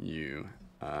you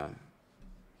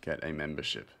get a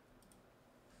membership.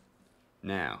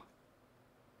 Now,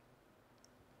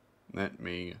 let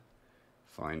me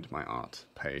find my art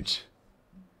page.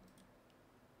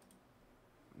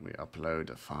 We upload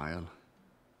a file.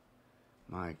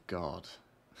 My God.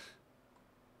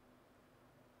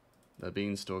 The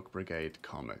Beanstalk Brigade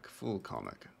comic, full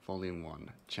comic, volume 1,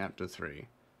 chapter 3.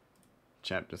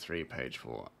 Chapter 3, page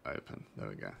 4, open. There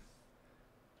we go.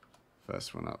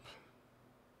 First one up.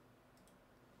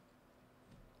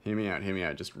 Hear me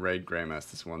out, just raid Greymouse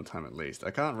this one time at least.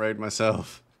 I can't raid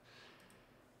myself.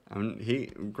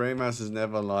 Greymouse is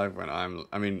never live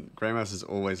when Greymouse is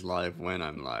always live when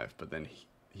I'm live, but then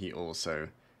he also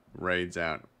raids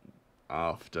out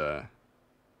after,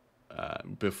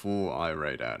 before I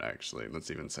raid out, actually. Let's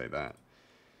even say that.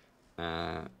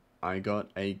 I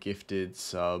got a gifted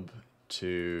sub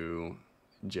to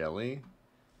Jelly,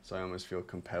 so I almost feel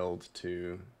compelled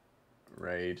to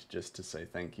raid just to say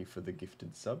thank you for the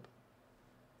gifted sub.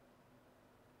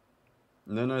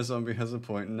 No, Zombie has a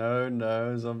point.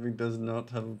 No, Zombie does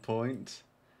not have a point.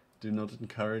 Do not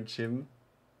encourage him.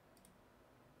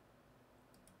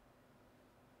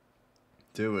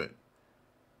 Do it.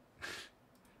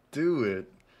 Do it.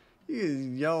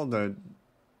 Y'all don't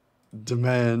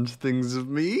demand things of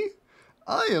me.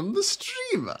 I am the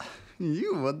streamer.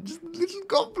 You are just little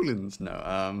goblins.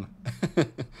 No,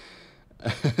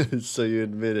 so you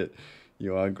admit it.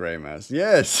 You are Greymouse.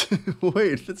 Yes!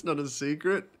 Wait, that's not a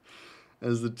secret.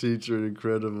 As the teacher in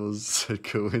Incredibles said,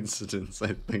 coincidence?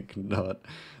 I think not.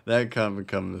 That can't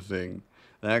become a thing.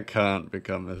 That can't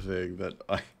become a thing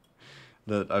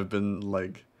that I've been,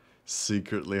 like,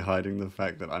 secretly hiding the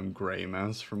fact that I'm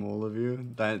Greymouse from all of you.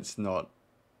 That's not...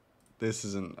 This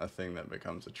isn't a thing that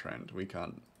becomes a trend. We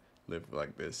can't live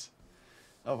like this.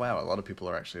 Oh wow, a lot of people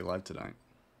are actually alive tonight.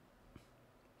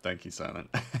 Thank you, Silent.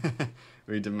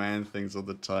 We demand things all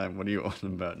the time. What are you on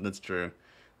about? That's true.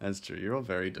 That's true. You're all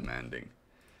very demanding.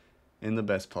 In the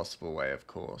best possible way, of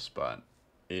course, but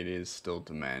it is still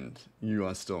demand. You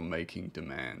are still making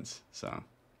demands, so...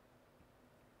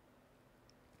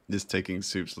 This taking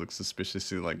soups looks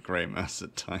suspiciously like Greymouse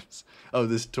at times. Oh,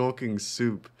 this talking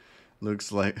soup looks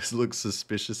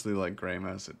suspiciously like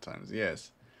Greymouse at times.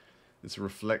 Yes. This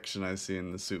reflection I see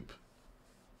in the soup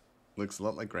looks a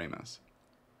lot like Greymouse.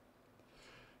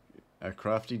 A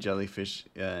crafty jellyfish.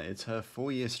 It's her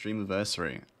 4-year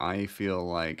streamiversary. I feel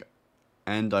like,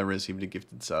 and I received a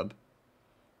gifted sub,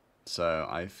 so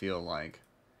I feel like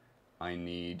I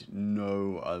need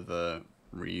no other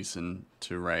reason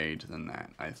to raid than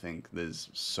that. I think there's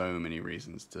so many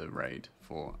reasons to raid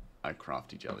for a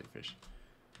crafty jellyfish.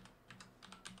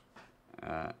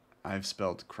 I've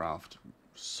spelled craft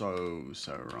so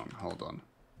wrong. Hold on.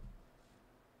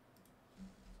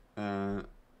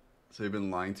 So you've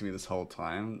been lying to me this whole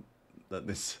time that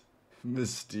this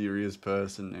mysterious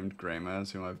person named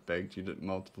Greymouse, whom I've begged you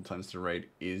multiple times to raid,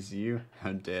 is you?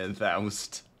 How dare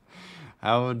thou'st?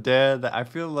 How dare that? I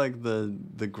feel like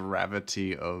the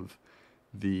gravity of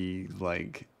the,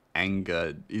 like,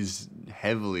 anger is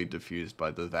heavily diffused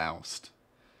by the thou'st.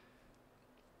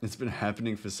 It's been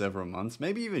happening for several months,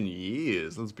 maybe even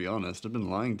years, let's be honest. I've been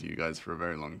lying to you guys for a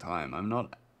very long time. I'm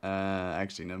not,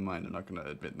 actually, never mind, I'm not going to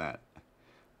admit that.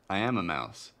 I am a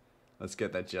mouse. Let's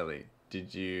get that jelly.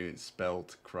 Did you spell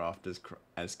craft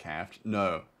as caft?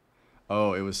 No.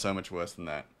 Oh, it was so much worse than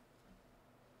that.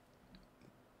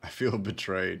 I feel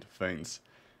betrayed. Faints.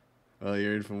 Well,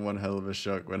 you're in for one hell of a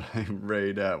shock when I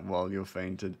raid out while you're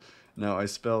fainted. No, I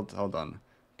spelled... Hold on.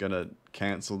 Gonna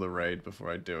cancel the raid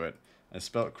before I do it. I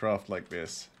spelled craft like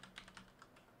this.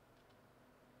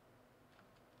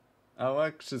 Oh,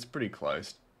 actually, it's pretty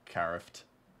close. Caraft.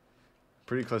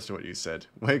 Pretty close to what you said.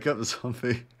 Wake up,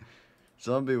 Zombie.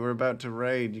 Zombie, we're about to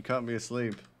raid. You can't be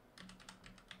asleep.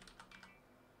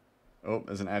 Oh,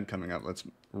 there's an ad coming up. Let's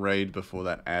raid before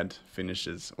that ad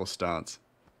finishes or starts.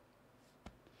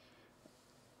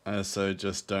 So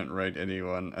just don't raid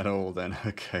anyone at all then.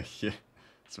 Okay, yeah.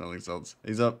 Smelling salts.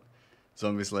 He's up.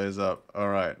 Zombie Slayer's up.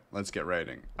 Alright, let's get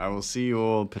raiding. I will see you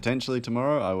all potentially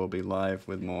tomorrow. I will be live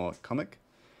with more comic.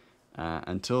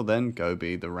 Until then, go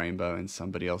be the rainbow in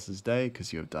somebody else's day,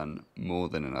 because you have done more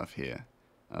than enough here.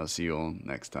 I'll see you all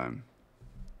next time.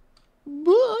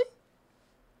 Bye!